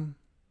 out yeah. from?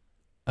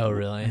 Oh,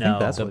 really? I No. think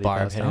that's The what he barb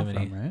passed hit out him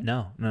from, and he- right?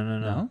 No.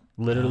 No?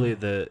 Literally,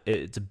 Oh.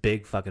 it's a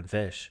big fucking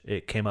fish.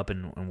 It came up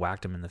and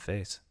whacked him in the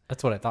face.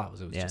 That's what I thought. It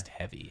was Yeah. just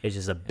heavy. It's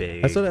just a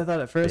big. That's what I thought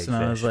at first, big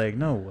and I was fish. like,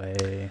 no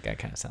way. Guy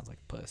kind of sounds like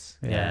a puss.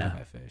 Yeah.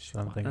 My fish. So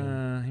I'm Come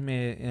on. thinking, He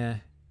made yeah.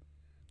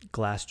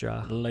 Glass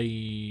jaw.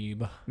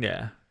 Lame.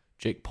 Yeah.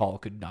 Jake Paul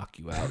could knock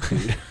you out,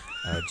 dude.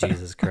 Oh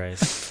Jesus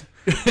Christ!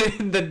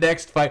 In the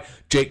next fight,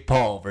 Jake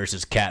Paul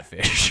versus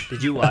Catfish.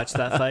 Did you watch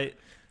that fight?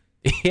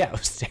 Yeah, it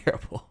was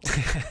terrible.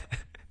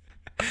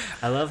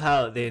 I love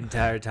how the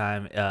entire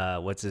time,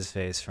 what's his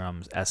face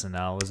from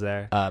SNL was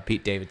there.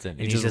 Pete Davidson.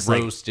 He And just, he's just,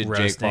 like, roasted Jake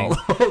roasting. Paul.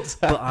 the whole time.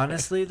 But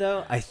honestly,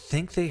 though, I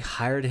think they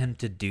hired him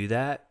to do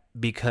that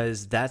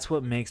because that's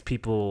what makes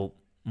people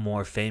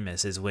more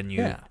famous is when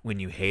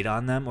you hate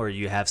on them or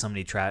you have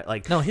somebody try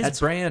like No, his that's-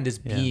 brand is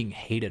being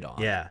hated on.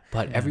 Yeah.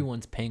 But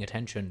everyone's paying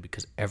attention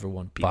because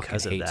everyone fucking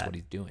Because of hates that. what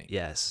he's doing.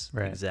 Yes,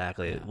 Right.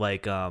 exactly. Yeah.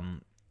 Like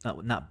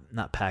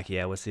not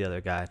Pacquiao. What's the other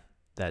guy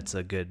that's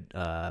a good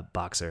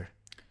boxer?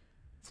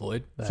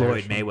 Floyd? the Floyd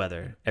Irishman.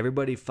 Mayweather.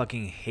 Everybody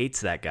fucking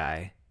hates that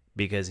guy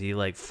because he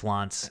like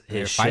flaunts They're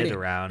his shit fighting.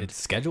 around. It's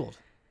scheduled.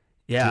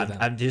 Yeah, to them.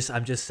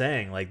 I'm just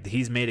saying, like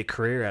he's made a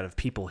career out of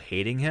people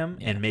hating him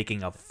Yeah. and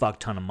making a fuck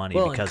ton of money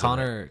Well, and because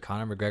Conor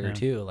McGregor Yeah.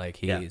 too.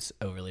 Like Yeah. he's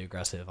overly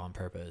aggressive on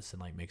purpose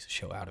and like makes a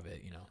show out of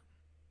it. You know. of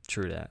it.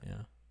 True that. Yeah.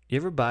 You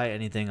ever buy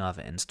anything off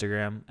of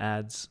Instagram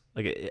ads?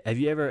 Like, have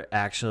you ever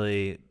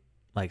actually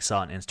like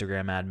saw an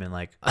Instagram ad and been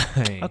like,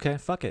 okay,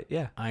 fuck it,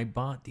 yeah. I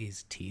bought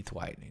these teeth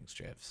whitening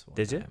strips. One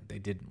Did you? time. They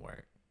didn't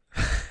work.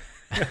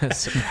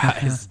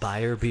 Surprise.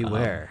 Buyer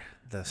beware.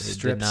 The They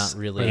strips did not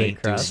Were really they do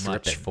crust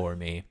much stripping. for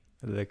me.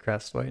 The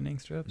crest whitening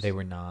strips? They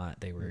were not.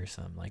 They were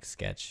some like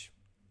sketch.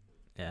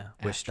 Yeah,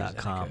 AstraZeneca.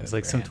 Wish.com. It's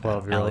like some brand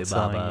out. 12-year-old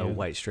selling Alibaba you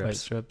white strips. White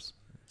strips.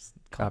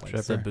 Called Crop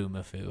like stripper.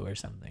 Sabumafu or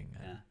something.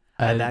 Yeah.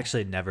 I- I've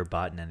actually never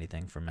bought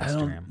anything from I Instagram.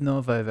 don't know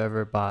if I've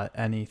ever bought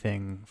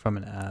anything from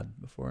an ad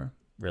before.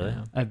 Really?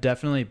 Yeah. I've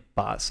definitely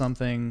bought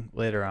something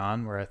later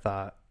on where I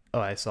thought, oh,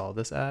 I saw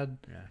this ad.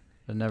 Yeah.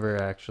 I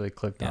never actually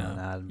clicked on Yeah. an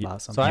ad and Yeah.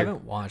 bought something. So I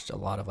haven't watched a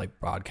lot of like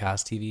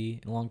broadcast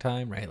TV in a long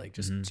time, right? Like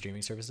just Mhm.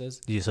 streaming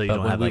services. So you But don't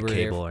when have we like were cable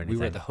here, or anything? we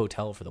were at the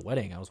hotel for the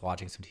wedding. I was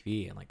watching some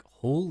TV and like,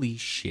 holy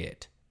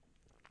shit,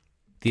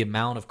 the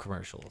amount of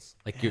commercials.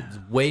 Like, you're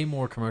way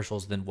more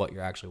commercials than what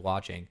you're actually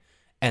watching.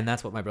 And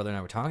that's what my brother and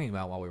I were talking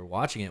about while we were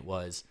watching it.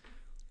 Was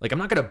like, I'm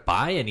not gonna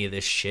buy any of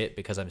this shit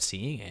because I'm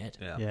seeing it.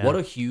 Yeah. Yeah. What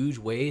a huge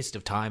waste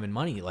of time and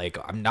money. Like,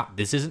 I'm not.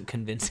 This isn't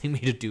convincing me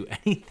to do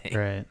anything.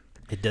 Right.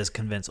 It does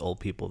convince old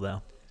people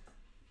though.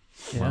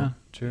 Yeah, Well,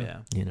 true.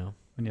 Yeah. You know.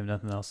 When you have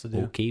nothing else to do.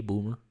 Okay,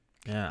 boomer.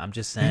 Yeah, I'm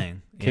just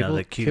saying. You Cable, know,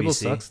 the QVC. cable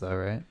sucks though,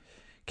 right?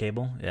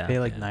 Cable? Yeah. Pay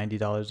like Yeah.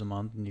 $90 a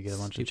month and you get a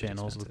bunch of Stupid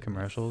channels with expensive.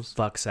 commercials.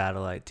 Fuck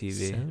satellite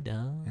TV So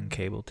dumb. and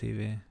cable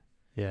TV.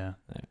 Yeah.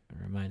 That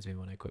reminds me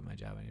when I quit my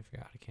job, I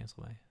forgot how to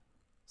cancel my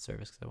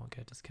service because I won't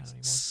get a discount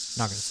anymore.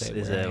 Not gonna say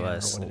Is where it I am or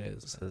what what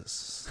it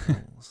is.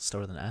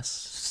 Start with an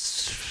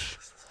S?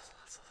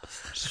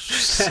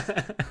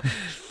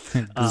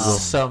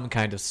 Some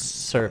kind of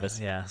service.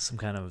 Yeah, some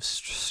kind of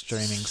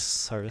streaming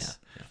service.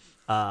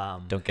 Yeah.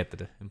 Don't get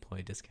the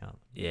employee discount.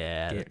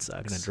 Yeah, I'm that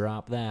sucks. gonna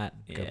drop that.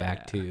 Go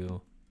back Yeah.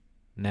 to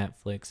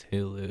Netflix,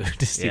 Hulu,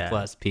 Disney Yeah.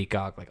 Plus,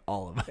 Peacock, like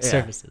all of my Yeah.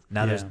 services.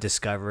 Now there's Yeah.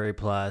 Discovery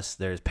Plus,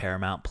 there's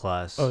Paramount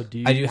Plus. Oh, do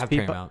you I do use have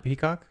Paramount.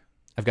 Peacock?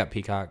 I've got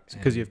Peacock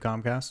Because and- you have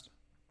Comcast?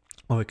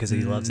 Oh, because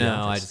he loves The No, I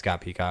Office. just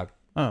got Peacock.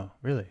 Oh,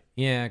 really?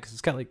 Yeah, because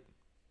it's got like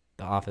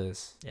The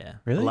Office. Yeah.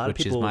 Really? A lot of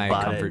Which is people my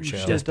bought comfort it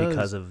show. just It does.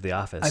 because of The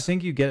Office. I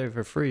think you get it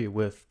for free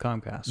with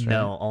Comcast, right?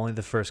 No, only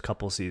the first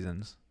couple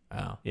seasons.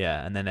 Oh.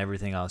 Yeah, and then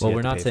everything else. Well, you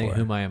we're have to not pay saying for.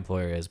 who my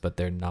employer is, but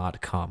they're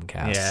not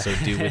Comcast. Yeah. So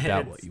do with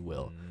that what you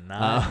will.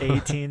 Not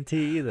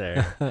AT&T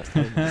either. It's,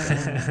 Is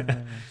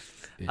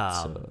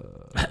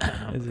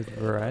it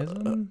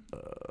Verizon?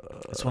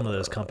 It's one of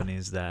those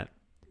companies that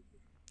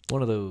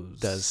one of those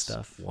does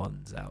stuff.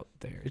 ones out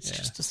there. It's Yeah.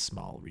 just a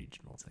small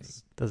regional thing.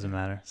 Doesn't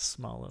matter.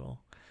 small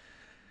little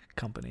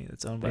company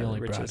that's owned They by the only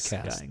richest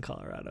broadcast guy in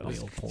Colorado.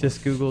 Whale porn.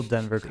 Just Google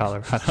Denver,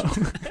 Colorado.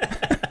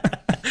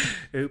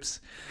 Oops.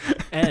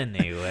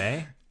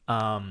 Anyway,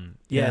 yeah.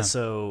 Yeah.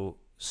 So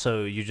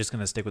you're just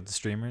gonna stick with the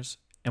streamers,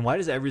 and why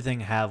does everything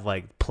have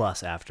like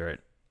plus after it?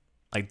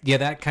 Yeah,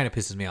 that kind of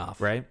pisses me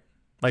off. Right?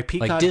 Like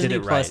Peacock Like Disney did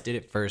it Plus right. did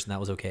it first, and that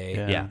was okay.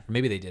 Yeah. Yeah. Or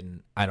maybe they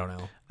didn't. I don't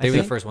know. I They were the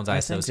think- first ones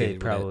I think they associated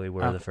with probably it.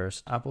 were the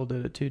first. Apple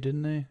did it too,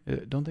 didn't they?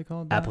 Don't they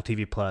call it that? Apple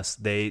TV Plus.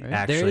 They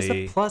Right. There is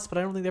actually a Plus, but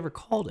I don't think they ever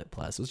called it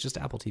Plus. It was just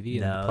Apple TV.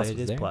 And no, Plus it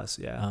was is there. Plus.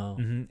 Yeah. Oh.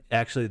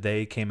 Actually,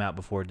 they came out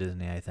before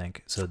Disney, I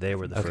think. So they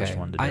were the first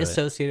one to do I it.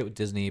 associate it with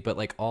Disney, but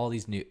like all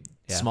these new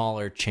Yeah.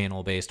 smaller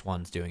channel based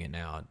ones doing it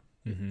now.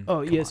 Mhm. Oh,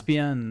 Come on.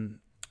 ESPN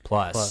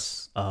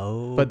Plus.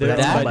 Oh, But they're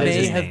that's That owned by may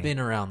Disney. have been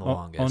around the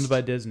longest. Owned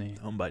by Disney.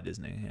 Owned by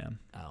Disney. Yeah.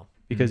 Oh.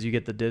 Because you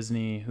get the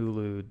Disney,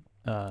 Hulu,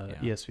 Yeah.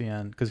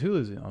 ESPN. Because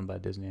Hulu's owned by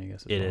Disney, I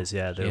guess. as It well. is.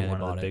 Yeah, they're Yeah, they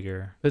one of bought the it.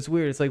 bigger. But it's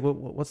weird. It's like,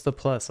 what's the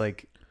plus?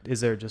 Like,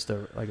 is there just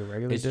a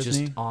regular It's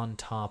Disney? just on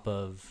top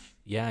of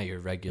your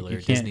regular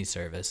can't- Disney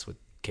service with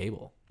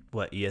cable.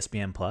 What,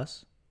 ESPN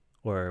Plus,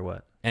 or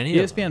what? Any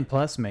of them. ESPN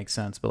Plus makes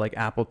sense, but like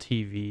Apple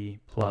TV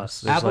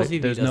Plus, Apple TV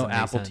there's no doesn't make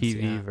Apple sense,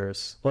 TV yeah.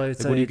 versus. Well, Like,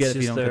 what do you get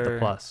if you don't get the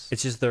Plus?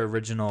 It's just their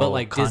original. But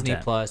like Disney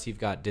content. Plus, you've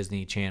got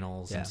Disney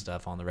channels Yeah. and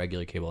stuff on the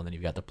regular cable, and then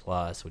you've got the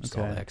Plus, which is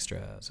all Okay. the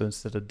extra. So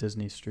instead of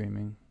Disney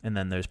streaming, And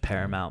then there's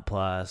Paramount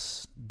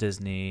Plus,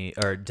 Disney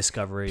or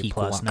Discovery Peacock.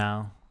 Plus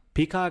now.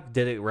 Peacock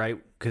did it right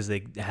because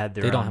they had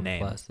their They don't own have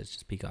name. a Plus. It's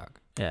just Peacock.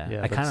 Yeah, Yeah,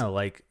 I that's- kind of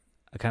like.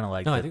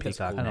 No, I the think that's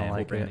Peacock cool. I don't name.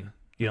 like it. branding.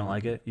 You don't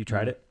like it? You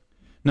tried No. it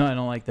No, I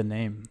don't like the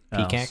name.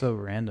 Peacock? It's so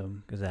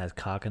random. because it has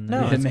cock in No,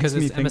 there. It it's makes because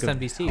me it's think of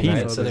MSNBC, pea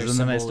right? So their photos, and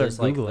then I symbol start is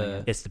like Googling the.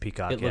 it. It's the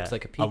peacock. It looks yeah.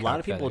 like a A peacock lot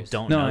of people feathers.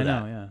 don't No, know I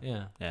that. know. Yeah,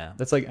 Yeah. Yeah.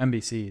 that's like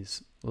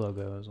NBC's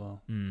logo as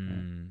well.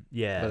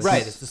 Yeah. But Right.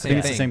 it's- It's the I same think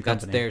it's thing. the same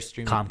That's company. their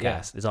streaming.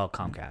 Comcast. It's all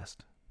Comcast.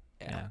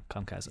 Yeah. Yeah.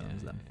 Comcast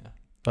owns them. Yeah.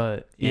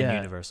 But And yeah,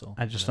 Universal.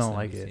 I just don't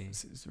like it.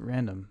 MSNBC. It's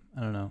random.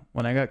 I don't know.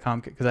 When I got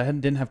Comcast, because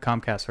didn't have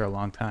Comcast for a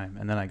long time,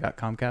 and then I got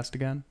Comcast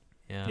again,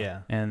 Yeah.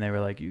 Yeah. and they were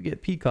like, "You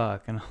get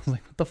Peacock," and I was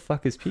like, "What the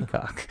fuck is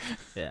Peacock?"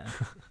 Yeah.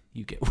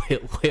 You get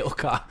whale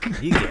cock.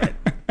 You get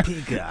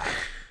peacock.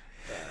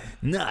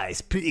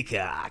 Nice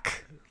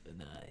peacock.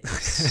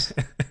 Nice.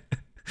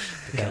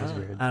 That was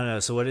weird. I don't know.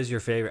 So, what is your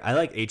favorite? I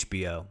like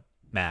HBO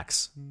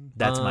Max.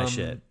 That's my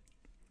shit.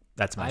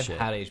 That's my I've shit.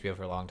 had HBO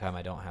for a long time.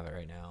 I don't have it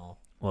right now.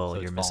 Well, so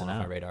you're it's missing fallen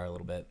off out. my radar a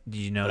little bit. Do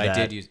you know But that?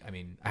 I did use. I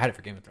mean, I had it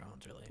for Game of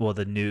Thrones, really. Well,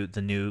 the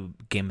new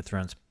Game of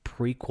Thrones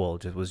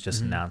prequel was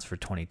just Mhm. announced for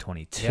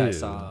 2022. Yeah, I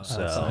saw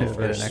so some for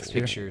first next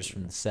year. pictures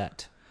from the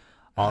set.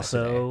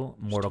 also,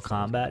 today. Mortal Just a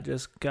few days Kombat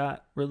just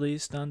got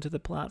released onto the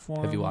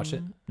platform. Have you watched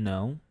it?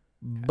 No,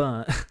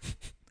 but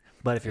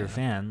but if you're a Yeah.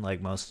 fan,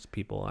 like most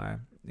people are,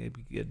 it'd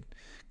be good.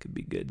 Could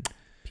be good.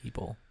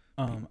 People.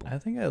 I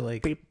think I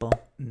like People.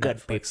 Good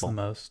Netflix people. the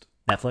most.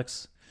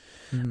 Netflix.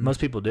 Mm. Most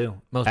people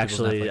do. Most people's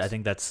Actually, Netflix. I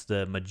think that's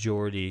the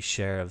majority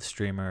share of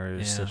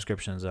streamers' Yeah.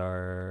 subscriptions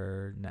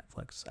are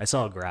Netflix. I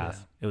saw a graph.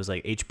 Yeah. It was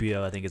like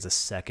HBO. I think is a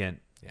second.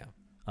 Yeah.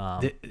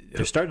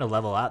 They're starting to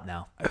level out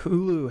now.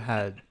 Hulu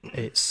had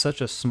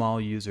such a small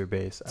user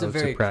base. It's I a was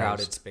very surprised.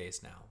 crowded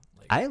space now.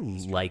 Like, I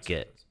streaming like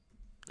it.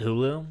 services. Hulu.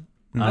 No.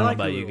 I don't know like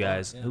about Hulu you a lot,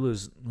 guys. yeah.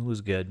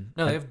 Hulu's good.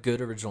 No, they have good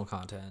original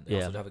content. They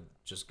Yeah. also have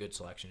just good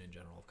selection in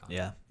general of content.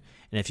 Yeah.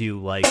 And if you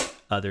like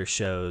other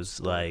shows,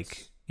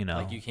 like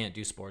Like you can't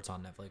do sports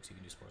on Netflix. You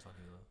can do sports on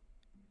Hulu.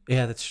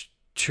 yeah, that's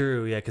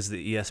true. Yeah, because the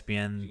You can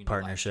ESPN do live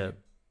partnership.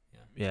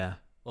 stream. Yeah.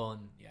 Well,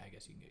 and I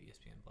guess you can get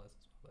ESPN Plus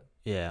as well.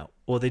 Yeah.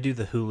 Well, they do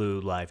the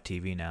Hulu live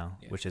TV now,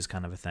 Yeah. which is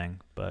kind of a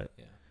thing. But But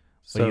yeah.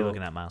 what are you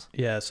looking at, Miles?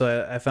 Yeah,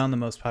 so I found the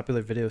most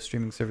popular video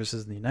streaming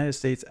services in the United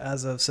States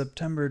as of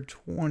September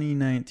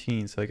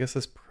 2019. So I guess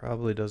this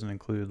probably doesn't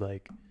include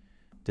like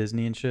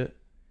Disney and shit.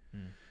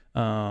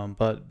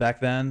 But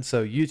back then,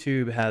 so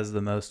YouTube has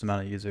the most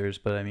amount of users,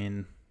 but I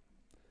mean,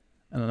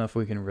 I don't know if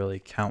we can really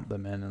count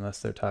them in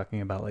unless they're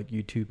talking about like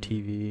YouTube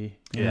TV.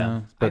 You Yeah.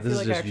 know? But I feel this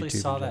like is I just actually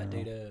YouTube saw in that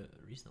general. data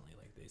recently.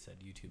 Like they said,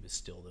 YouTube is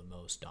still the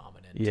most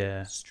dominant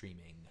Yeah.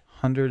 streaming.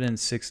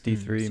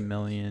 163 service.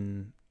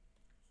 million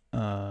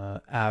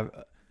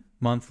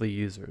monthly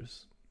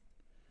users.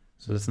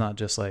 So it's not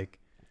just like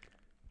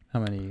how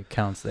many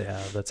accounts they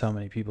have. That's how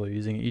many people are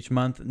using it each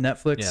month.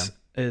 Netflix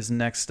is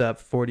next up,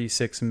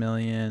 46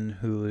 million.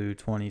 Hulu,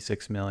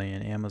 26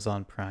 million.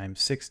 Amazon Prime,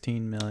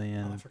 16 Oh, I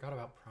million. forgot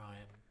about Prime.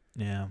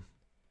 Yeah.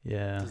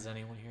 Yeah. Does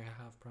anyone here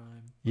have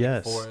Prime?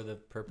 Yes. For the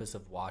purpose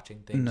of watching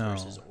things No.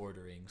 versus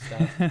ordering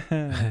stuff.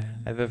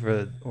 I've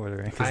ever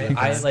ordering.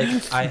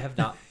 I have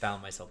not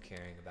found myself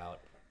caring about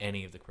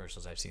any of the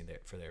commercials I've seen there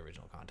for their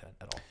original content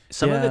at all.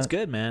 Some of Yeah, it's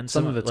good, man.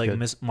 some of it's like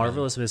good.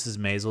 Marvelous Mrs.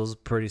 Maisel's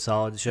pretty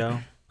solid show.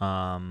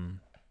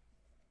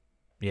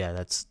 Yeah,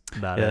 that's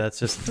about Yeah, it. that's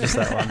just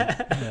that one.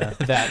 Yeah.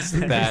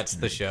 That's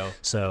the show.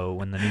 So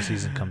when the new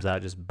season comes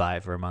out, just buy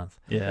it for a month.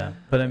 Yeah.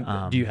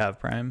 But do you have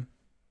Prime?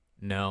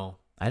 No,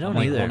 I don't I'm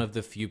like either. one of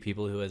the few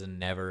people who has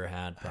never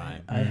had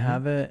Prime. I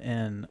have it,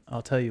 and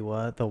I'll tell you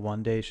what, the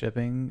 1-day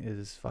shipping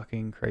is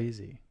fucking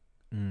crazy.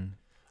 That's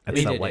I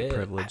mean, that it white is.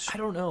 privilege. I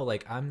don't know.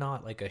 Like, I'm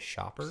not like a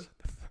shopper.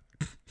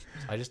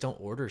 I just don't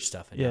order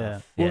stuff enough.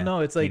 Yeah. Well, Yeah, no,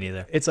 it's me like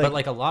neither. it's But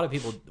like a lot of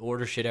people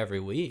order shit every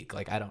week.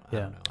 Like I don't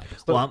know. I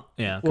just Well, go well,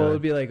 it ahead.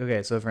 would be like,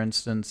 okay, so for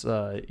instance,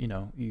 you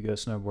know, you go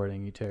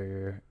snowboarding, you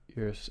tear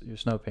your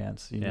snow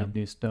pants. You Yeah. need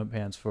new snow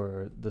pants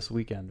for this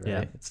weekend, right?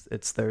 Yeah.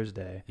 It's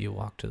Thursday, you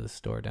walk to the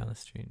store down the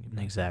street. And you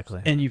buy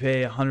Exactly. and you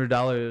pay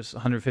 $100,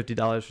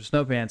 $150 for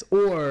snow pants,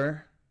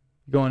 or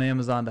you go on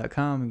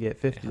Amazon.com and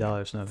get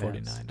 $50 snow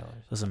pants. $49.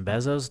 Listen,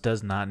 Bezos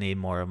does not need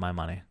more of my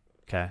money.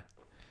 Okay.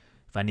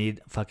 If I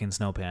need fucking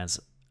snow pants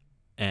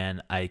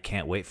and I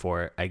can't wait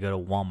for it, I go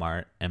to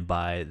Walmart and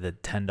buy the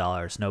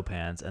 $10 snow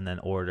pants and then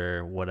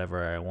order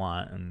whatever I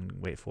want and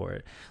wait for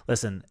it.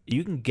 Listen,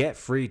 you can get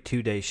free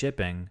 2-day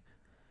shipping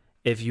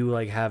if you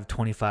like have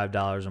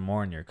 $25 or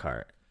more in your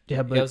cart. Yeah,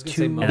 I was gonna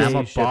say And I'm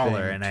a shipping,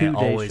 baller, and I 2-day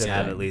always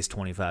have shipping. at least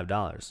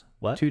 $25.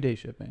 What? 2-day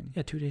shipping.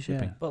 Yeah, 2-day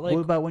shipping. Yeah. But, like-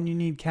 what about when you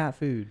need cat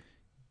food?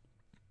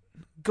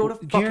 Go to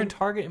You're- fucking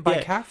Target and buy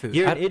Yeah, cat food.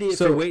 You're I- an idiot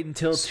so- for waiting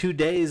until 2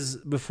 days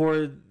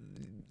before.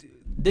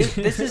 This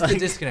is the Like-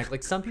 disconnect.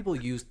 Like some people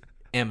use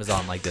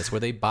Amazon like this, where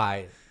they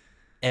buy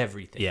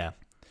everything. Yeah.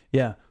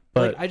 Yeah,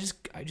 but Like I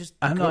just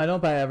I don't know. I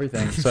don't buy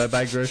everything, so I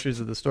buy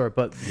groceries at the store.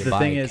 But You the buy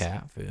thing is,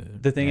 cat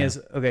food. the thing Yeah. is,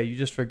 okay, you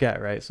just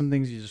forget, right? Some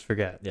things you just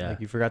forget. Yeah.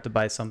 Like you forgot to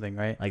buy something,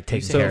 right? Like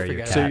taking So care of your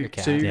forget cat. about your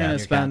cat. So you're Yeah. gonna Your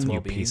cat's spend You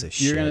well-being. piece of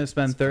you're shit. gonna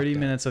spend It's 30 fucked up.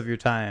 minutes of your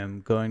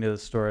time going to the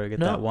store to get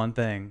No. that one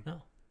thing,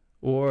 No.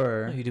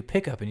 or No, you do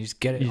pickup and you just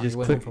get it you on just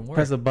your way home click, from work.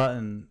 press a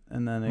button,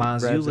 and then it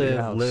Miles, you arrives at your live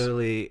house.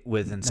 literally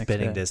within next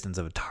spitting day. distance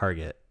of a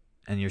Target,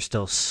 and you're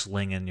still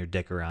slinging your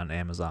dick around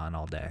Amazon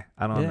all day.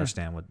 I don't Yeah.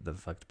 understand what the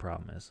fuck the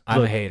problem is. I'm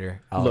a Look,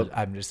 hater. I'm a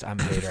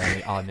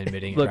hater. I'm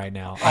admitting Look, it right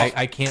now.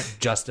 I can't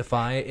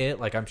justify it.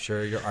 Like I'm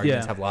sure your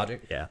arguments Yeah. have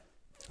logic. Yeah.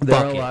 There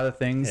Fuck are a it. lot of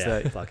things Yeah,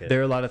 that fuck it. there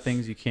are a lot of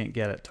things you can't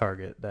get at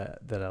Target that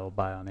I'll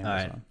buy on All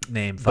right. Amazon.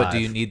 Name 5. But do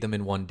you need them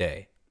in one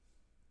day?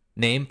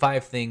 Name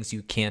 5 things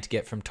you can't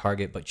get from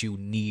Target, but you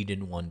need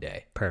in one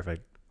day.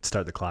 Perfect.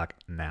 Start the clock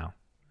now.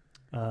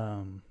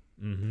 I'm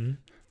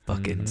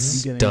Fucking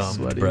getting dumb,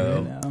 sweaty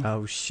bro. right now.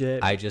 Oh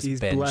shit! I just He's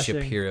Ben blushing.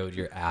 Shapiro'd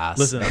your ass.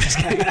 Listen, No, I'm just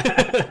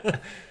kidding.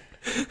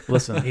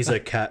 listen. He's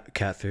like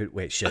cat food.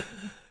 Wait, shit.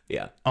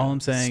 yeah. All I'm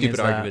saying Stupid is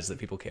arguments that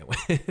people can't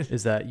win.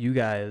 is that you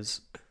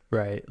guys,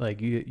 right?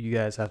 Like you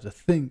guys have to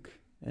think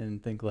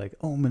like,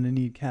 oh, I'm gonna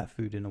need cat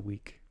food in a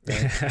week.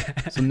 Right?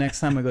 So next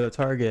time I go to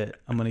Target,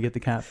 I'm gonna get the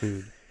cat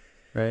food,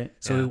 right?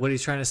 So Yeah. what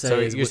he's trying to say So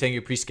is, you're saying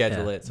you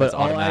pre-schedule Yeah. it, so But it's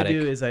all I automatic.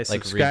 do is I like,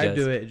 subscribe redoes.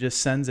 to it. It just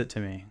sends it to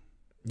me.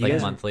 you like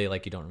guys, monthly,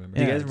 like you don't remember.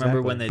 do you Yeah, guys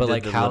remember when exactly. they But did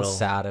like, the how little,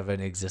 sad of an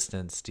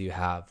existence do you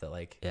have that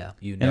like Yeah.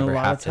 you a never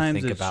lot have of to times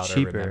think it's about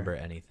cheaper. or remember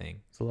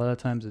anything? So a lot of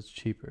times it's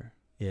cheaper.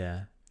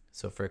 Yeah.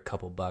 So for a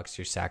couple bucks,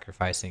 you're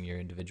sacrificing your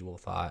individual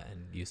thought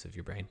and use of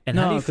your brain. And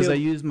how do No, you because feel? I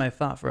use my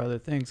thought for other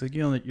things. Like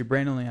your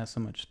brain only has so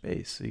much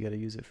space, so you got to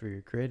use it for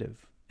your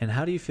creative. And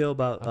how do you feel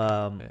about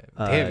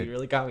Damn, you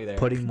really got me there.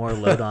 putting more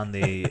load on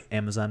the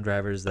Amazon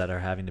drivers that are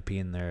having to pee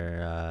in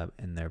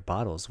their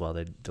bottles while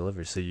they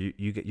deliver? So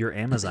you get your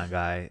Amazon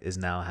guy is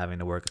now having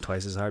to work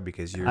twice as hard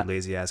because your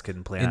lazy ass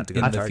couldn't plan out to go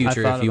in to the Target.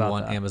 future, I thought if you about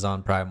want that.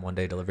 Amazon Prime one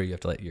day delivery, you have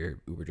to let your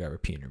Uber driver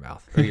pee in your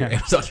mouth, or your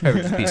Amazon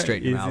driver just pee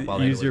straight in your mouth while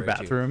they use your deliver it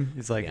to you. bathroom.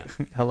 It's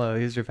like, hello,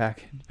 here's your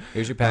package.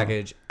 Here's your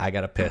package. I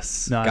gotta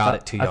piss. No, Got I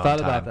it to you I on thought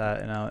time. about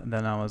that, and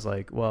then I was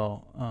like,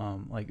 well,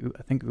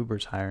 I think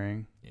Uber's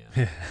hiring.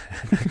 Yeah.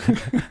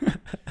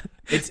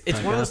 It's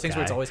Fuck one of those up, things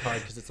where it's guy. always hard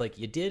because it's like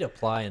you did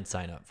apply and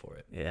sign up for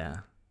it, Yeah.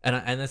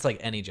 and it's like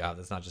any job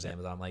that's not just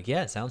Amazon. I'm like,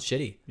 yeah, it sounds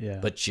shitty, Yeah.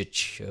 but you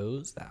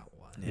chose that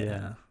one.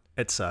 Yeah.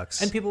 It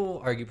sucks. And people will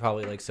argue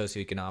probably like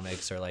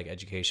socioeconomics or like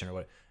education or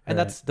what, and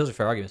Right. those are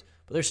fair arguments.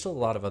 But there's still a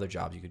lot of other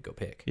jobs you could go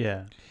pick.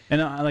 Yeah,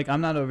 and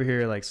I'm not over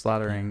here like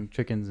slaughtering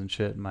chickens and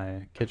shit in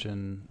my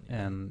kitchen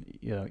and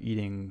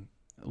eating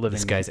living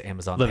This guy's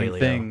Amazon living paleo.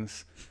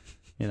 things,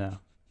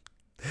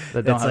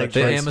 that don't It's have like a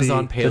The choice.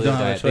 Amazon They paleo don't have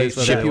a diet. They choice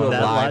whether ship they you a want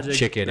That live logic-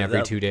 chicken every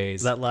that- 2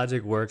 days that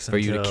logic works for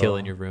you to until- kill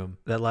in your room.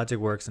 That logic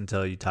works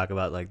until you talk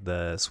about like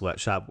the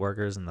sweatshop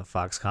workers and the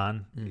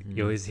Foxconn. Mm-hmm.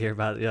 You always hear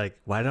about you're like,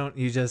 why don't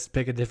you just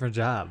pick a different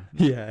job?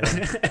 Yeah,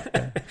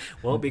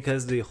 Well,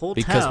 because the whole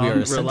Because we town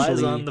are relies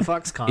essentially- on the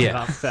Foxconn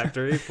Yeah.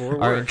 factory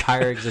for Our work.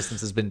 entire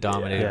existence has been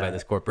dominated Yeah. by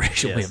this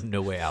corporation. We Yes. have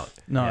no way out.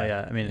 no, Yeah.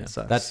 yeah. I mean, Yeah. it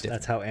sucks. That's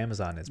different. That's how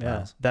Amazon is, Yeah.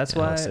 Miles. That's In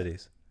why most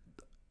cities.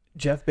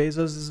 Jeff Bezos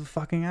is a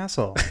fucking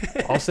asshole.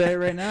 I'll say it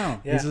right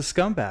now. Yeah. He's a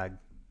scumbag.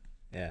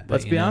 Yeah,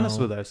 Let's you be honest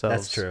know, with ourselves.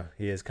 that's true.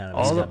 He is kind of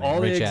All the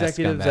a Rich-ass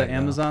executives scumbag, at though.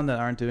 Amazon that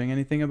aren't doing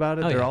anything about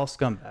it, Oh, they're yeah. all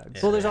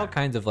scumbags. Well, there's all Yeah.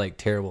 kinds of like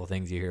terrible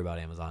things you hear about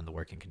Amazon, the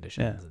working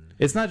conditions. Yeah, And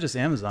it's not just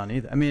Amazon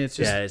either. I mean, it's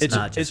just Yeah, it's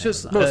not just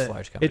Amazon. Most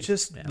large companies. it's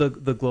just Yeah.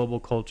 the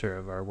global culture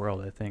of our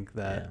world. I think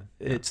that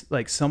it's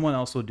like someone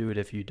else will do it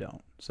if you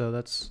don't. So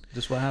that's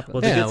just what happens.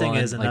 Well, the good thing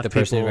and, is like enough the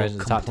person who people rises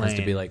to the top tends to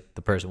be complain. like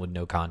the person with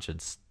no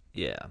conscience,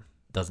 yeah.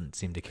 doesn't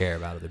seem to care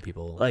about other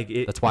people. Like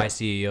that's why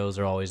CEOs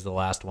are always the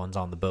last ones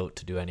on the boat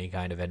to do any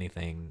kind of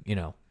anything.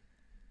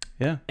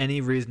 Yeah, any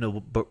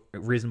reasonable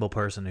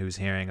person who's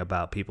hearing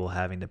about people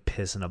having to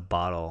piss in a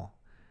bottle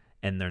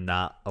and they're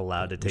not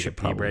allowed to take a should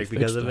pee probably break fix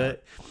because of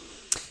that.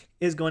 it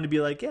is going to be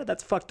like, yeah,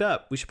 that's fucked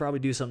up. We should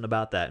probably do something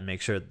about that and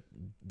make sure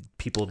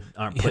people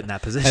aren't put in that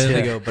And position. then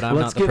they go, but I'm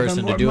Let's not the give them person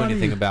to more do money.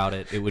 anything about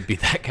it. It would be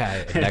that guy.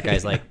 And that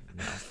guy's like,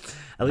 no.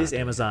 At least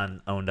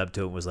Amazon owned up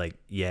to it and was like,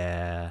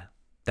 yeah,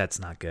 that's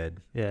not good.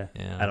 yeah.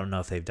 Yeah. I don't know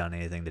if they've done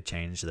anything to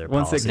change their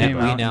Once it policy. came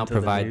we out now into the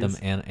provide them news.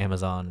 an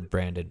Amazon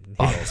branded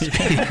bottles.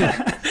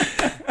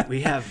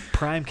 We have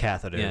prime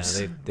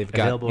catheters. Yeah, they've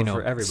got available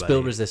for everybody.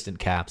 spill resistant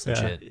caps and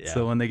shit. Yeah.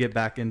 So when they get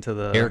back into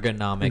the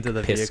Ergonomic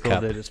piss vehicle,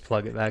 cup. they just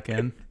plug it back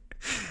in.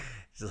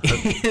 Just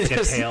hook their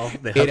tail.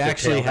 They hook It their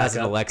actually tail has back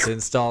an up. Alexa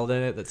installed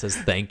in it that says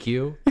 "Thank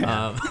you."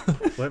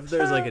 What if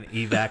there's like an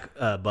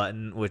evac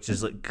button, which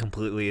is like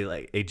completely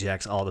like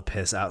ejects all the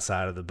piss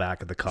outside of the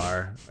back of the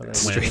car when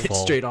it's full.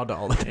 straight onto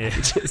all the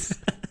pages.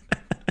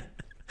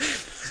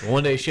 It's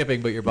 1 day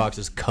shipping, but your box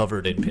is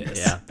covered in piss.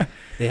 Yeah.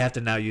 They have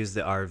to now use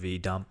the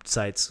RV dump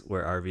sites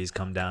where RVs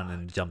come down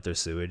and dump their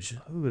sewage.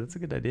 Ooh, that's a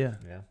good idea.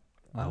 Yeah.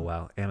 Oh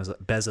wow, Amazon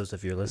Bezos,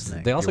 if you're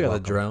listening. They also you're got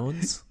welcome. the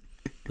drones,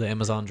 the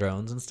Amazon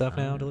drones and stuff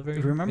now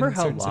delivering. Remember in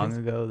how certain long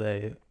cities? ago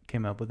they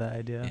came up with that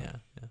idea? Yeah,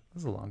 That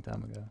was a long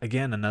time ago.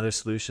 Again, another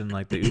solution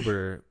like the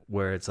Uber,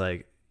 where it's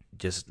like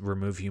just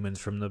remove humans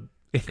from the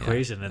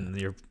equation and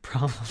your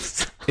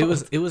problems. It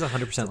was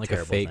 100% like a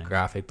terrible fake thing.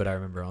 graphic, but I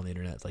remember on the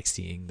internet like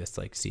seeing this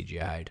like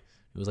CGI'd.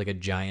 It was like a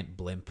giant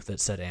blimp that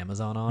said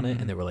Amazon on it,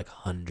 and there were like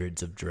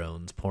hundreds of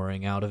drones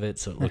pouring out of it,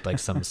 so it looked like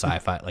some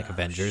sci-fi like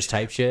Avengers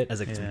type shit. as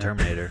like Yeah. some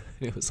Terminator.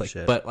 It was like,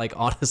 Shit. but like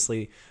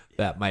honestly,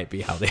 that might be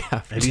how they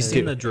have. Have you to seen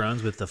do the it.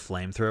 drones with the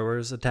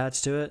flamethrowers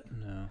attached to it?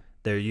 No.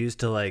 They're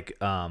used to like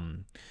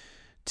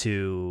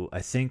to I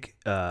think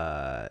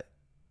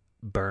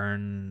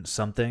burn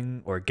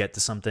something or get to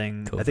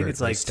something. I think it's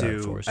Covertly like start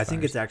to forest I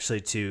think fires. it's actually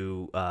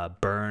to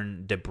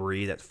burn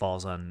debris that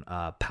falls on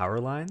power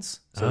lines.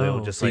 So they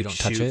will Oh, just so you like don't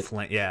touch shoot it?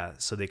 flame. Yeah,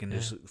 so they can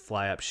just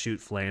fly up, shoot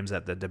flames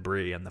at the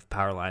debris and the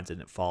power lines,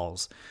 and it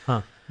falls.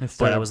 Huh?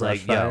 But I was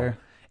like, yo,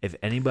 if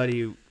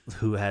anybody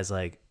who has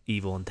like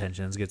evil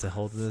intentions gets a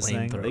hold of this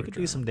thing, they Flamethrower could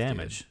do some drones, dude.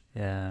 damage.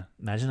 yeah,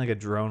 Imagine like a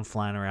drone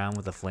flying around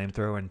with a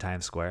flamethrower in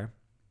Times Square.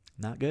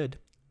 Not good.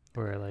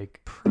 or like,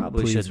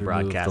 Probably Please shouldn't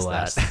remove broadcast the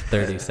last that.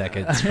 30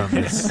 seconds from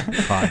this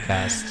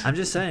podcast. I'm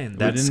just saying we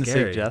that's didn't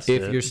scary. suggest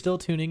If it. you're still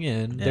tuning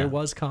in, Yeah. there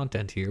was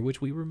content here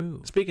which we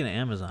removed. Speaking of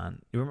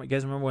Amazon, you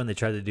guys remember when they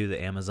tried to do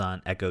the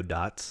Amazon Echo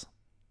Dots,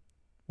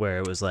 where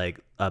it was like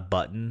a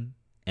button,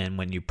 and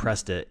when you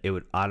pressed it, it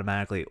would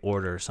automatically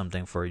order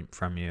something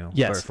from you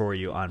Yes. or for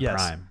you on Yes.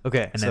 Prime.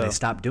 Okay, And then so they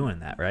stopped doing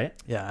that, right?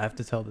 yeah, I have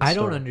to tell this. I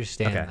don't story.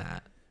 understand Okay.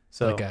 that.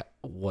 So like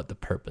what the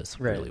purpose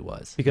Right. really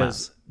was.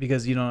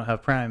 because you don't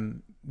have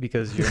Prime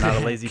because you're not a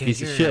lazy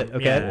piece of shit.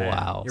 Okay.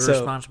 Wow. You're a So-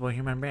 responsible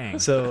human being.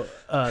 So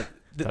Thought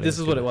he this was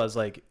is what it gonna- was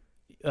like.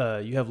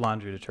 You have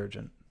laundry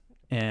detergent,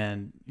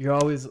 and you're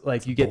always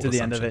like, you get to bold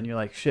the end of it, assumption. and you're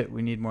like, shit,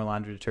 we need more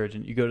laundry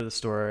detergent. You go to the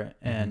store,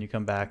 and you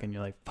come back, and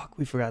you're like, fuck,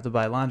 we forgot to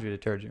buy laundry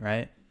detergent,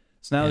 right?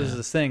 So now there's Yeah.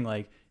 this thing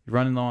like you're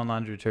running low on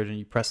laundry detergent.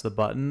 You press the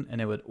button,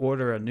 and it would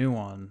order a new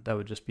one that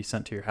would just be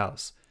sent to your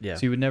house. Yeah.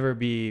 So you would never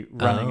be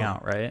running Oh.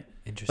 out, right?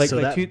 Interesting. Like, So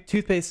like that-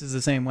 toothpaste is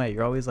the same way.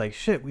 You're always like,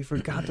 shit, we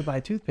forgot to buy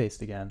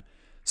toothpaste again.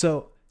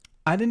 So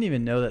I didn't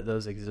even know that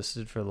those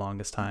existed for the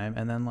longest time.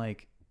 And then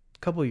like a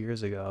couple of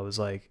years ago, I was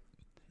like,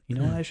 you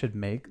know what? I should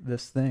make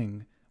this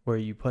thing where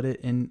you put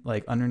it in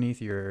like underneath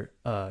your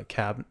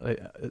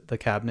the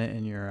cabinet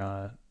in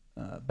your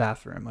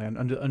bathroom, like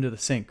under the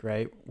sink,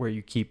 right? Where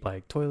you keep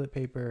like toilet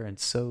paper and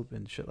soap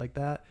and shit like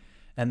that.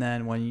 And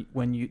then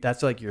when you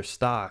that's like your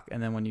stock.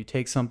 And then when you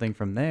take something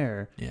from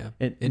there, yeah.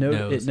 it It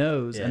knows,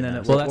 knows. Yeah, and it then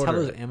knows. it Well, will that's how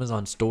order those it.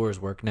 Amazon stores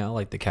work now,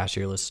 like the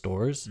cashierless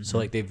stores. So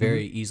like they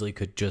very easily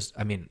could just,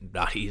 I mean,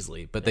 not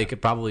easily, but they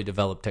could probably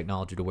develop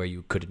technology to where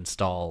you could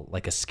install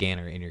like a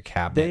scanner in your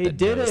cabinet They that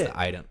did knows it. the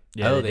item.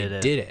 Yeah, oh, they they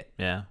did did it. it.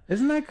 Yeah.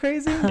 Isn't that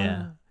crazy?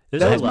 Yeah.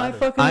 There's That a was lot my of-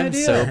 fucking I'm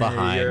idea. so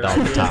behind You're- all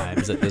the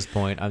times at this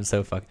point. I'm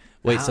so fucking.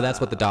 Wait, so that's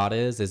what the dot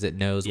is? Is it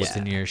knows what's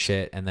in Yeah. your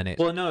shit and then it.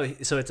 Well, no.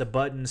 So it's a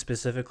button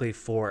specifically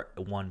for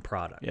one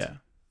product. Yeah.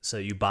 So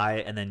you buy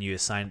it and then you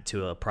assign it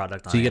to a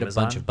product on so you get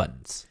Amazon. a bunch of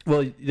buttons.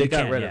 Well, they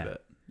got can, rid yeah. of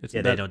it. It's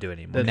Yeah, that- they don't do it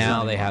anymore. that's Now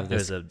not they anymore. have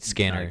this There's a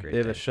scanner. not a great They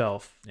have a thing.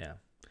 shelf. Yeah.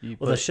 You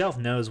Well, the put- shelf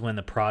knows when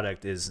the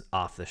product is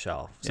off the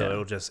shelf, so Yeah.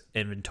 it'll just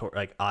inventory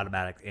like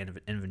automatic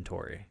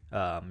inventory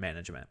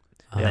management.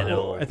 Oh. And then Well,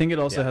 it'll, I think it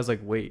also yeah. has like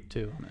weight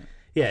too on it.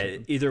 Yeah,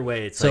 either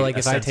way, it's So like a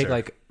if I take sensor.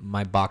 like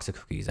my box of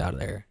cookies out of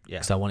there, Yeah.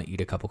 because I want to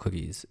eat a couple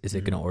cookies, is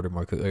it going to order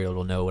more cookies? Or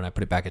it'll know when I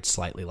put it back, it's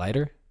slightly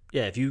lighter.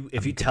 yeah, if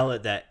you tell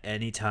it that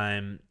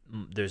anytime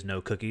there's no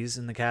cookies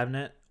in the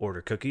cabinet,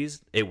 order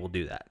cookies, it will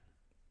do that.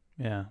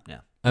 Yeah.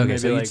 Yeah. Okay, Maybe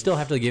so you'd like- still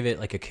have to give it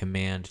like a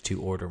command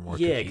to order more.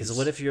 Yeah, cookies because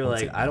what if you're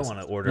once like, it I don't knows.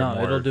 want to order No,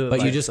 more. it'll do it. But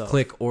by you just itself.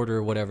 click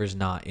order whatever's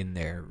not in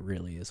there.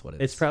 Really, is what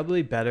It's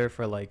probably better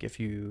for like if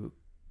you.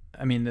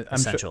 I mean, I'm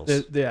Essentials.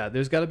 Sure,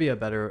 there's got to be a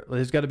better.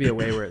 There's got to be a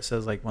way where it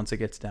says like once it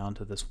gets down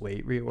to this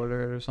weight,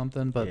 reorder it or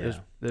something. But Yeah.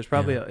 there's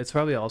probably Yeah. it's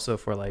probably also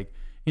for like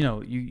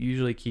you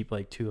usually keep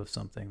like 2 of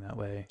something that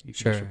way you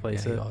can Sure, just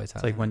replace yeah, it. you always It's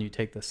have like that. when you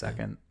take the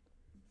second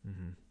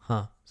Mhm.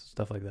 Huh?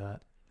 stuff like that.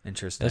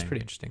 Interesting. That's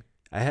pretty interesting.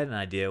 I had an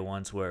idea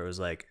once where it was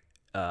like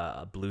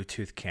a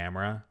Bluetooth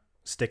camera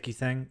sticky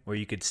thing where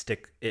you could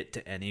stick it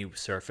to any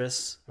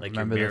surface, like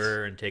your remember this.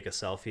 mirror, and take a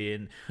selfie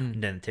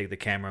and then take the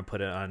camera and put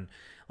it on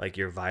like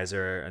your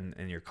visor and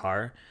in your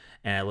car.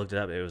 And I looked it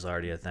up; it was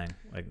already a thing.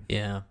 Like,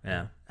 Yeah.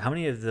 yeah. How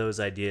many of those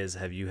ideas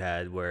have you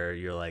had where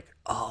you're like,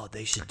 "Oh,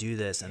 they should do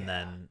this," and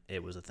then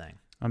it was a thing?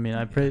 I mean,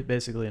 I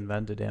basically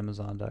invented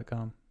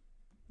Amazon.com.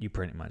 You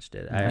pretty much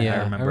did. Yeah,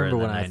 I remember, in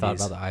when the I thought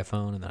 90s. about the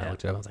iPhone, and then I Yeah.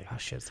 looked it up. I was like, oh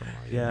shit, someone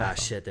already. Yeah. did Ah,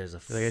 iPhone. shit. There's a.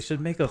 Like I should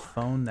make a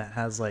phone that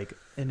has like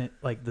in it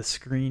like the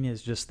screen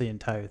is just the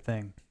entire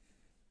thing.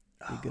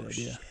 Be a good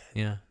idea.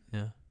 Yeah,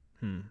 yeah.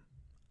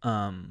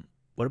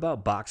 What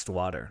about boxed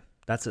water?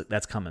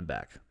 That's coming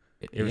back.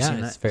 You ever Yeah, seen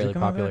it's that? Is it fairly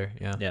coming popular.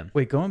 Yeah. Yeah.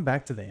 Wait, going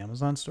back to the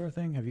Amazon store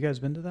thing, have you guys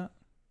been to that?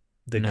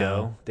 The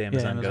No. the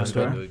Amazon Amazon Go Go.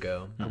 store. Probably would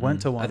go. I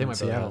went to one I think in my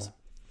brother Seattle. has.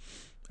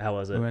 How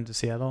was We it? went to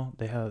Seattle.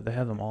 They have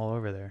them all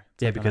over there.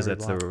 It's Yeah, like on because every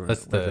that's block.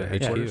 That's where the their HQ,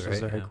 yeah, headquarters. this right? is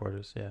their Yeah.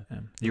 headquarters. Yeah. Yeah.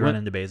 You run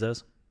into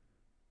Bezos?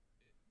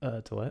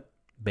 To what?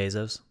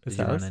 Bezos? If Did that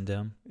you run was- into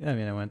him? Yeah, I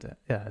mean, I went to.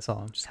 Yeah, I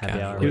saw him. Just Happy hour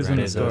casually He was with in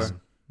the ran into store.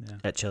 him.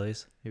 Yeah, At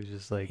Chili's? he was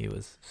just like He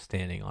was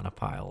standing on a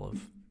pile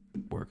of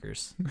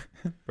workers.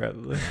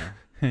 probably.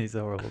 He's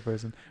a horrible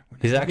person. We're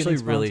He's never actually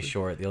getting really sponsored.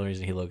 short. The only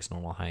reason he looks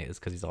normal height is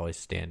because he's always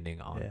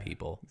standing on Yeah.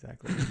 people.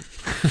 Exactly.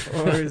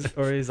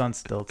 or he's on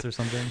stilts or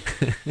something.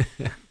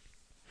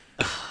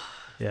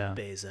 Yeah.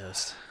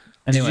 Bezos.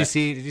 Anyway,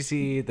 Did you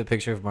see the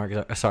picture of Mark?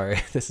 Sorry,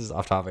 this is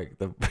off topic.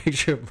 The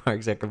picture of Mark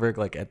Zuckerberg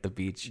like at the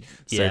beach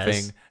Yes.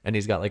 surfing, and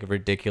he's got like a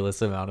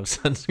ridiculous amount of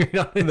sunscreen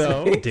on his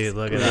No. face. Dude,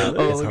 look it up.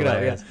 Oh, It's look it up. Yeah.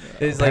 hilarious. It's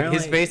like his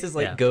Apparently- face is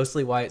like yeah.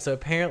 ghostly white. So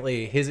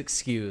apparently his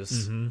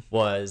excuse Mm-hmm.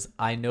 was,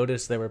 I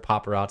noticed there were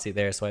paparazzi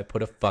there, so I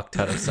put a fuck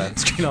ton of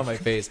sunscreen on my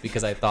face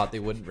because I thought they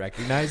wouldn't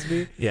recognize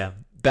me. Yeah.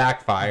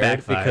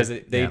 Backfired because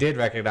they Yeah. did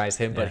recognize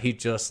him, but Yeah. he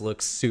just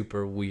looks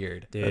super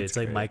weird. Dude, That's it's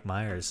like great. Mike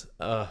Myers.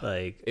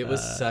 Like It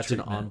was such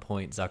treatment. an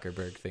on-point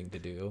Zuckerberg thing to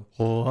do.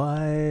 what?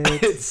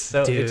 It's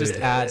so it just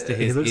Dude, adds to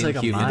he his looks like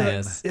a mime.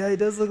 inhumanness. Yeah, he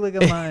does look like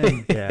a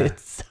mime. Yeah.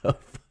 It's so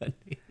funny.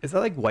 Is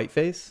that like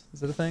whiteface?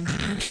 Is it a thing? I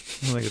don't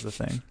think it's a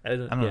thing. I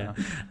don't, I don't yeah. know.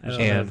 I don't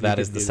know And if that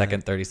you is could the do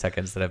second 30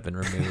 seconds that have been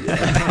removed from the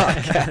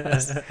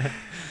podcast.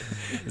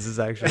 This is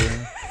actually.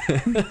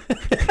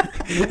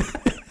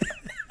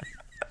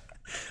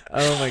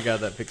 Oh my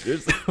god, that picture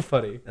is so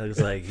funny. It looks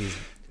like he's.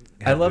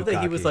 I love that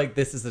he bukkake. was like,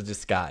 this is a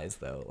disguise,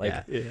 though. Like,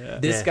 Yeah. Yeah.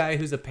 this Yeah. guy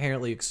who's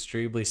apparently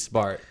extremely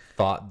smart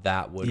thought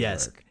that would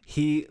Yes, work.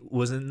 he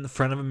was in the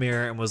front of a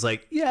mirror and was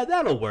like, "Yeah,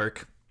 that'll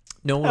work.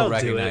 No one will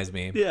That'll do recognize it.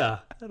 me. Yeah,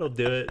 that'll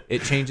do it."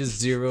 It changes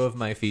 0 of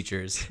my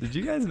features. Did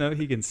you guys know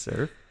he can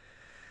surf?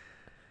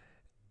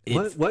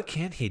 What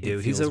can he do?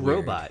 He's a feels weird.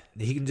 robot.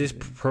 He can just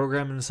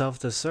program himself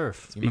to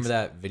surf. You remember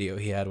that video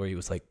he had where he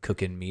was like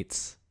cooking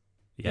meats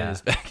in Yeah,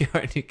 his backyard?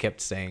 And he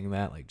kept saying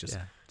that, like just,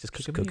 yeah. Just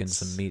just cooking cooking meats.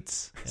 some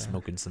meats, Yeah.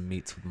 smoking some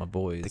meats with my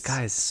boys. The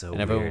guy is so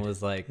and everyone weird.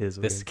 was like, He is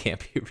 "This weird.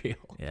 can't be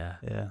real." Yeah,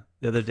 Yeah.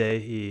 The other day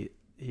he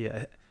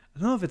I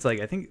don't know if it's like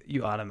I think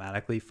you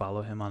automatically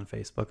follow him on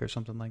Facebook or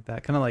something like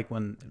that. Kind of like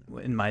when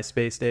in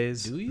MySpace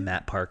days. Do you?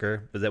 Matt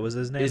Parker. But that was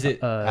his name. Is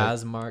it Uh,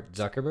 as Mark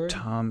Zuckerberg?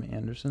 Tom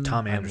Anderson.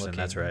 Tom I'm Anderson?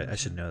 That's looking. right. I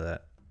should know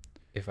that.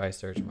 If I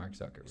search Mark It's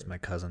Zuckerberg, my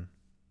cousin.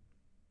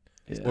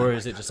 Yeah. or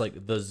is it just like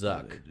the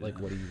Zuck? Like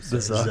what do you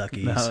The say? Zuck.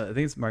 Zuckies. No, I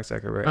think it's Mark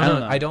Zuckerberg. I I don't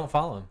know. I don't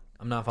follow him.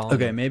 I'm not following.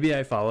 Okay, him. maybe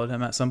I followed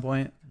him at some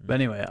point. But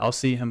anyway, I'll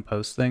see him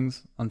post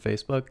things on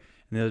Facebook.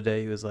 And the other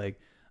day he was like,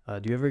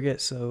 "Do you ever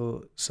get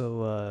so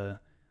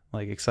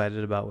like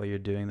excited about what you're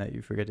doing that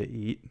you forget to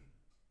eat?"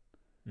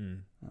 Mm.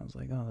 I was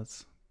like, "Oh,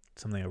 that's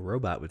Something a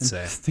robot would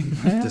say. interesting."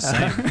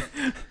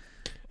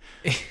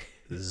 The Yeah.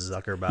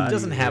 Zuckerbot. He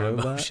doesn't have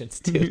robot. emotions,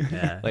 dude.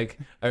 Yeah. Like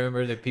I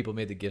remember that people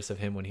made the gifs of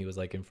him when he was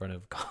like in front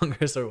of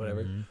Congress or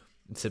whatever, Mhm.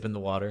 sipping the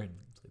water. And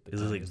It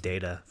was like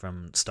Data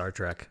from Star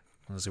Trek.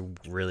 It was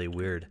really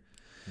weird.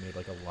 made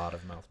like a lot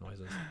of mouth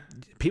noises.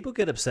 People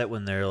get upset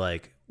when they're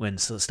like when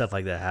stuff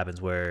like that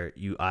happens where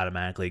you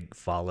automatically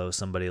follow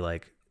somebody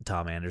like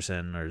Tom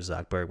Anderson or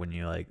Zuckerberg when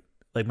you like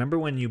remember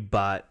when you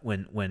bought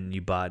when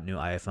you bought a new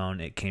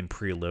iPhone, it came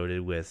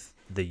preloaded with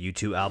the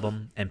U2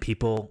 album and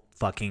people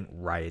fucking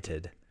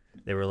rioted.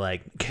 They were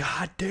like,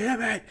 "God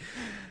damn it,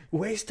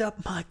 waste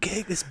up my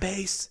gig of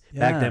space."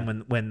 Yeah. Back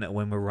then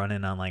when we're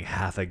running on like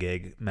half a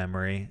gig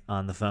memory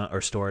on the phone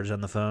or storage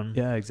on the phone.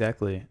 Yeah,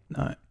 exactly.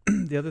 No,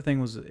 the other thing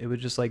was it would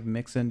just like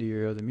mix into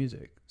your other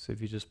music. So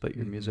if you just put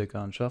your music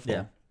on shuffle.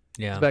 Yeah.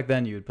 Yeah, 'Cause back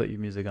then you would put your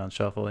music on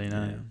shuffle, you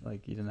know, Yeah.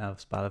 like you didn't have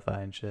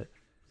Spotify and shit.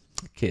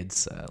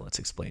 kids. Let's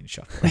explain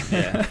shuffling.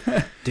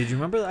 Yeah. Did you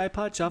remember the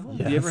iPod Shuffle?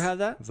 Did you ever Yes. have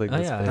that? It's like Oh,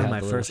 this yeah, I big. had had my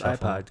the little first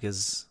shuffle. iPod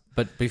because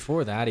But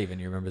before that, even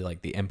you remember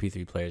like the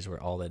MP3 players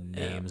where all the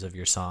names of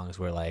your songs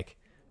were like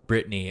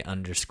Britney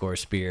 _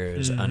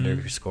 Spears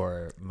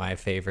 _ my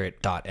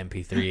favorite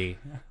 .mp3.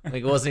 Like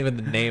it wasn't even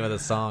the name of the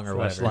song or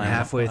whatever. Flashlight.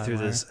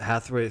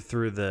 halfway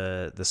through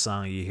the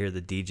song, you hear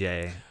the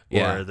DJ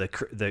Yeah. or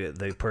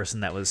the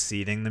person that was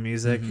seeding the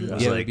music. It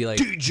was Yeah, it like, would be like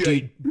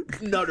DJ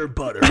Nutter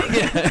Butter.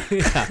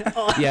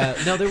 yeah.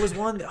 No, there was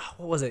one.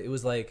 What was it? It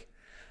was like,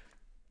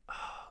 oh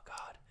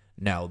god.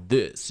 Now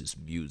this is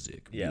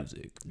music. Yeah.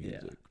 Music.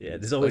 Yeah.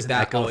 There's always Like an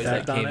that echo always, like,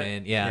 effect on came it.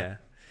 in, yeah.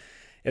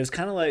 It was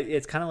kind of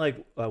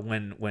like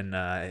when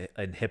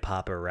in hip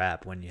hop or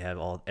rap when you have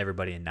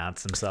everybody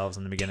announce themselves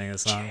in the beginning of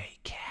the song.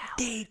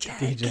 DJ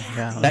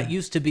Khaled. That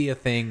used to be a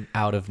thing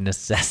out of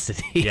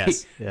necessity.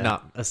 Yes. Yeah.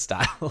 Not a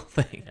style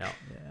thing. Yeah.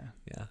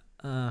 Yeah.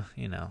 Yeah.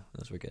 Those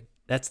Those were good.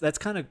 That's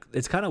kind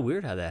of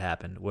weird how that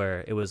happened.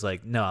 Where it was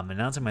like, no, I'm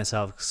announcing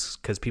myself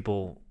because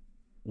people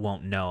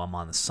won't know I'm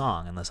on the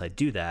song unless I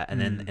do that,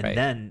 and right.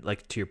 then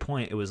like to your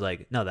point, it was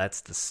like, no,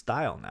 that's the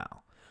style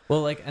now.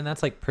 Well, like, and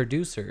that's like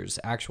producers,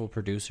 actual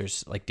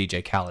producers, like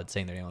DJ Khaled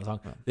saying their name on the song.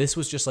 This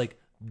was just like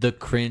the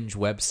cringe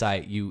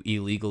website you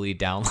illegally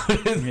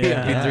downloaded the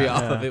Yeah, MP3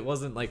 off yeah. of. It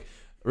wasn't like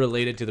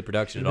related to the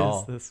production at What is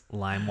all. this?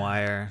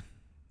 LimeWire,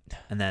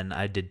 and then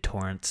I did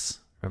torrents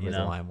Remember you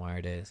the know?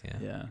 LimeWire days? Yeah.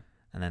 Yeah.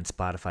 And then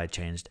Spotify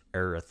changed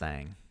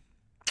everything.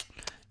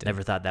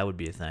 Never thought that would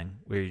be a thing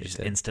where you It just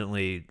did.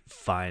 instantly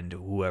find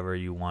whoever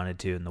you wanted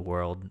to in the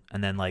world.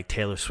 And then like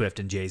Taylor Swift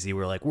and Jay-Z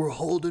were like, we're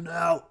holding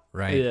out.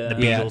 Right. Yeah.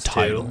 The Yeah, Beatles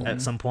Tidal. too.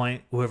 At some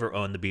point, whoever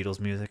owned the Beatles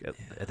music,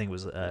 I think it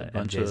was A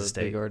bunch MJ's of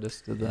estate. big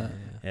artists did that.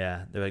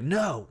 Yeah, they're like,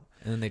 no.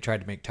 And then they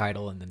tried to make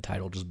Tidal, and then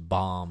Tidal just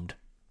bombed.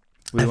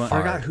 We I went,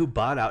 forgot who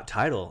bought out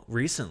Tidal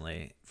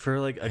recently for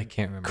like a I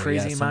can't remember.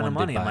 crazy Yeah, amount of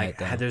someone did money. I'm buy like,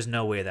 it, though. there's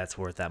no way that's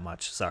worth that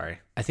much. Sorry.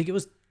 I think it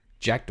was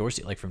Jack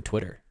Dorsey, like from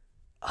Twitter.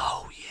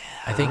 Oh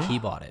yeah, I think he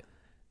bought it.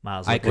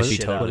 Miles. I look could this be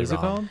shit totally up. what is it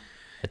wrong. called?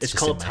 It's just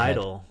called in my head.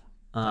 Tidal.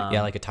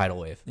 Yeah, like a tidal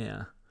wave.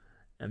 Yeah,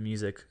 a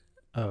music.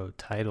 Oh,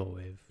 Tidal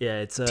Wave.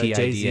 Yeah, it's TIDAL,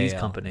 Jay-Z's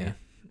company. yeah.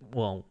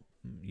 Well,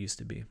 used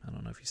to be. I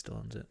don't know if he still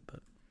owns it,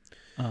 but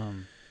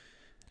Um,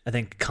 I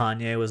think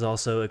Kanye was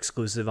also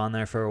exclusive on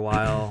there for a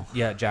while.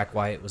 Yeah, Jack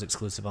White was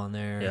exclusive on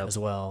there Yep. as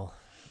well.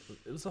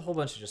 It was a whole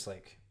bunch of just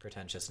like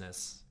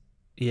pretentiousness.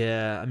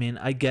 Yeah, I mean,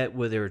 I get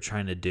what they were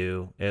trying to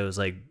do. It was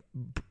like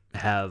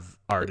have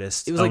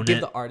artists. It was own like give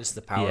it. the artist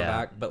the power Yeah.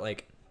 back, but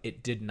like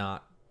it did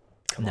not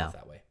come No. off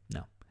that way.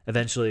 No.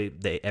 Eventually,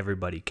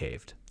 everybody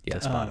caved Yeah.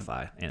 to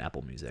Spotify and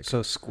Apple Music.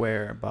 so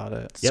Square bought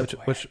it. Yep.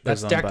 Which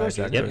That's was Jack owned by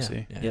Dorsey, Jack Yep.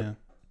 Dorsey. Yeah. Yeah.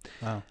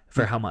 Wow.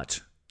 For how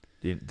much?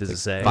 Does it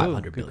say? Five- Ooh,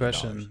 $500 good billion.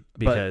 question.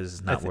 Because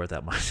But not I thi- worth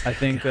that much. I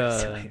think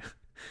Silly.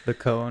 the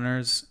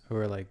co-owners who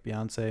are like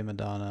Beyonce,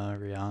 Madonna,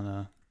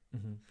 Rihanna.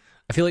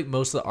 I feel like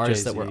most of the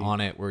artists that were Jay-Z. on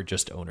it were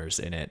just owners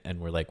in it, and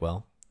we're like,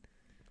 well,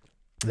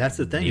 That's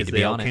the thing Need is to they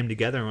be all on it. came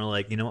together and were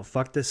like, you know what,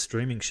 fuck this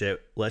streaming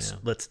shit.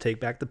 Let's take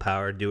back the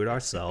power, do it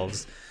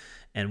ourselves,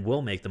 and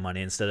we'll make the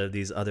money instead of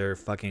these other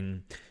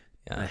fucking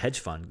yeah. hedge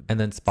fund. And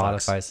then fucks.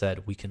 Spotify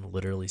said we can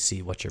literally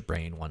see what your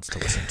brain wants to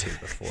listen to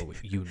before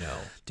you know.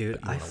 Dude,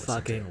 what you I wanna listen to.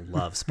 fucking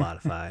love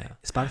Spotify.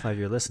 Spotify, if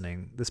you're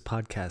listening, this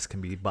podcast can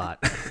be bought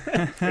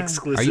Are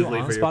exclusively you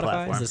on for your Spotify?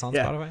 platform. Is this on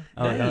Yeah. Spotify?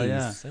 Oh, hell yeah.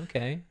 Nice.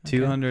 Okay.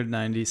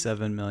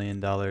 $297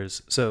 million.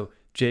 So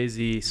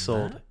Jay-Z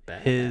sold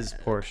bad. his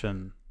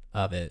portion,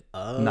 Of it.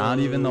 not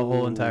even the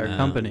whole entire No.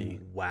 company.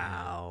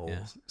 Wow. Yeah.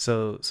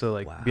 So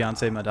like Wow.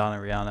 Beyonce,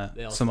 Madonna, They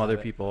Rihanna, also some other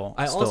have it. people.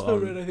 I still also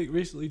own- read, I think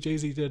recently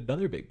Jay-Z did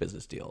another big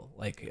business deal.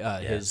 Like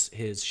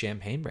his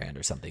champagne brand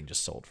or something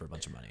just sold for a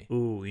bunch of money.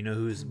 Ooh, you know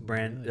whose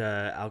brand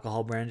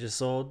alcohol brand just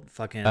sold?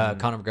 Fucking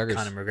Conor McGregor's.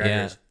 Conor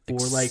McGregor's Yeah.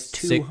 for like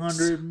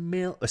 200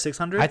 mil or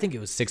 600. I think it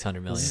was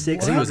 600 million. I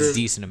think it 600 was a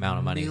decent amount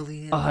of money.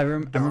 Oh, I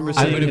remember I'm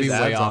seeing going to his be way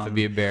ads off on- and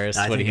be embarrassed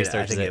I when think, he I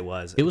searches think it. it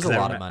was. It was a 'Cause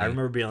lot of I money.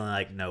 remember being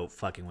like, no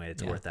fucking way,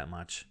 it's Yeah. worth that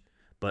much.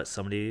 But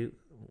somebody,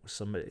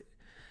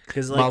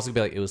 because like Miles would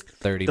be like, it was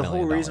 $30 the million.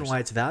 whole reason why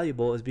it's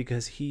valuable is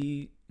because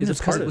he is it's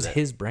a because part it of was it.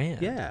 his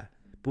brand. Yeah,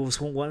 but once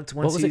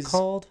What was it he's-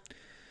 called?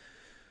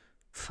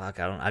 Fuck,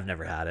 I've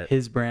never had it.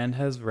 His brand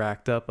has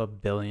racked up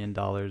 $1 billion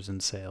in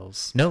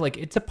sales. No, like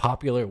it's a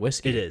popular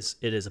whiskey. It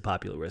is a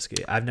popular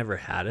whiskey. I've never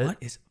had it. What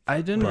is? I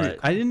didn't. But-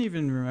 I didn't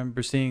even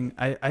remember seeing.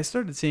 I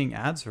started seeing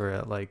ads for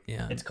it like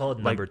Yeah. It's called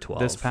like Number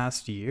 12. this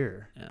past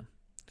year. Yeah.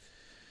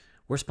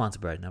 We're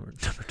sponsored by number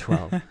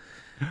 12.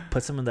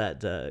 Put some of that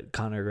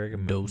Conor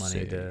McGregor Dose.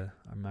 money to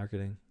our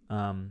marketing.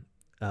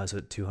 So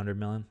 200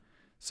 million.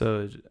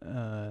 So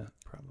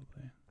probably.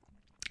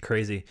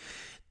 Crazy.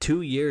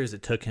 2 years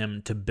it took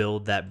him to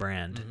build that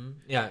brand. Mhm.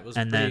 Yeah, it was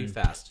And pretty then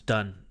fast.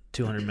 Done.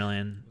 200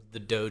 million. The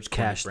Doge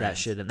Cash that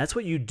shit in. That's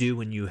what you do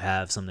when you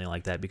have something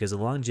like that because the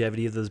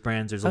longevity of those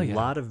brands, there's a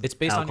lot of It's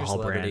based on your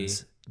alcohol celebrity.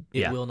 brands. It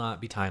Yeah. will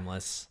not be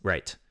timeless.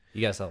 Right.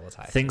 You gotta sell it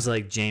high. Things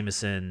like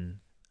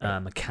Jameson,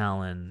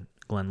 Macallan,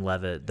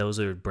 Glenlivet, those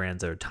are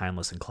brands that are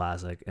timeless and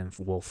classic and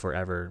will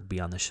forever be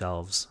on the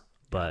shelves.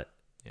 But,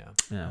 Yeah.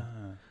 you know,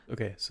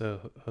 Okay,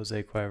 so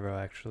Jose Cuervo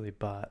actually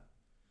bought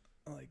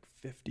like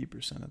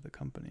 50% of the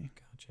company.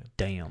 Gotcha.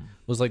 damn.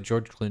 It was like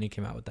George Clooney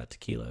came out with that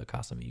tequila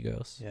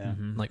Casamigos. Yeah.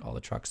 Mhm. Like all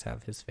the trucks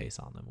have his face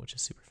on them, which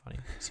is super funny.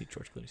 You see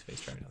George Clooney's face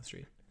driving down the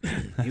street.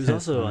 He was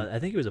also, I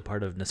think he was a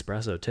part of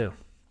Nespresso too.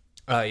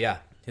 Yeah.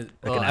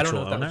 Well, an I don't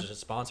know actual if that owner? was just a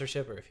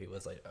sponsorship or if he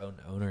was like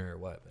owner or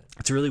what. But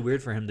It's really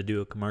weird for him to do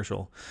a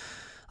commercial.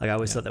 Like I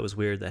always thought that was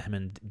weird that him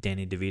and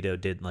Danny DeVito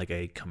did like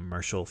a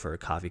commercial for a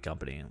coffee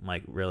company. I'm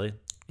like, really?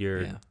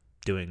 You're Yeah.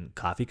 doing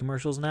coffee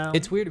commercials now?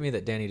 it's weird to me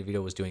that Danny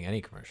DeVito was doing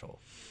any commercial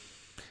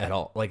at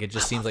all. Like it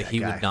just seems like that he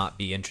guy. would not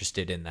be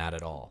interested in that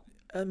at all.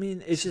 I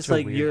mean, it's just a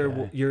like weird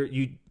guy. you're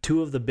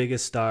two of the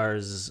biggest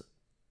stars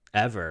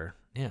ever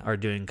Yeah. are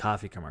doing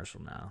coffee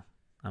commercial now.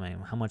 I mean,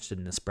 how much did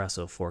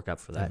Nespresso fork up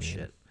for that mean,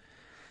 shit?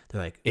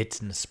 They're like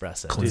It's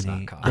Nespresso. Clooney, It's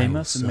not I coffee. They will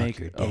must suck make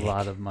your a dick.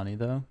 lot of money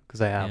though, because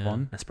I have Yeah.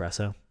 one.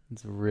 Nespresso.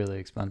 It's really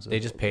expensive. They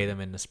just pay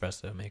them in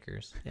Nespresso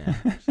makers. Yeah.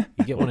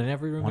 You get one in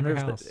every room in Wonder your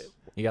if house. that-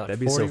 You got like that'd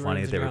be so 40 funny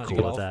rooms if they in were your house. cool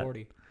You get with all that.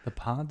 40. The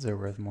pods are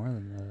worth more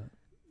than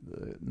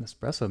the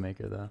Nespresso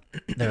maker though.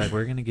 They're like,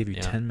 we're gonna give you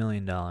Yeah. $10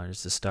 million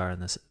to star in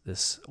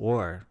this,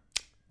 or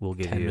we'll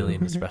give 10 you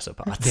million Nespresso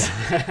pots.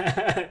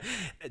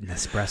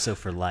 Nespresso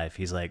for life.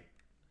 He's like,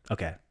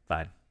 okay,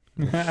 fine.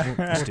 We'll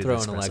Let's do throw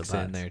the an espresso Alexa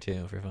in pods. there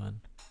too for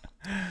fun.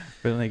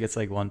 But only gets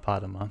like one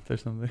pot a month or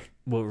something.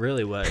 Well,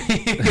 really, what?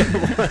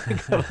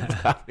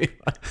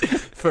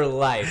 for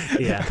life.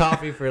 Yeah.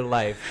 Coffee for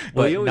life.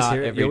 Well, But you always not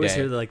hear, every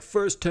day. like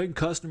first 10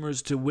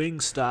 customers to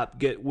Wingstop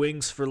get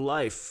wings for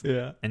life.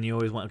 Yeah. And you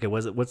always want, okay,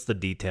 what's the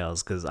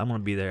details? Because I'm gonna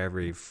be there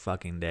every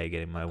fucking day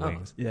getting my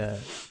wings. Yeah.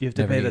 You have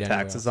to Never pay eat the anywhere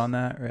taxes else. on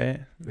that,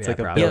 right? It's Yeah, like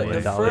probably. $1 Yeah,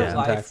 billion the for in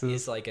life taxes.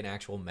 is like an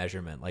actual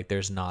measurement. Like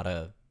there's not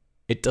a.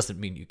 It doesn't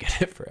mean you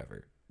get it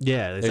forever.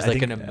 Yeah, There's I like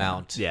think- an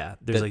amount. Yeah,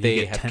 there's that like they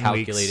you get have 10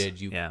 calculated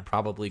weeks. you Yeah.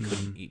 probably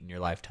couldn't eat in your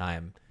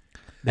lifetime,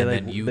 They, and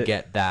like, then you they-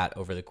 get that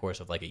over the course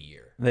of like a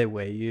year. They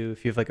weigh you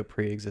if you have like a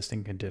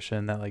pre-existing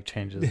condition that like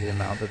changes the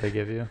amount that they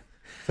give you.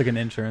 It's like an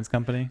insurance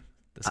company.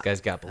 This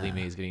guy's got, believe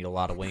me, he's gonna eat a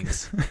lot of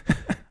wings.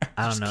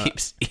 I don't Just know.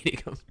 keeps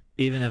eating them.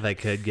 Even if I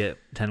could get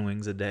 10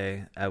 wings a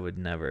day, I would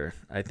never.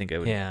 I think I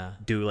would Yeah.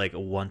 do like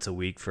once a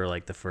week for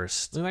like the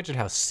first. Imagine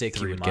how sick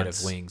you 3 would get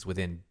months. of wings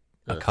within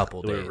a Ugh,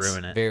 couple it would days.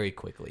 ruin it. Very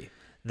quickly.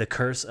 The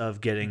curse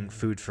of getting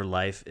food for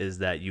life is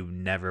that you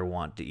never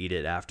want to eat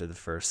it after the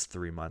first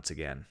 3 months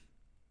again,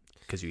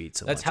 because you eat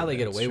so much. That's how of they it.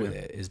 get It's away true. with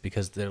it, is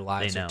because their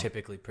lives know. are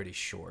typically pretty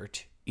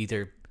short,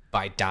 either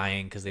by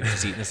dying because they've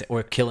just eaten this,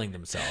 or killing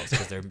themselves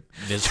because they're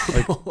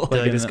miserable. They're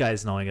like, in this the-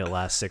 guy's only gonna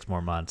last 6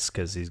 more months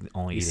because he's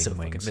only He's so eating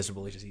fucking wings.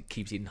 miserable. He just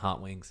keeps eating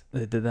hot wings.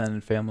 They did that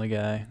in Family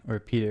Guy where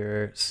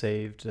Peter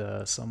saved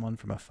someone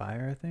from a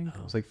fire, I think.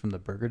 It was like from the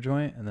burger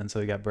joint. And then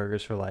so he got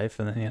burgers for life.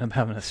 And then he ended up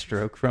having a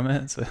stroke from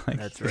it. So like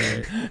That's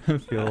he couldn't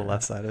feel the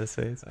left side of his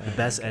face. The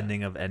best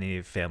ending of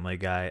any Family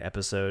Guy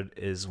episode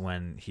is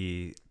when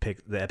the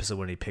episode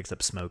when he picks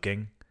up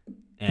smoking,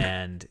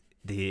 and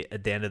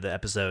at the end of the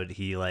episode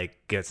he like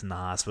gets in the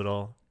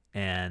hospital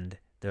and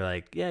they're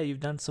like, yeah, you've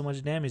done so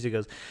much damage. He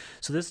goes,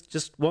 so this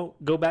just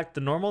won't go back to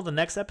normal the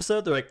next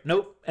episode? They're like,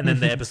 nope. And then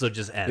the episode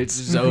just ends. It's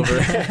just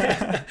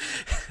over.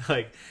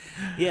 Like,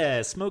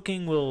 yeah,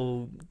 smoking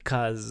will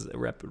cause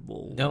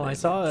irreparable No, I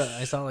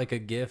damage. saw like a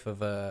GIF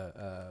of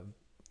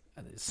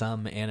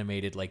some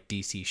animated like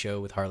DC show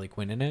with Harley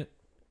Quinn in it,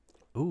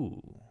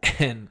 Ooh.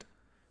 and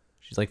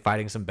she's like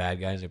fighting some bad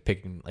guys.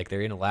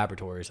 They're in a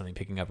laboratory or something,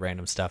 picking up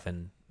random stuff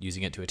and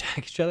using it to attack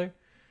each other.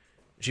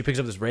 She picks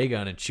up this ray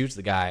gun and shoots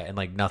the guy, and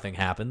like nothing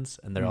happens,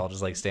 and they're all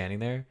just like standing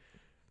there.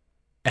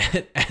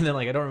 And then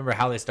like I don't remember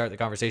how they start the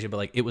conversation, but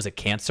like it was a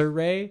cancer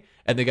ray,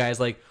 and the guy's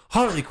like,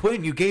 Harley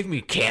Quinn, you gave me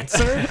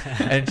cancer,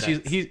 and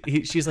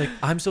she's like,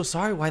 I'm so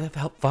sorry. Why the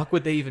fuck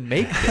would they even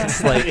make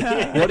this? Like,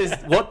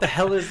 what the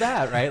hell is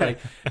that, right? Like,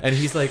 and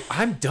he's like,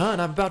 I'm done.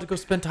 I'm about to go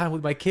spend time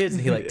with my kids,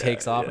 and he like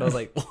takes off, and I was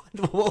like,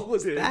 what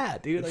was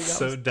that, dude? Like, It's that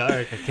so was-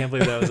 dark. I can't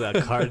believe that was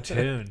a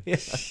cartoon.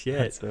 Shit.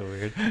 That's so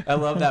weird. I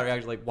love that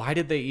reaction. Like, why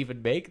did they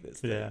even make this?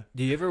 Thing? Yeah.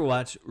 Do you ever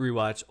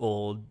rewatch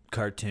old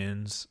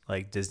cartoons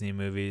like Disney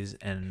movies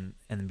and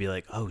be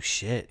like, oh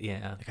shit,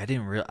 Yeah. like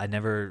I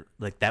never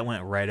like that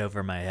went right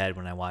over my head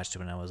when I watched it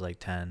when I was like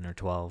 10 or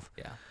 12.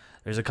 Yeah.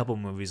 There's a couple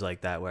movies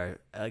like that where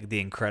like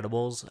The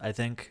Incredibles, I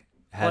think,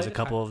 has Well, a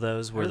couple of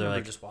those where I they're remember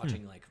like, just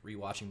watching like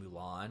rewatching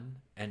Mulan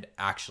and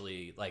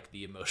actually like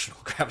the emotional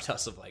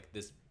gravitas of like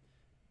this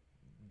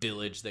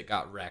village that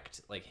got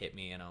wrecked like hit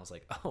me, and I was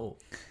like, oh,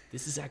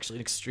 this is actually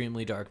an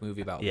extremely dark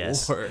movie about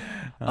Yes. war.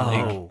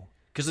 oh,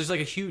 Because there's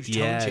like a huge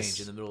tone Yes. change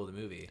in the middle of the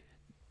movie.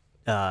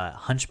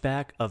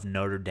 Hunchback of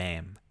Notre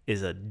Dame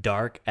is a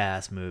dark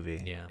ass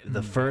movie. Yeah.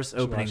 The first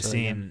opening watch that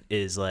scene again.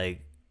 is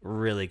like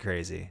really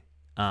crazy.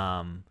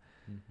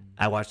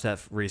 I watched that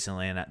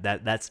recently, and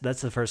that's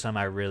the first time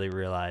I really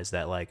realized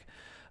that like,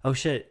 oh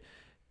shit,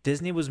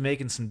 Disney was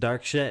making some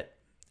dark shit,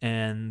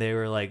 and they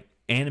were like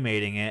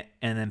animating it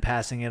and then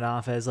passing it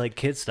off as like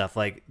kid stuff.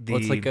 Like Well,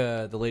 it's like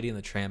the Lady and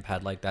the Tramp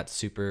had like that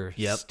super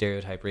Yep.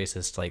 stereotype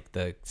racist, like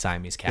the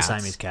Siamese the cats.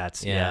 Siamese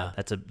cats. Yeah,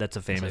 that's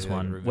a famous they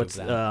one. removed What's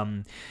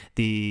that.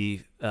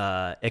 the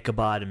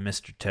Ichabod and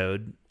Mr.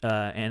 Toad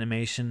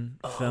animation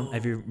film?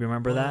 Have you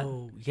remember that?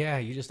 Oh, yeah,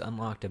 you just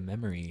unlocked a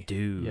memory.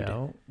 Dude.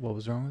 Yeah. What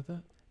was wrong with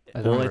it?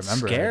 I Well, don't it's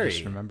remember scary. it. I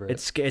just remember it.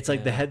 It's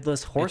like the Yeah.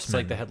 headless horseman. It's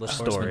like the Headless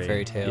story. Horseman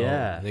fairy tale.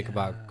 Yeah, Think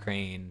about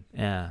Crane.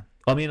 yeah.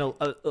 I mean,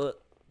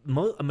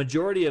 a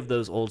majority of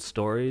those old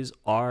stories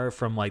are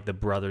from like the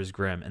Brothers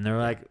Grimm, and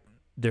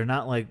they're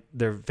not like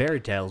they're fairy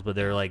tales, but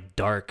they're like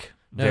dark,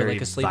 No, very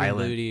like a Sleeping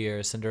violent. Beauty or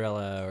a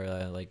Cinderella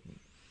or like,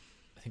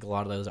 I think a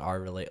lot of those are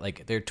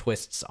like they're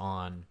twists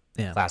on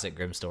Yeah. classic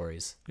Grimm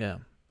stories. Yeah.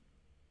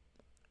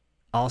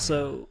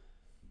 Also,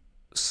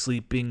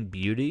 Sleeping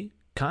Beauty,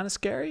 kind of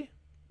scary.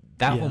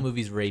 That Yeah, whole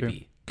movie's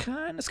rapey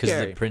Kind of because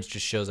scary. the prince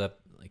just shows up,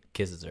 like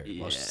kisses her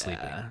while she's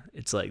sleeping.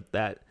 It's like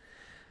that.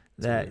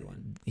 a weird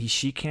one.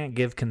 She can't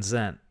give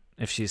consent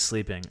if she's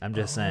sleeping. I'm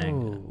just saying,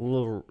 Oh.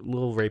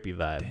 little rapey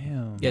vibe.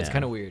 Damn. Yeah, it's Yeah.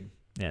 kind of weird.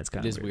 Yeah, it's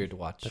kind It of is weird to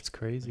watch. That's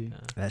crazy.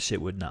 That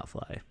shit would not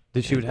fly.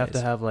 She would have to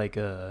Anyways. have like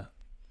a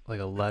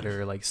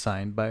letter like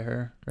signed by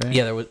her, right?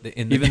 Yeah, there was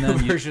in the Even new then,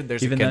 version.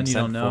 There's even a then you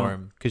consent don't know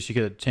form. because she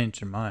could have changed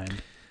her mind.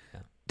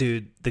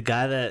 Dude, the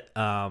guy that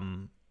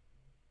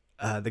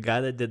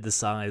did the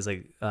song is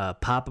like,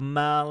 "Pop 'em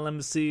out, let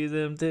me see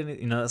them."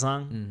 You know that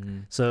song? Mm-hmm.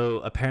 So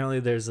apparently,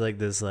 there's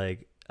this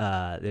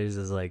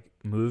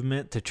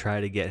movement to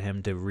try to get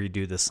him to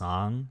redo the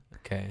song,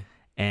 Okay.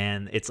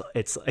 And it's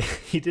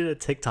he did a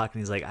TikTok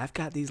and he's like, I've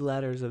got these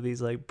letters of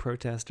these like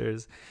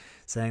protesters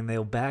saying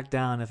they'll back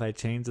down if I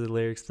change the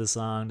lyrics to the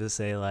song to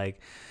say like,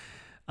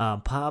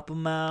 pop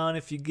them out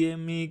if you give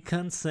me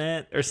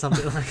consent or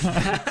something like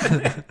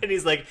that. And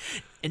he's like,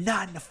 and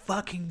not in the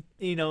fucking,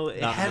 heaven or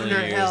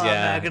years, hell,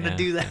 yeah, I'm not gonna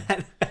do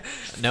that.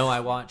 No, I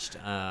watched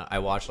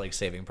like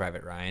Saving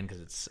Private Ryan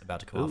because it's about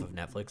to come off of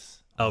Netflix.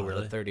 Oh,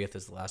 really? The 30th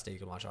is the last day you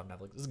can watch it on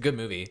Netflix. It's a good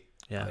movie,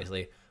 Yeah.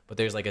 obviously. But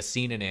there's like a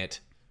scene in it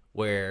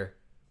where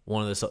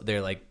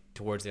they're like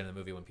towards the end of the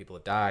movie when people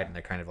have died and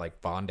they're kind of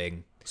like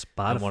bonding.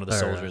 And one of the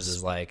soldiers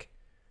is like,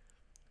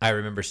 I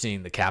remember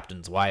seeing the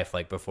captain's wife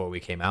like before we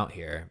came out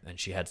here, and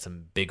she had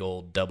some big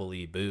old double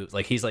E boobs.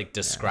 Like he's like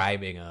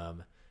describing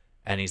them,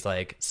 and he's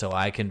like, so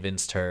I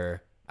convinced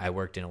her. I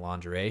worked in a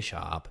lingerie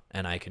shop,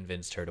 and I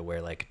convinced her to wear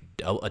like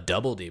a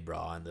double D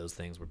bra, and those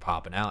things were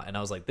popping out. And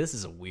I was like, this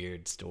is a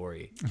weird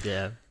story.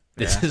 Yeah.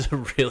 This is a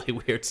really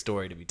weird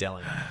story to be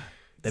telling.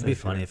 That'd be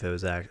funny if it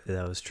was that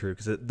was true,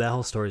 because that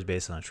whole story is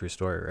based on a true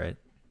story, right?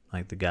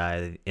 Like the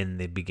guy in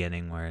the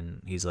beginning where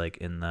he's like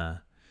in the,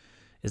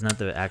 isn't that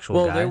the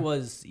actual guy? There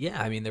was,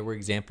 I mean, there were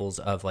examples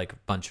of like a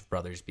bunch of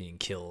brothers being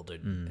killed,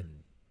 and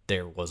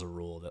there was a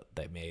rule that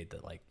they made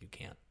that like you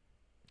can't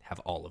have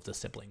all of the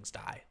siblings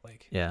die.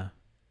 Like, Yeah.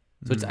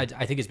 so it's, I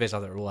think it's based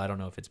off that rule. I don't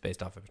know if it's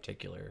based off a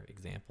particular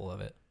example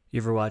of it. You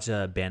ever watch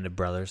Band of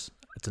Brothers?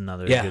 It's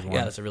another Yeah, good one.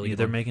 yeah, that's a really good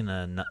They're one. making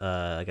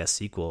like a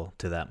sequel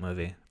to that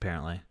movie,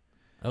 apparently.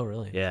 Oh,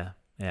 really? Yeah.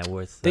 Yeah,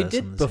 with They some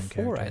did of the same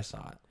before, I characters.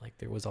 thought. Like,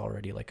 there was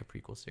already like a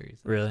prequel series.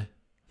 Really?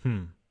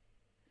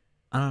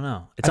 I don't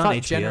know. It's I on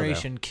thought HBO,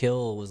 Generation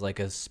Kill was like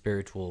a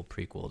spiritual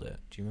prequel to.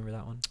 Do you remember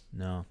that one?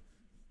 though. No.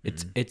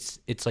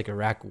 It's like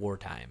Iraq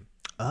wartime,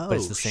 Oh, but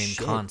it's the same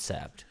shit.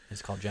 concept.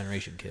 It's called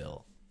Generation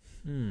Kill,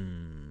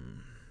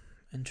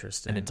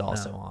 Interesting. and it's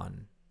also No.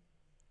 on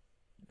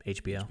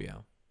HBO.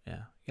 HBO. Yeah.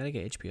 You gotta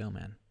get HBO,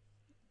 man.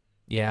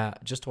 Yeah,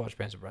 just to watch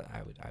Bands of Brothers,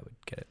 I would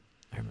get it.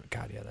 I remember,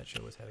 God, yeah, that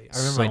show was heavy. I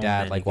remember So my dad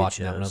many like good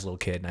watching that when I was shows. a little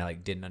kid, and I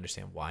like didn't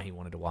understand why he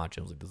wanted to watch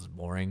it. I was like, this is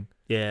boring.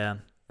 Yeah.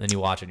 Then you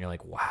watch it, and you're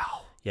like,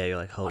 wow. Yeah, you're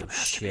like, holy a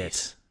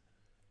masterpiece. shit.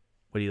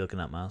 What are you looking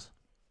up, Miles?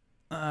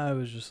 I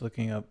was just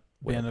looking up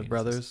Whale Band of penises.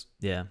 Brothers.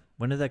 Yeah.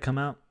 When did that come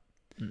out?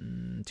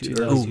 Ooh,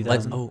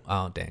 2000?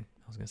 oh, dang.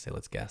 I was gonna say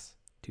let's guess.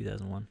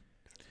 2001.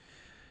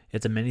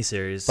 It's a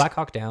miniseries. Black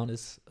Hawk Down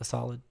is a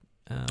solid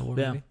war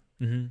Yeah. movie.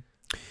 Mm-hmm.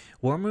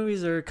 War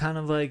movies are kind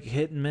of like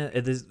hit and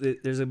miss.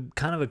 There's a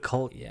kind of a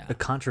cult, Yeah. a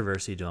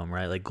controversy to them,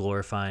 right? Like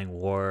glorifying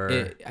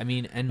war. I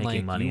mean, and making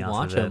like money you off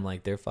watch of it. them,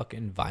 like they're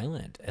fucking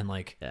violent, and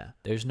like Yeah.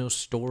 there's no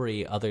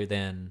story other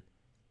than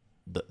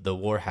the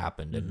war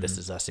happened, and this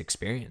is us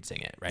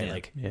experiencing it, right? Yeah.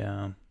 Like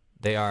Yeah.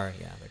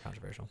 they're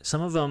controversial.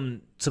 Some of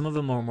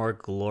them are more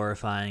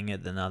glorifying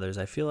it than others.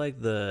 I feel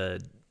like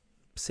the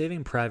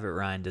Saving Private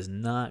Ryan does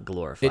not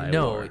glorify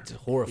war. It's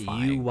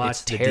horrifying. You watch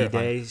It's the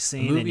terrifying. D-Day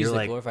scene and Movies you're that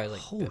like, glorify,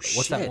 like oh,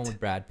 what's that shit. one with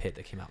Brad Pitt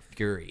that came out?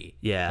 Fury.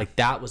 Yeah. like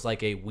that was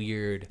like a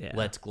weird. Yeah.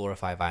 Let's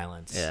glorify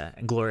violence. Yeah,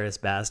 and Glorious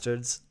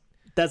Bastards.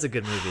 That's a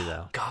good movie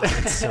though. God,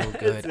 it's so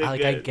good. so I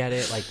good. get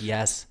it. Like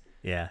yes,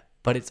 Yeah.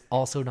 but it's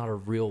also not a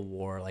real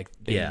war. Like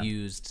they Yeah.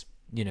 used,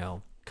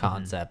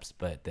 concepts,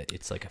 but that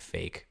it's like a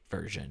fake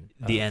version.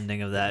 The of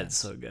ending of that events.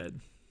 is so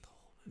good.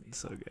 It's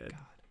so good.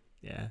 God.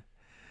 Yeah.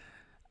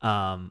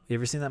 You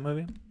ever seen that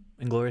movie?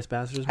 Inglourious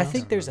Bastards? I Miles?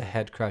 think there's a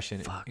head crush in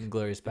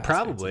Inglourious Basterds.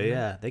 Probably, isn't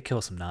there? yeah. They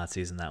kill some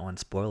Nazis in that one.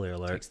 Spoiler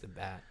alert. Takes the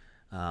bat.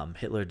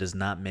 Hitler does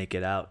not make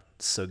it out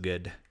so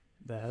good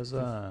That has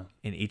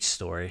in each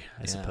story,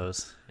 I Yeah.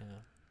 suppose. Yeah.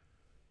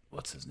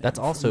 what's his name? That's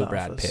from also The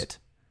Brad Office? Pitt.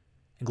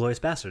 Inglourious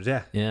Bastards,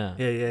 yeah. Yeah.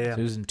 Yeah. So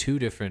he was in two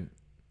different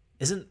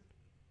Isn't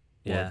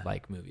yeah. yeah.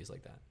 movies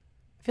like that.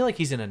 I feel like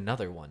he's in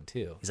another one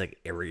too. He's like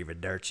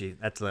Arrivederci.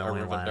 That's the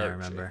only line I Arrivederci,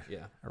 remember.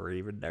 yeah.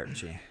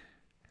 Arrivederci.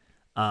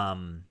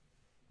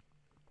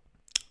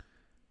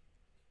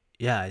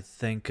 Yeah, I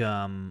think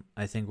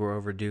we're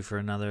overdue for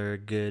another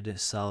good,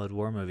 solid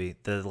war movie.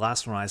 The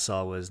last one I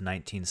saw was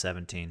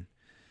 1917.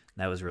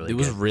 That was really It good.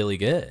 was really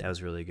good. That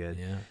was really good.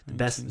 Yeah. The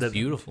best, the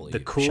beautifully the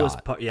coolest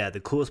shot. part. Yeah, the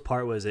coolest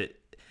part was they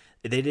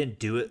didn't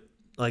do it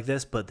like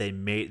this, but they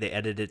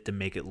edited it to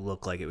make it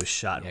look like it was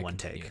shot in Yeah, one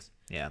take. continuous.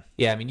 Yeah,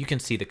 Yeah, I mean you can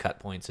see the cut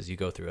points as you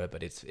go through it,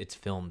 but it's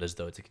filmed as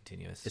though it's a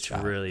continuous it's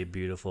shot. really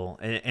beautiful,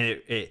 and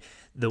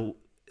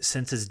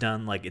since it's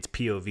done like it's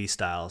POV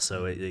style,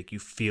 so like you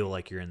feel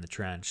like you're in the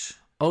trench.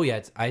 Oh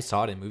yeah, I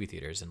saw it in movie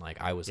theaters and like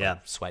I was Yeah.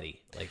 like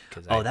sweaty, like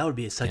because That would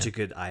be such a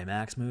good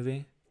IMAX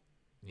movie.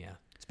 yeah.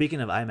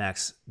 Speaking of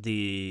IMAX,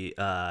 the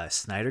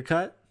Snyder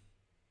cut,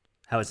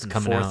 how it's in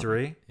coming out.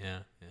 4:3. Yeah.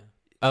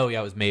 Oh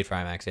yeah, it was made for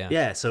IMAX. Yeah.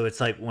 Yeah, so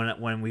it's like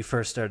when we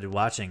first started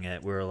watching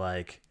it, we were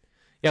like,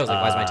 Yeah, I was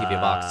like, why is my TV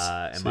a box?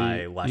 Am So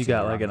I you watching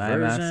got the like wrong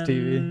an IMAX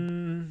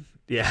version?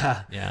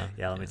 Yeah. Yeah.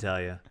 Yeah, let me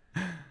tell you.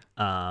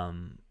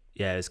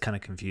 Yeah, it was kind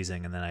of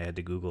confusing, and then I had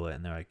to Google it,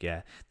 and they're like,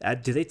 yeah.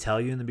 Did they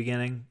tell you in the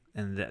beginning?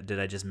 And did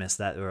I just miss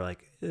that? They were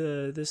like,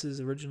 this is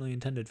originally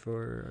intended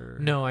for...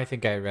 No, I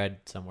think I read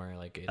somewhere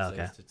like it's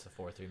Okay. it's a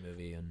 4:3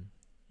 movie, and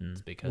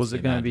it's because Was they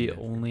it going to be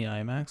imagined it. only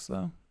IMAX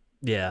though?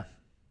 Yeah.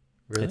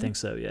 Really? I think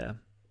so, yeah.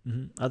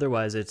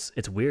 Otherwise,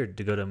 it's weird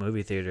to go to a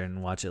movie theater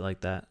and watch it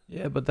like that.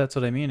 Yeah, but that's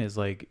what I mean is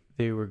like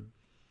they were,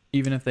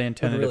 even if they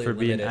intended really it for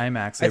being limited.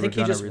 IMAX, they I think were he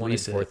going to just wanted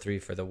release it.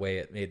 4:3 for the way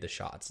it made the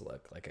shots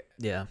look. Like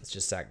Yeah. it's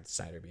just Zack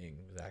Snyder being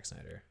Zack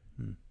Snyder.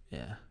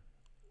 Yeah.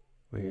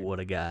 Weird. What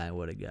a guy.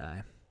 What a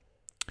guy.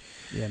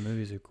 Yeah,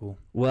 movies are cool.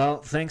 Well,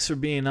 thanks for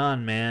being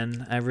on,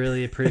 man. I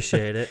really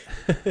appreciate it.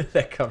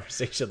 That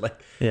conversation, like,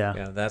 Yeah.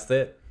 yeah, that's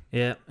it.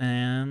 Yeah,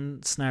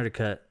 and Snyder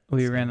Cut.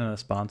 We ran out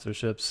of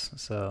sponsorships,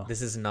 so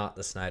This is not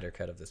the Snyder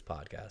cut of this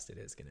podcast. It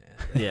is gonna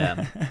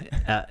end.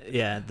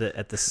 Yeah.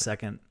 At the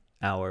second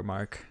hour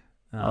mark.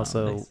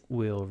 also nice.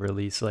 we'll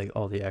release like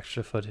all the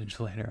extra footage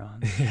later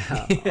on.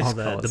 all call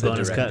the it the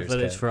bonus cut director's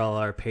footage cut. for all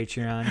our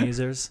Patreon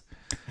users.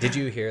 Did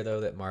you hear though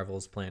that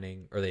Marvel's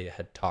planning, or they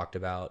had talked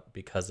about,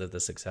 because of the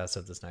success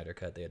of the Snyder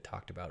cut, they had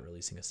talked about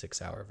releasing a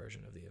 6-hour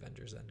version of the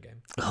Avengers Endgame?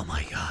 Oh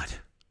my god.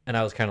 And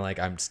I was kind of like,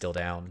 I'm still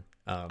down.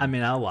 I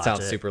mean, I'll watch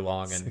sounds it. super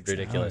long and 6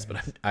 ridiculous,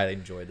 hours. but I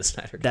enjoyed the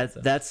Snyder cut.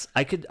 so. That's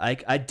I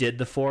did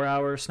the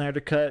 4-hour Snyder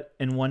cut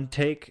in one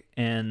take,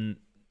 and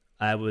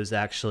I was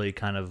actually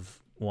kind of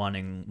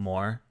wanting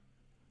more.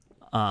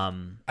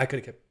 I could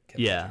have kept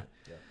Yeah. watching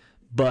it.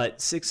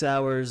 But 6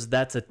 hours,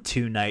 that's a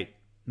 2-night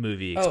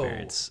movie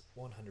experience.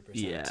 Oh, 100%.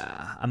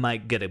 Yeah, I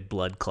might get a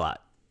blood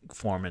clot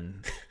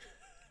forming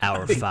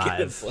hour Get a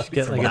 5. blood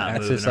Get from like not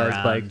an moving exercise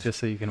around. bike just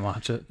so you can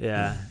watch it.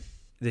 Yeah,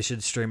 they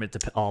should stream it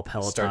to all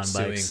Peloton Start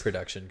suing bikes.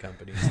 production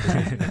companies for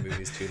making the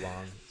movies too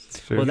long.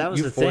 Well, that was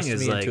You the forced thing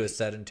me is like into a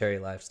sedentary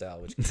lifestyle,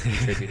 which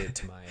contributed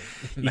to my.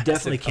 you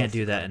definitely can't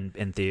do that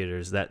in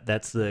theaters.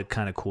 That's the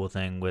kind of cool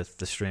thing with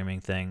the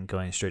streaming thing.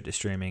 Going straight to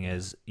streaming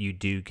is you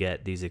do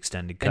get these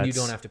extended cuts, And you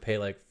don't have to pay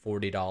like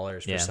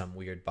 $40 for Yeah. some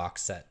weird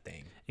box set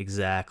thing.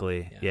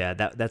 exactly. Yeah.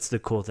 Yeah, that's the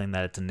cool thing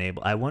that it's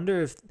enabled. I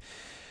wonder if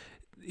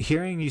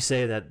hearing you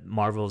say that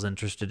Marvel's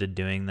interested in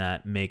doing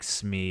that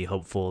makes me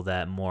hopeful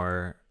that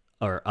more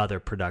or other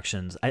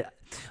productions.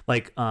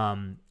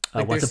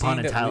 Once they're Upon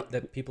seeing a Time.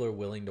 that people are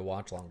willing to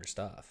watch longer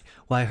stuff.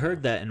 Well, I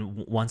heard that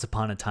in Once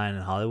Upon a Time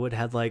in Hollywood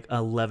had like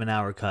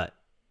 11-hour cut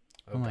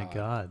Oh my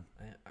god.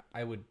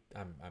 I would.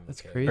 I'm That's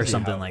okay. crazy. or It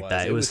something like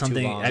that. It was too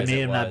something. long I as may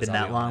it have not was, been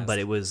I'll that be long, but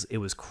honest. it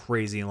was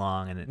crazy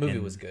long. And Movie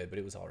was good, but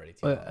it was already too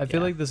But long. I feel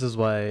Yeah. like this is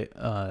why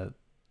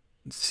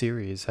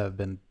series have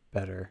been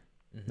better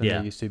than Yeah.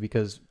 they used to,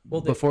 because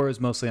Well, they- before it was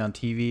mostly on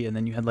TV, and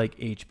then you had like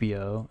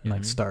HBO and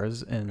like Mhm.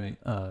 Stars and Right.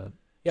 uh,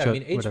 Yeah, show- I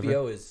mean whatever.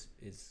 HBO is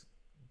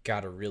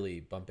got to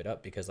really bump it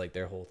up, because like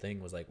their whole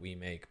thing was like, we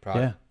make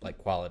Yeah. like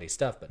quality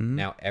stuff, but Mhm.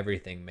 now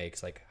everything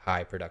makes like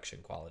high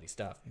production quality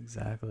stuff.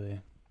 Exactly.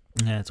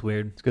 Yeah, it's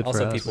weird. It's good for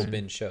Also, us. people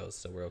binge shows,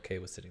 so we're okay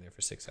with sitting there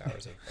for 6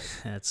 hours of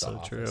like, That's The so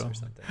Office true. or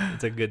something.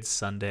 It's a good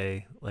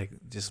Sunday. Like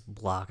just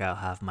block out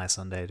half my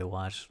Sunday to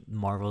watch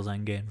Marvel's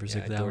Endgame for Yeah,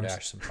 6 I hours.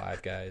 DoorDash some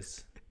Five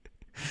Guys.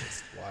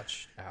 Just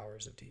watch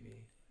hours of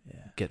TV. Yeah,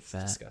 Get It's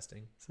fat.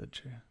 disgusting. so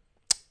true.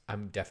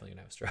 I'm definitely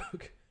gonna have a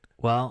stroke.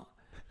 Well,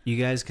 you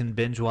guys can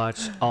binge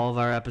watch all of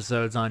our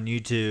episodes on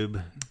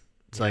YouTube.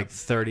 It's Yeah. like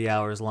 30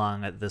 hours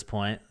long at this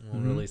point.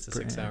 We'll Mhm. release a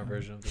 6-hour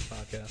version of this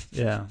podcast.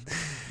 Yeah,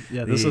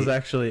 yeah. This The- was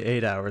actually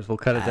 8 hours. We'll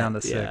cut it down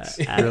to Yeah.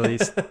 6.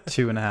 Release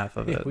 2.5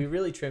 of it. We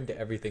really trimmed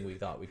everything we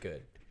thought we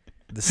could.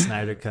 The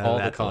Snyder Cut. All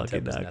the at Lucky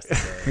content was Duck.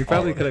 necessary. We All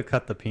probably of could it. have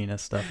cut the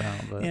penis stuff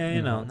out, but Yeah,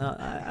 you know, no,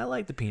 I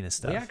like the penis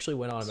stuff. We actually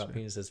went on about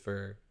penises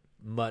for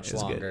much It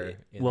was good. longer.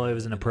 Well, it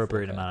was an in the full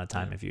appropriate cut. amount of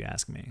time, Yeah. if you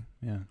ask me.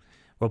 yeah.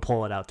 We'll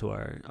pull it out to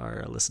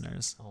our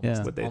listeners. Almost-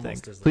 Yeah. What they almost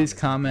think. as long Please as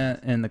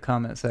comment in the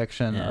comment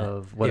section Yeah.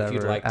 of whatever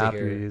like to app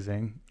hear you're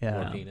using. more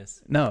Yeah.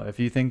 penis. No, if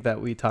you think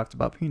that we talked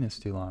about penis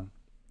too long.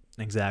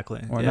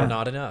 Exactly. Or Yeah. Or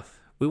not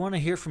enough. We want to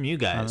hear from you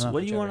guys. enough,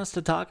 What do you want whichever. us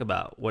to talk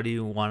about? What do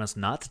you want us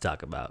not to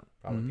talk about?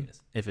 Probably Mhm.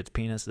 penis. If it's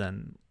penis,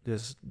 then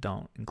just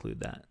don't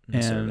include that in the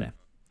And survey.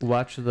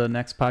 watch the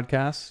next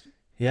podcast.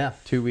 Yeah.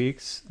 2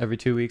 weeks. Every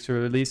 2 weeks we're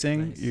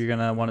releasing. Nice. You're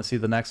gonna want to see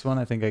the next one.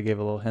 I think I gave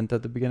a little hint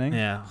at the beginning.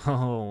 Yeah.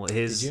 Oh,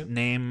 his Did you?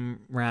 name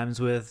rhymes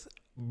with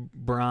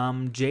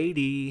Brom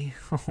JD.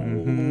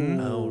 Mhm.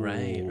 Oh,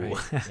 right.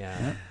 Yeah.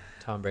 Yeah.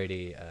 Tom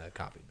Brady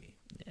copied me.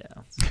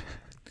 Yeah.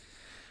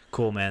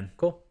 Cool, man.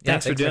 Cool. Yeah,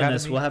 Thanks for doing having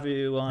this. me. We'll have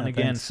you on Yeah,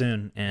 again thanks.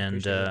 soon, and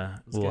Appreciate it. It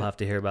was we'll good. have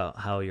to hear about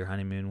how your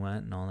honeymoon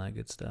went and all that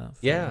good stuff.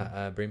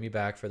 Yeah, bring me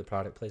back for the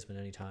product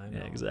placement anytime. Yeah,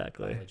 I'll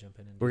exactly. probably jump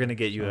in and We're do gonna it.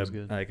 get you Sounds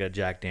good. like a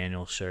Jack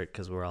Daniel's shirt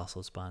because we're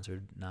also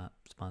sponsored, not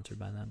sponsored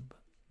by them, but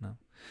no.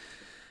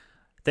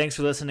 Thanks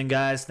for listening,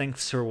 guys.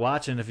 Thanks for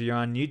watching. If you're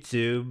on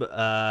YouTube,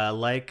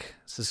 like,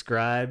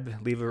 subscribe,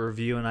 leave a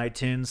review on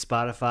iTunes,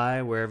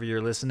 Spotify, wherever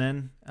you're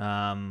listening.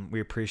 We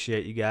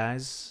appreciate you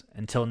guys.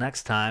 Until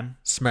next time.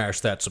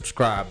 Smash that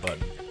subscribe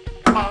button.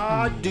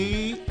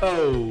 Adios.